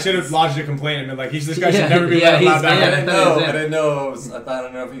do. I should have lodged a complaint and been like, this guy should Yeah, never be yeah, allowed he's back. banned. I didn't know. I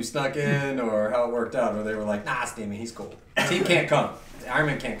don't know if you snuck in or how it worked out, or they were like, nah, it's Damien, he's cool. Team can't come.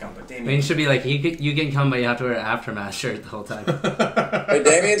 Ironman can't come, but Damien. Wayne should be like, you can come, but you have to wear an Aftermath shirt the whole time. But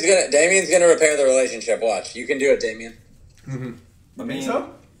Damien's gonna repair the relationship. Watch, you can do it, Damien. I mean, Think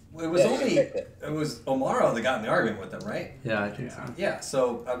so? it was Yeah, you only can fix it. it was Omaro that got in the argument with them, right? Yeah, I think so. Yeah.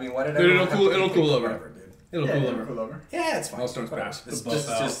 So I mean, why did Dude, everyone it'll have to cool be over. whatever, dude? It'll Yeah, cool yeah, over. cool over. Yeah, it's fine. Milestone's Whatever. passed. This The buff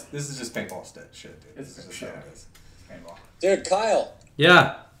out. is just paintball shit, dude. It's This is shit. how it is. Paintball. Dude, Kyle,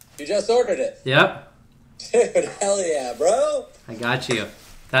 Yeah. you just ordered it. Yep. Dude, hell yeah, bro. I got you.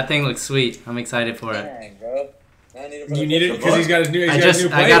 That thing looks sweet. I'm excited for it. Dang, bro. I need to put You a need it picture- because he's got his new.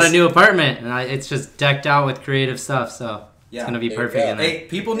 I got a new apartment, and it's just decked out with creative stuff, so Yeah. it's gonna be There you perfect go. in there. Hey,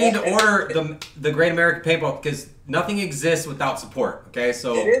 people need to order the Great American Paintball because nothing exists without support. Okay,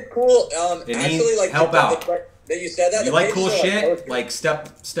 so It is cool. It Actually, needs like help out. that you said that. you the like pages cool are, shit, posters. like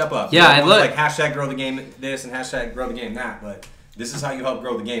step up. Yeah, You don't I want, look- like hashtag grow the game this and hashtag grow the game that, but this is how you help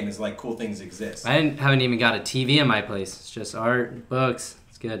grow the game. Is like cool things exist. I haven't even got a TV in my place. It's just art, books.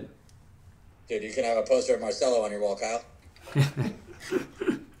 It's good. Dude, you can have a poster of Marcelo on your wall, Kyle.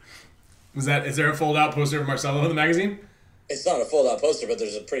 Is there a fold out poster of Marcelo in the magazine? It's not a fold-out poster, but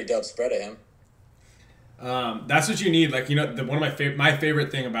there's a pretty dope spread of him. That's what you need. Like, one of my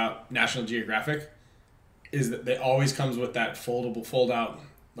favorite thing about National Geographic is that it always comes with that fold out,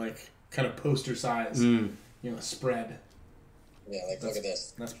 like kind of poster size, spread. Yeah, like look at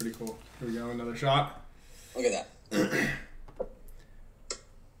this. That's pretty cool. Here we go, another shot. Look at that.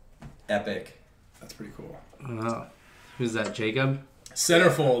 Epic. That's pretty cool. Oh, who's that? Jacob?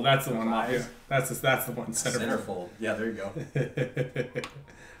 Centerfold. That's the one. Yeah, that's the one. Centerfold. Centerfold. Yeah, there you go.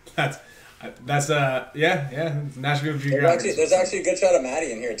 That's it's National Geographic. There's actually a good shot of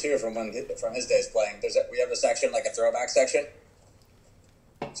Matty in here too from his days playing. We have a section like a throwback section.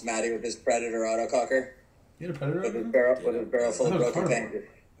 It's Matty with his Predator autococker You had a Predator? with his barrel full of broken paint,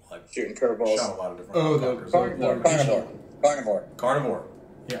 just shooting curveballs. Shot a lot of different. Oh, the autocockers. Carnivore. Carnivore.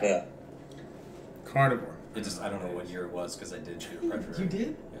 Yeah. Carnivore. It just I don't know what year it was because I did shoot a Predator. You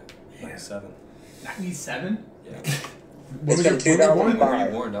did? Yeah. 97. 97? Yeah. What It's was from your When were you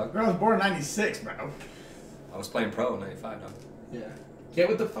 2005. born, dog? Bro, I was born in 96, bro. I was playing pro in 95, dog. Yeah. Get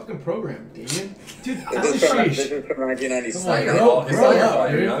with the fucking program, Damien. Dude, This is from 1996. Come on, You're grow all- it's not your up, fault,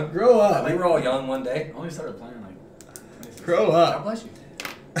 you're dude. young. Grow up. We were all young one day. I only started playing like... Grow God up. bless you.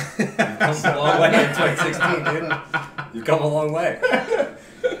 You've come a long way in 2016, dude. You've come a long way.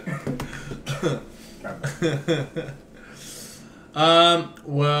 incredible.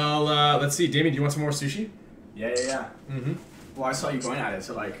 Well, let's see. Damien, do you want some more sushi? Yeah. Mm-hmm. Well, I saw you going at it,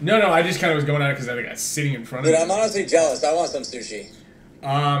 so like. No, I just kind of was going at it because I think it's sitting in front of Dude, me. I'm honestly jealous. I want some sushi.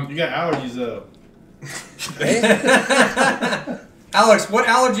 You got allergies though. Alex, what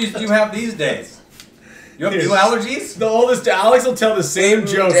allergies do you have these days? You have new allergies? The oldest, Alex will tell the same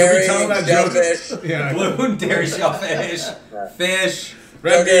joke. He'll be telling that joke. shellfish. Yeah. Gluten, dairy, shellfish, fish,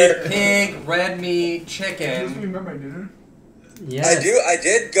 Red Okay. meat. pig, red meat, Just chicken. remember, dude. Yes. I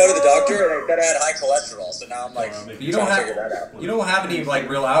did go to the doctor and they said I had high cholesterol, so now I'm like You trying don't to figure that out. have you don't have any like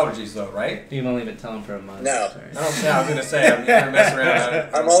real allergies though, right? You've only been telling for a month. No. Sorry. I don't. Yeah, I was gonna say I'm gonna mess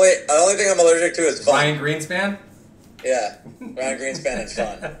around. The only thing I'm allergic to is fun. Ryan Greenspan. Yeah, Ryan Greenspan is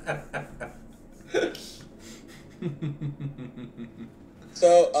fun.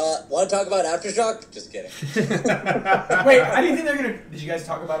 So, want to talk about Aftershock? Just kidding. Wait, I didn't think they're gonna. Did you guys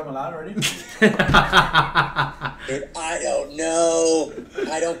talk about him a lot already? Dude, I don't know.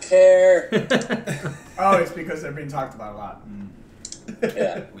 I don't care. Oh, it's because they're being talked about a lot.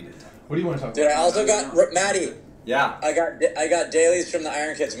 Yeah. We did talk. What do you want to talk Dude, about? I also got Maddie. Yeah. I got dailies from the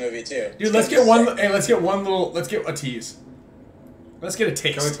Iron Kids movie too. Dude, let's get one. Hey, let's get a tease. Let's get a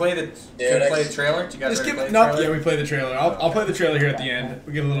taste. Can we play the trailer? Do you guys Just ready give to play the no. trailer? Yeah, we play the trailer. I'll play the trailer here at the end.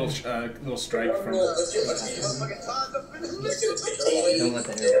 We get a little strike from. Don't let the AirPods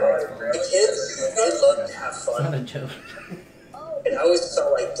fall. Kids, they love to have It's not fun. a joke. And I always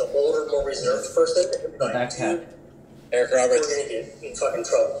felt like the older, more reserved person, it'd be like, Back tap. dude, Eric we're Roberts. gonna get in fucking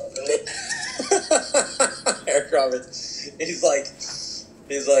trouble. And they, Eric Roberts. He's like,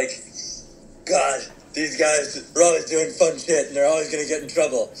 God, these guys are always doing fun shit and they're always gonna get in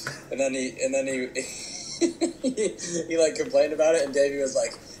trouble. And then he he like complained about it, and Davey was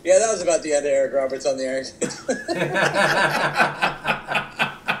like, yeah, that was about the end of Eric Roberts on the Iron Kids.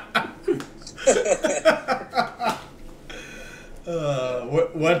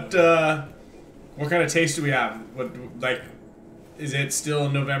 What kind of taste do we have? What is it still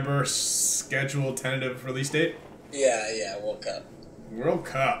November scheduled tentative release date? Yeah, World Cup. World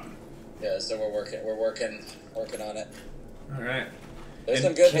Cup. Yeah, so we're working on it. All right. There's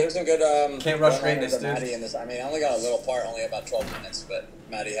And some good can't rush one-liners greatness, of dude. Maddie in this. I mean, I only got a little part, only about 12 minutes, but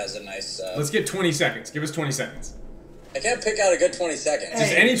Maddie has a nice. Let's get 20 seconds. Give us 20 seconds. I can't pick out a good 20 seconds.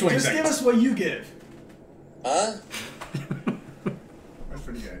 Just any 20 Just seconds. give us what you give. Huh? That's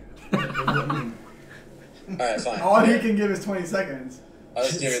pretty good. All right, fine. All he can give is 20 seconds. I'll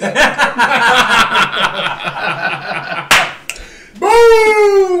just give you that.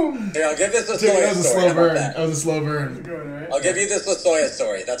 Boom! Here, I'll give this Dude, LaSoya that was a story. slow How about burn. that? That was a slow burn. Good, right? I'll give you this LaSoya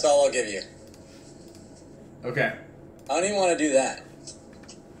story. That's all I'll give you. Okay. I don't even want to do that.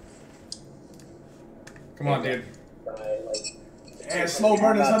 Come on, dude. And slow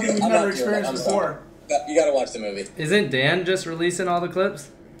burn is something we've I'm never not doing it. experienced I'm sorry. before. You gotta watch the movie. Isn't Dan just releasing all the clips?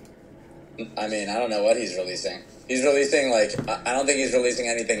 I mean, I don't know what he's releasing. He's releasing, like, I don't think he's releasing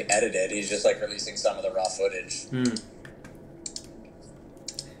anything edited. He's just, like, releasing some of the raw footage.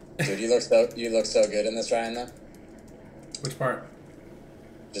 Dude, you look so good in this, Ryan, though. Which part?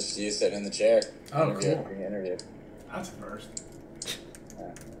 Just you sitting in the chair. Oh, cool. Being interviewed. That's a first.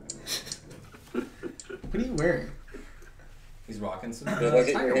 What are you wearing? He's rocking some. Dude, look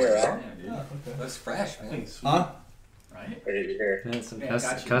at your hair, right? Looks fresh, man. Huh? Right? Look at your hair. Yeah, some Yeah,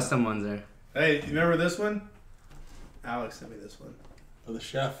 custom, got you. custom ones there. Hey, you remember this one? Alex sent me this one. For the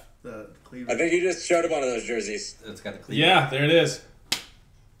chef. The I Cleveland. think you just showed him one of those jerseys. It's got the cleat. Yeah, there it is.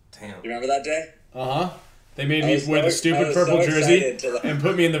 Damn. You remember that day? Uh-huh. They made I me was wear so- the I stupid was purple so jersey excited to, like, and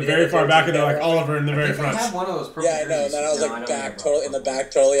put me in the be very in the far back, and they're jersey. like Oliver in the very I front. have one of those purple Yeah, I know. And jerseys. then I was No, like know back, what total you're in the talking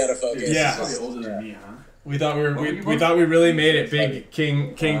back, totally out of focus. Yeah. Probably older than me, huh? We thought we were What were we you thought we really made it big.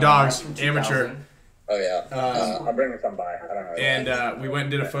 King Dogs from amateur. 2000. Oh yeah. I'll bring some by. I don't know. And we went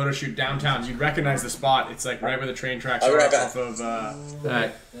and did a photo shoot downtown. You'd recognize the spot. It's like right where the train tracks I'll are be right back. off of.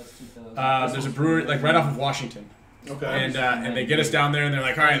 Alright. There's a brewery like right off of Washington. Okay. And they get us down there and they're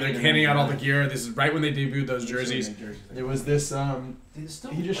like, all right, they're handing out all the gear. This is right when they debuted those jerseys. There was this.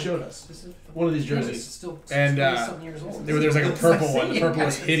 He just showed us one of these jerseys, and there's like a purple one. The purple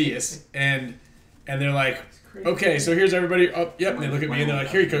was hideous, and they're like, okay, so here's everybody. Oh, yep. And they look at me and they're like,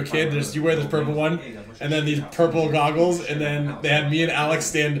 here you go, kid. You wear this purple one, and then these purple goggles, and then they had me and Alex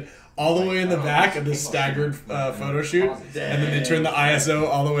stand all the way in the back of this staggered photo shoot, and then they turned the ISO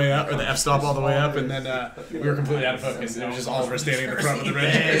all the way up, or the f-stop all the way up, and then we were completely out of focus. And it was just Oliver standing in the front with the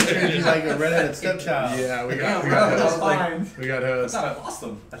red jersey. He's like a redheaded stepchild. Yeah, we Yeah, got bro, I was hosed. like, We got I hosed. thought I lost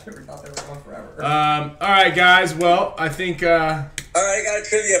them. I never thought they were going forever. All right, guys. Well, I think All right, I got a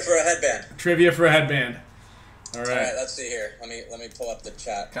trivia for a headband. trivia for a headband. All All right. right, let's see here. Let me pull up the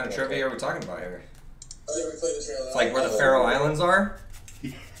chat. What kind of trivia are we talking about here? It's like where the Faroe Islands are.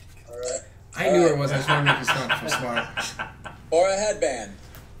 Alright. I knew where it was. I just want to make you sound so smart. Or a headband.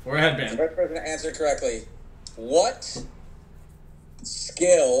 Or a headband. The first person to answer correctly. What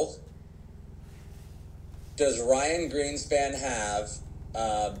skill does Ryan Greenspan have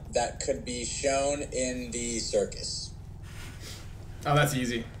that could be shown in the circus? Oh, that's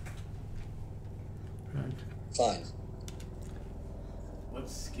easy. Fine. What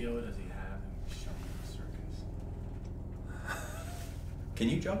skill does he have in showing the circus? Can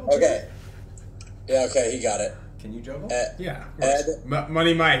you juggle? Okay. Yeah, okay, he got it. Can you juggle? Yeah. Of Ed. course.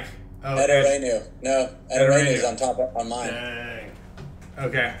 Money Mike. Oh, Ed Arenu. No, Ed Arenu's on top on mine. Dang.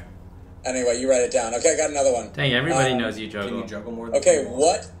 Okay. Anyway, you write it down. Okay, I got another one. Dang, everybody knows you juggle. Can you juggle more than Okay, people?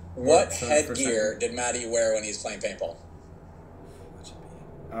 what So, headgear did Maddie wear when he was playing paintball?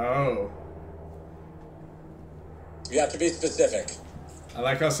 Oh. You have to be specific. I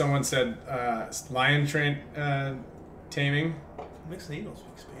like how someone said lion taming. Mixed Eagles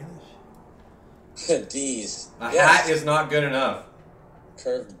speak Spanish. D's. A Yes. hat is not good enough.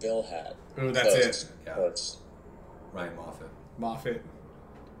 Curved bill hat. Ooh, that's Close. it. Yeah. Close. Ryan Moffat. Moffat.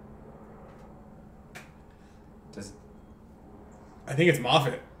 Does I think it's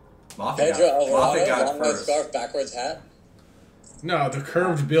Moffat. Moffat Pedro got, Moffat Alvarado, got long it white first. scarf, backwards hat. No, the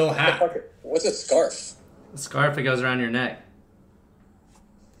curved bill hat. What's a scarf? The scarf that goes around your neck.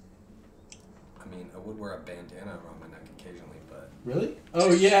 I mean, I would wear a bandana around my neck occasionally, but Really?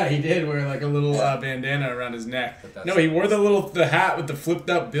 Oh yeah, he did wear like a little bandana around his neck. But that's- No, he wore the hat with the flipped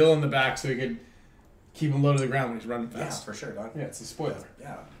up bill in the back so he could keep him low to the ground when he's running yeah, fast. for sure, dog. Yeah, it's a spoiler.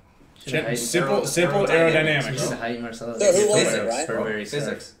 Yeah. Simple aerodynamics. aerodynamics. Should heighten ourselves. So who won it, Physics, Ryan? Burberry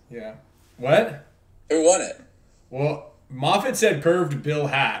Physics. Yeah. What? Who won it? Well, Moffat said curved bill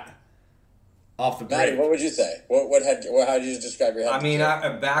hat off the Maddie, break. what would you say? How did you describe your head? I mean,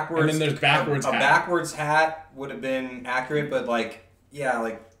 a backwards. And then there's backwards a hat. backwards hat would have been accurate, but like, yeah,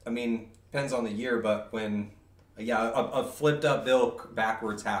 like I mean, depends on the year. But when, a flipped up bill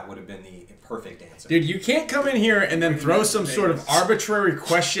backwards hat would have been the perfect answer. Dude, you can't come in here and then throw some sort of arbitrary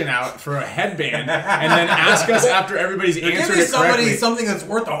question out for a headband and then ask us after everybody's Give answered me it correctly. something that's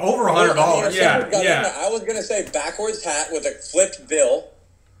worth over $100. Yeah, yeah. I was gonna say backwards hat with a flipped bill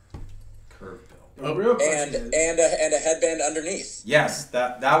Curved bill. The real question and is, a headband underneath. Yes,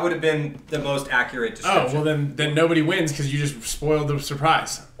 that would have been the most accurate Oh, description. well then nobody wins because you just spoiled the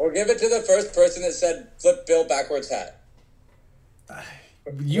surprise. Or give it to the first person that said flip bill backwards hat.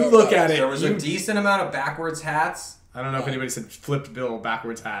 You look at it. There was you- a decent amount of backwards hats. I don't know if anybody said flipped bill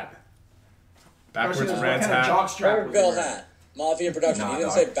backwards hat. Backwards question is, what Reds kind of hat. jock strap Curved was he bill wearing? hat. Mafia production. Nah, You didn't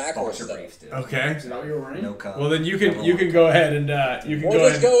dog. say backwards Boxer though. briefs, dude. Okay. Is that what you were wearing? No cup. Well then you Number can one. go ahead and you can We'll go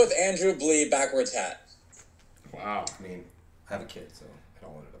just ahead. go with Andrew Blee backwards hat. Wow. I mean, I have a kid, so I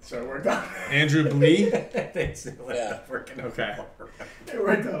don't want it. So it worked out. Andrew Blee. Thanks. Yeah. Okay. It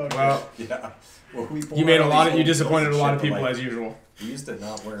worked out. Well, Yeah. Well, we you made a lot of. You these disappointed a goals lot and of shit, people but, as usual. We used to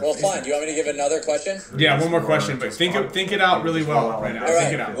not wear. Well, fine. Do you want me to give another question? Yeah, one more question, but think it out really well right now. All Think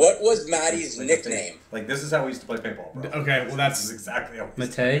right. it out. What was Maddie's nickname? Like this is how we used to play paintball, bro. Okay, well This is that's exactly how we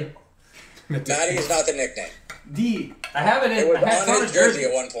used to Matei. Maddie is not the nickname. D. I have it It in. was I have on on his jersey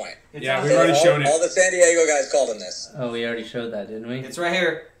at one point. yeah. We've already shown All it. the San Diego guys called him this. Oh, we already showed that, didn't we? It's right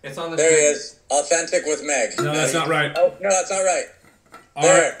here. It's on the. There he screen. is. Authentic with Meg. No, that's not right. Oh, no, that's not right.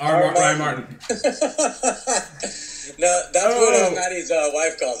 There. R. Ryan Martin. No, that's Oh. what Maddie's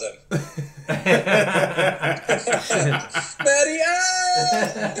wife calls him. Maddie,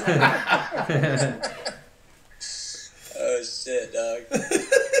 oh shit, dog.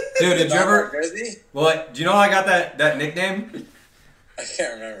 Dude, did you ever? Jersey? What? Do you know how I got that nickname? I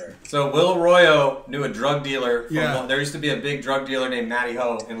can't remember. So Will Arroyo knew a drug dealer. Yeah. There used to be a big drug dealer named Matty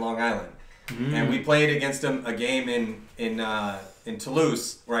Ho in Long Island, and we played against him a game in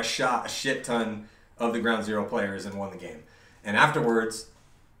Toulouse where I shot a shit ton of the Ground Zero players and won the game. And afterwards,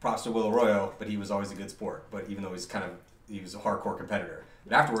 props to Will Arroyo, but he was always a good sport. But even though he was a hardcore competitor.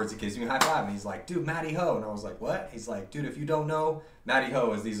 But afterwards, he gives me a high five, and he's like, "Dude, Matty Ho," and I was like, "What?" He's like, "Dude, if you don't know, Matty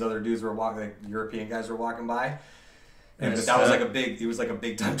Ho is these other dudes were walking, like European guys were walking by." And but that was like he was like a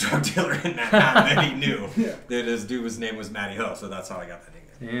big time drug dealer in Manhattan that he knew. That his dude's name was Matty Ho, so that's how I got that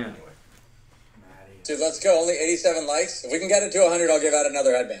nickname. Yeah. Anyway. Dude, let's go. Only 87 likes. If we can get it to 100, I'll give out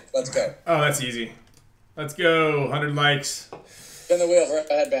another headband. Let's go. Oh, that's easy. Let's go. 100 likes. Spin the wheel for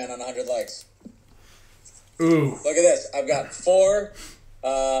a headband on 100 likes. Ooh. Look at this. I've got 4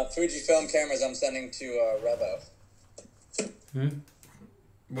 Fujifilm cameras I'm sending to Revo.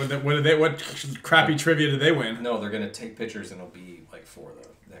 What crappy trivia did they win? No, they're gonna take pictures and it'll be like for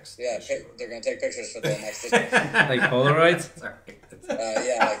the next. Yeah, issue. they're going to take pictures for the next issue. Like Polaroids? Sorry.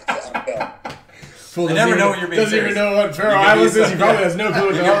 Yeah, like on film. Fool I doesn't never even- know when you're being Doesn't even serious. know what Faroe You can be Islands is. so- He probably has no clue what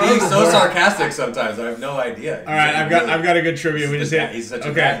the You're hell being I'm so for. sarcastic sometimes. I have no idea. All right, I've got a good trivia. We just hit. He's such a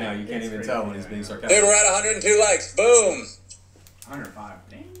Okay. bad now. You can't even tell when he's being sarcastic. Dude, we're at 102 likes. Boom. 105.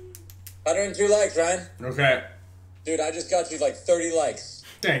 Dang. 102 likes, Ryan. Okay. Dude, I just got you like 30 likes.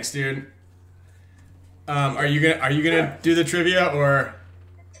 Thanks, dude. Are you gonna do the trivia or?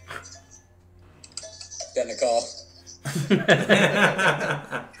 Getting a call.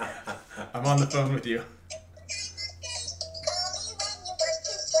 I'm on the phone with you.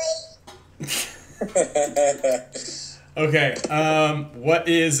 Okay.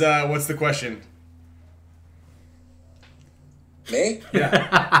 What's the question? Me?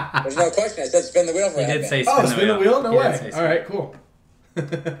 Yeah. There's no question. I said spin the wheel for He a did headband. say Oh, spin the wheel? No He did way. say All spin. right, cool.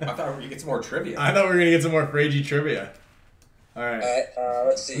 I thought we could get some more trivia. I thought we were gonna get some more FRAIGE trivia. All right. Alright,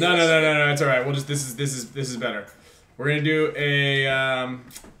 let's see. No. It's all right. We'll just this is better. We're gonna do a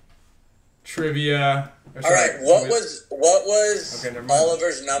trivia. Alright, what was Okay, never mind.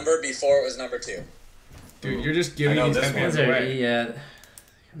 Oliver's number before it was number 2? Dude, you're just giving I know these this headbands Those are away.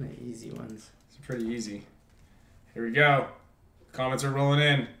 kind of easy ones. It's pretty easy. Here we go. Comments are rolling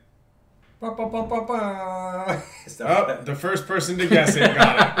in. Ba, ba, ba, ba, ba. Oh, the first person to guess it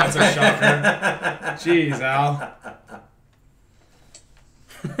got it. That's a shocker. Jeez, Al.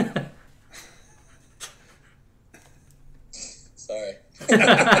 Sorry.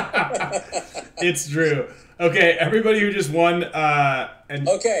 It's Drew. Okay, everybody who just won, and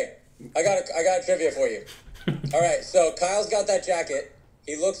Okay, I got a trivia for you. Alright, so Kyle's got that jacket.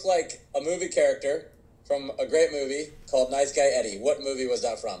 He looks like a movie character from a great movie called Nice Guy Eddie. What movie was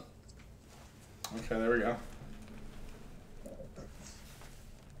that from? okay, there we go.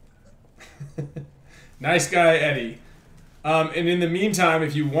 Nice guy, Eddie. And in the meantime,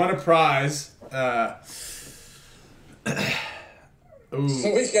 if you want a prize, ooh,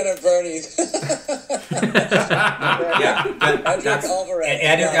 Weekend at Bernie's. Yeah, Edric that's Alvarez.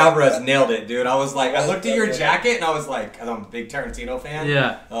 Edric Alvarez nailed it, dude. I was like, I looked at your jacket and I was like, I'm a big Tarantino fan.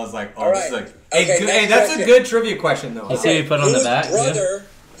 Yeah. I was like, oh, All this is right. like, hey, Okay, good, next hey, that's question. a good trivia question though. You see what he put on the Whose back?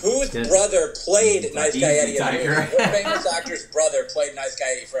 Whose Good. brother played Nice Guy Easy, Eddie in the Tiger. movie? What famous actor's brother played Nice Guy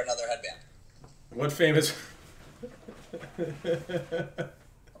Eddie for another headband? what famous?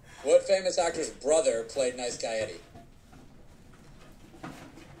 What famous actor's brother played Nice Guy Eddie?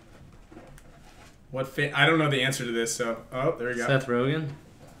 I don't know the answer to this, so there we go. Seth Rogen.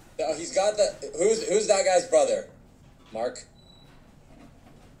 No, he's got the. Who's that guy's brother? Mark.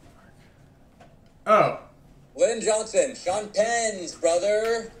 Oh, Lynn Johnson, Sean Penn's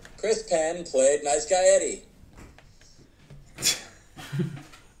brother. Chris Penn played Nice Guy Eddie.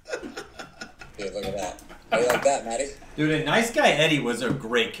 Dude, look at that. How you like that, Matty? Dude, and Nice Guy Eddie was a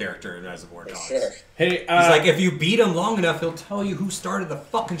great character in Reservoir Dogs. Sure. hey, He's like, if you beat him long enough, he'll tell you who started the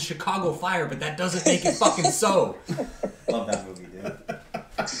fucking Chicago fire, but that doesn't make it fucking so. Love that movie, dude.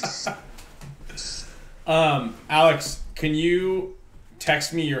 Alex, can you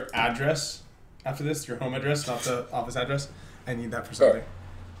text me your address after this? Your home address, not the office address. I need that for Sure. something.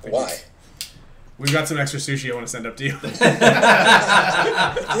 Thank Why? you. We've got some extra sushi I want to send up to you. Dude,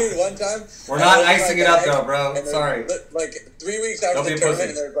 one time. We're not I was icing like it up egg, though, bro. and then, Sorry. Like 3 weeks after Don't the be a tournament, pussy.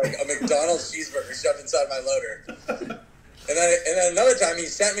 and there's like a McDonald's cheeseburger shoved inside my loader. And then another time he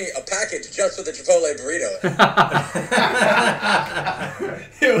sent me a package just with a Chipotle burrito.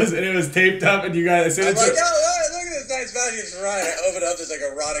 it was taped up, and you guys. I sent I'm it like, to. oh, look at this nice package from Ryan. I open it up, there's like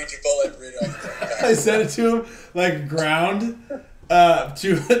a rotting Chipotle burrito. I sent it to him like ground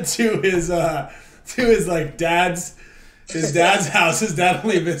to his like dad's house. His dad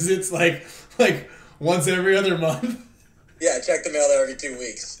only visits like once every other month. Yeah, I check the mail there every 2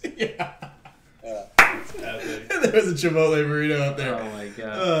 weeks. Yeah. Yeah. And there was a Chipotle burrito up there. Oh my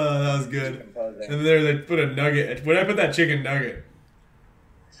god. Oh, that was good. And then there they put a nugget. When I put that chicken nugget.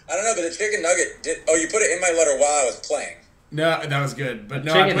 I don't know, but the chicken nugget did. Oh, you put it in my loader while I was playing. No, that was good. But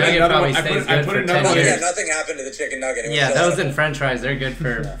no, Chicken nugget probably stays I good put for another 10 one. years. Nothing happened to the chicken nugget. It Yeah, still those in French fries, they're good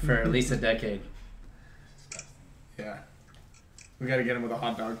for at least a decade. Yeah. We got to get him with a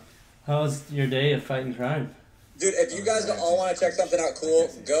hot dog. How was your day of fighting crime? Dude, if you guys all want to check something out cool,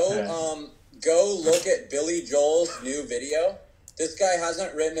 go look at Billy Joel's new video. This guy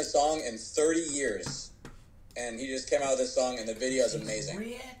hasn't written a song in 30 years. And he just came out with this song, and the video is amazing.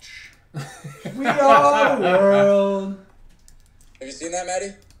 We are the world. Have you seen that,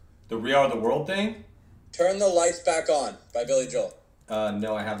 Maddie? The We Are the World thing? Turn the Lights Back On by Billy Joel.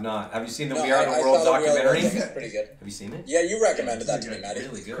 No, I have not. Have you seen the No, We Are I the World saw the We Are the World documentary? thing. It's pretty good. Have you seen it? Yeah, you recommended that to me, Maddie.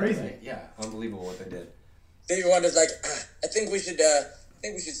 Really good. Crazy. Right? Yeah, unbelievable what they did. Stevie Wonder's like, I think we should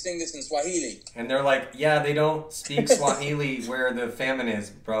think we should sing this in Swahili. And they're like, yeah, they don't speak Swahili where the famine is,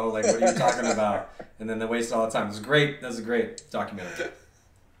 bro. Like, what are you talking about? And then they waste all the time. It was great. That was a great documentary.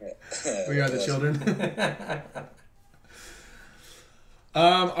 We are the children.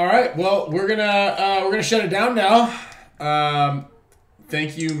 All right. Well, we're gonna shut it down now.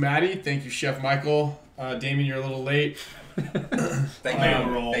 Thank you, Maddie. Thank you, Chef Michael. Damien, you're a little late.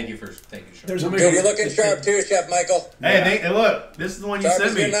 Thank you, Chef. There's Dude, you're looking sharp too, Chef Michael. Hey, look, this is the one you Sharp sent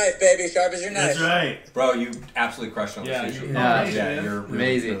as me. your knife, baby. Sharp as your knife. That's right. Bro, you absolutely crushed on the sushi. Yeah. You're really,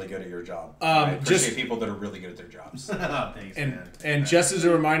 Amazing. really good at your job. I appreciate just- people that are really good at their jobs. Thanks, man. And just as a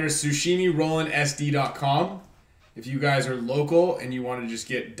reminder, sushimirollansd.com. If you guys are local and you want to just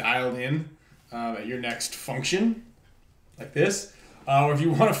get dialed in at your next function, like this, or if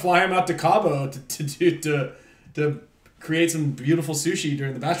you want to fly them out to Cabo to create some beautiful sushi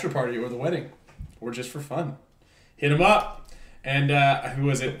during the bachelor party or the wedding, or just for fun, hit them up. And who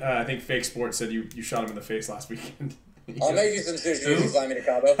was it? I think Fake Sports said you shot him in the face last weekend. I'll make you some sushi if you fly me to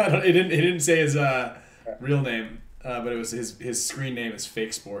Cabo. He didn't say his real name, but it was his screen name is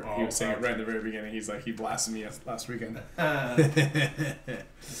Fake Sport. He was saying it right in the very beginning. He's like, he blasted me last weekend.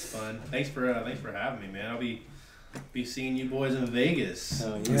 It's fun. Thanks for having me, man. I'll be seeing you boys in Vegas.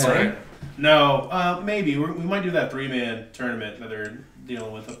 Oh, yeah. That's right. No, maybe we might do that 3-man tournament that they're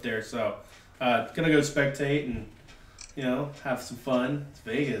dealing with up there. So, gonna go spectate and have some fun. It's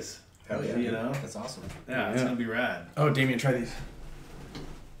Vegas. Hell yeah. You know, That's awesome. yeah, it's gonna be rad. Oh, Damien, try these.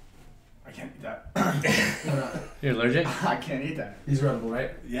 I can't eat that. You're allergic? I can't eat that. These are edible,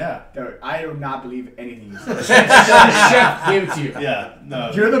 right? Yeah, Dude, I do not believe anything you say. Chef gave it to you. yeah.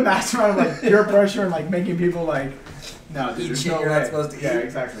 No, You're the mastermind of like peer pressure and like making people like, no, dude, Eat there's shit no you're way. not supposed to Yeah, eat.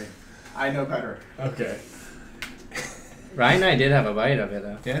 exactly. I know better. Okay. Ryan and I did have a bite of it,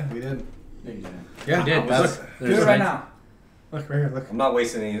 though. Yeah, we did. No, you didn't. Yeah, We did. Look, Do it right now. look right here. Look. I'm not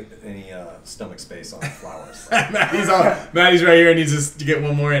wasting any stomach space on flowers. Maddie's right here and needs to get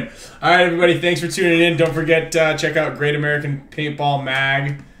one more in. All right, everybody, thanks for tuning in. Don't forget, check out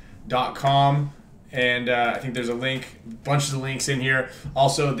greatamericanpaintballmag.com. And I think there's bunches of links in here.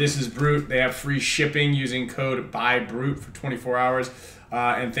 Also, This Is Brute. They have free shipping using code BYBRUTE for 24 hours.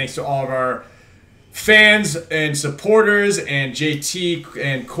 And thanks to all of our fans and supporters and JT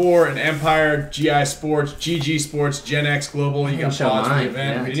and Core and Empire, GI Sports, GG Sports, Gen X Global. You got show pods for the mine.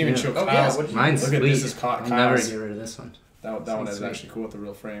 event. Yeah, we didn't even too. show Oh, Kyle's. yeah, Mine's Look at sweet. this is I'll never Kyle's. get rid of this one. That one is Sweet. actually cool with the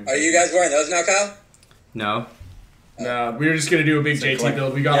real frame. Are you guys wearing those now, Kyle? No. No, we were just gonna do a big It's a JT collect-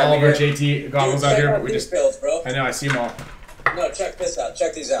 build. We got Yeah, all of we our got- JT goggles Dude, out check here, out but we these just. builds, bro. I know, I see them all. No, check this out.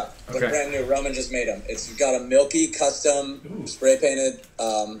 Check these out. They're Okay. brand new. Roman just made them. It's got a milky custom spray painted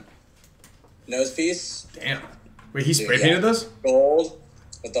nose piece, Damn. Wait, he spray Yeah. painted those? gold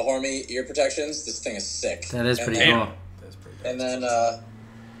with the Hormy ear protections. This thing is sick. That is pretty Damn. cool. That's pretty And then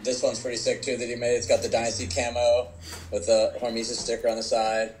this one's pretty sick too that he made. It's got the Dynasty camo with the HORMESIS sticker on the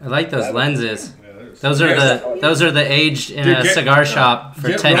side. I like those lenses. yeah, there's- Those are the aged in Dude, a get- cigar shop for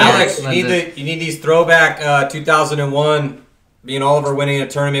get 10 Ryan. years. Alex, lenses. you need these throwback 2001 being Oliver winning a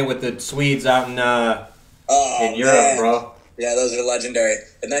tournament with the Swedes out in Europe, man. bro. Yeah, those are legendary.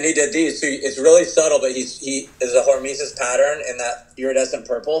 And then he did these. So it's really subtle, but he is a HORMESIS pattern in that iridescent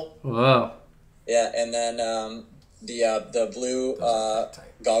purple. Whoa. Yeah, and then the blue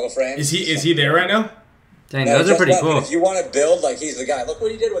goggle frame. Is he there right now? Dang, No, those are just pretty left. cool. If you want to build, like, he's the guy. Look what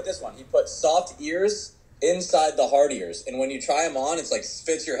he did with this one. He put soft ears inside the hard ears, and when you try them on, it's like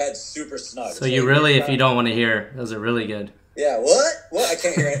fits your head super snug. So you really, if you don't want to hear, those are really good. Yeah. What? I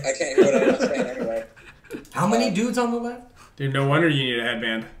can't hear it. I can't hear what I'm saying anyway. How many dudes on the left? Dude, no wonder you need a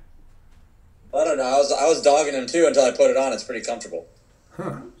headband. I don't know. I was dogging him too until I put it on. It's pretty comfortable.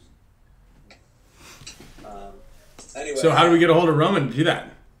 Huh. Anyway. So how do we get a hold of Roman to do that?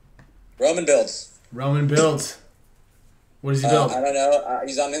 Roman builds. Roman builds. What does he build? I don't know.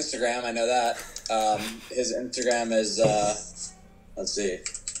 He's on Instagram. I know that. His Instagram is let's see.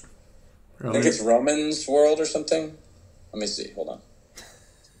 I think it's Roman's World or something. Let me see. Hold on.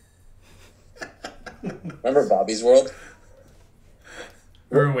 Remember Bobby's World?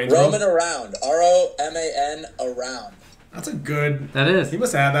 Or Wayne's Roman World? Around. ROMAN Around. That's a good. That is. He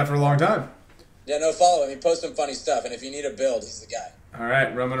must have had that for a long time. Yeah, no, follow him. He posts some funny stuff, and if you need a build, he's the guy. All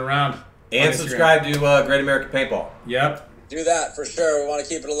right, roaming around. And On Instagram. subscribe to Great American Paintball. Yep. Do that for sure. We want to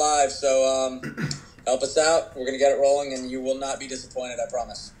keep it alive, so help us out. We're gonna get it rolling, and you will not be disappointed. I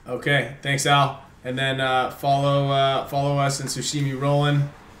promise. Okay. Thanks, Al. And then follow us in Sushimi Rollin'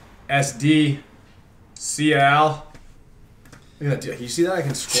 SD. See ya, Al. Look at that. You see that? I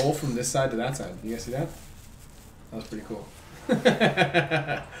can scroll from this side to that side. You guys see that? That was pretty cool.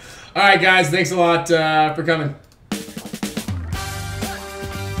 All right, guys. Thanks a lot for coming.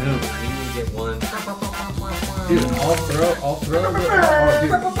 Boom. You get one. Dude, I'll throw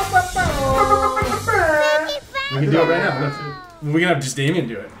we can do it right now. Look. We can have just Damien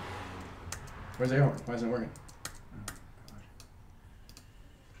do it. Where's the air horn? Why isn't it working?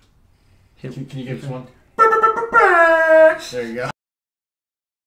 Can you give us one? There you go.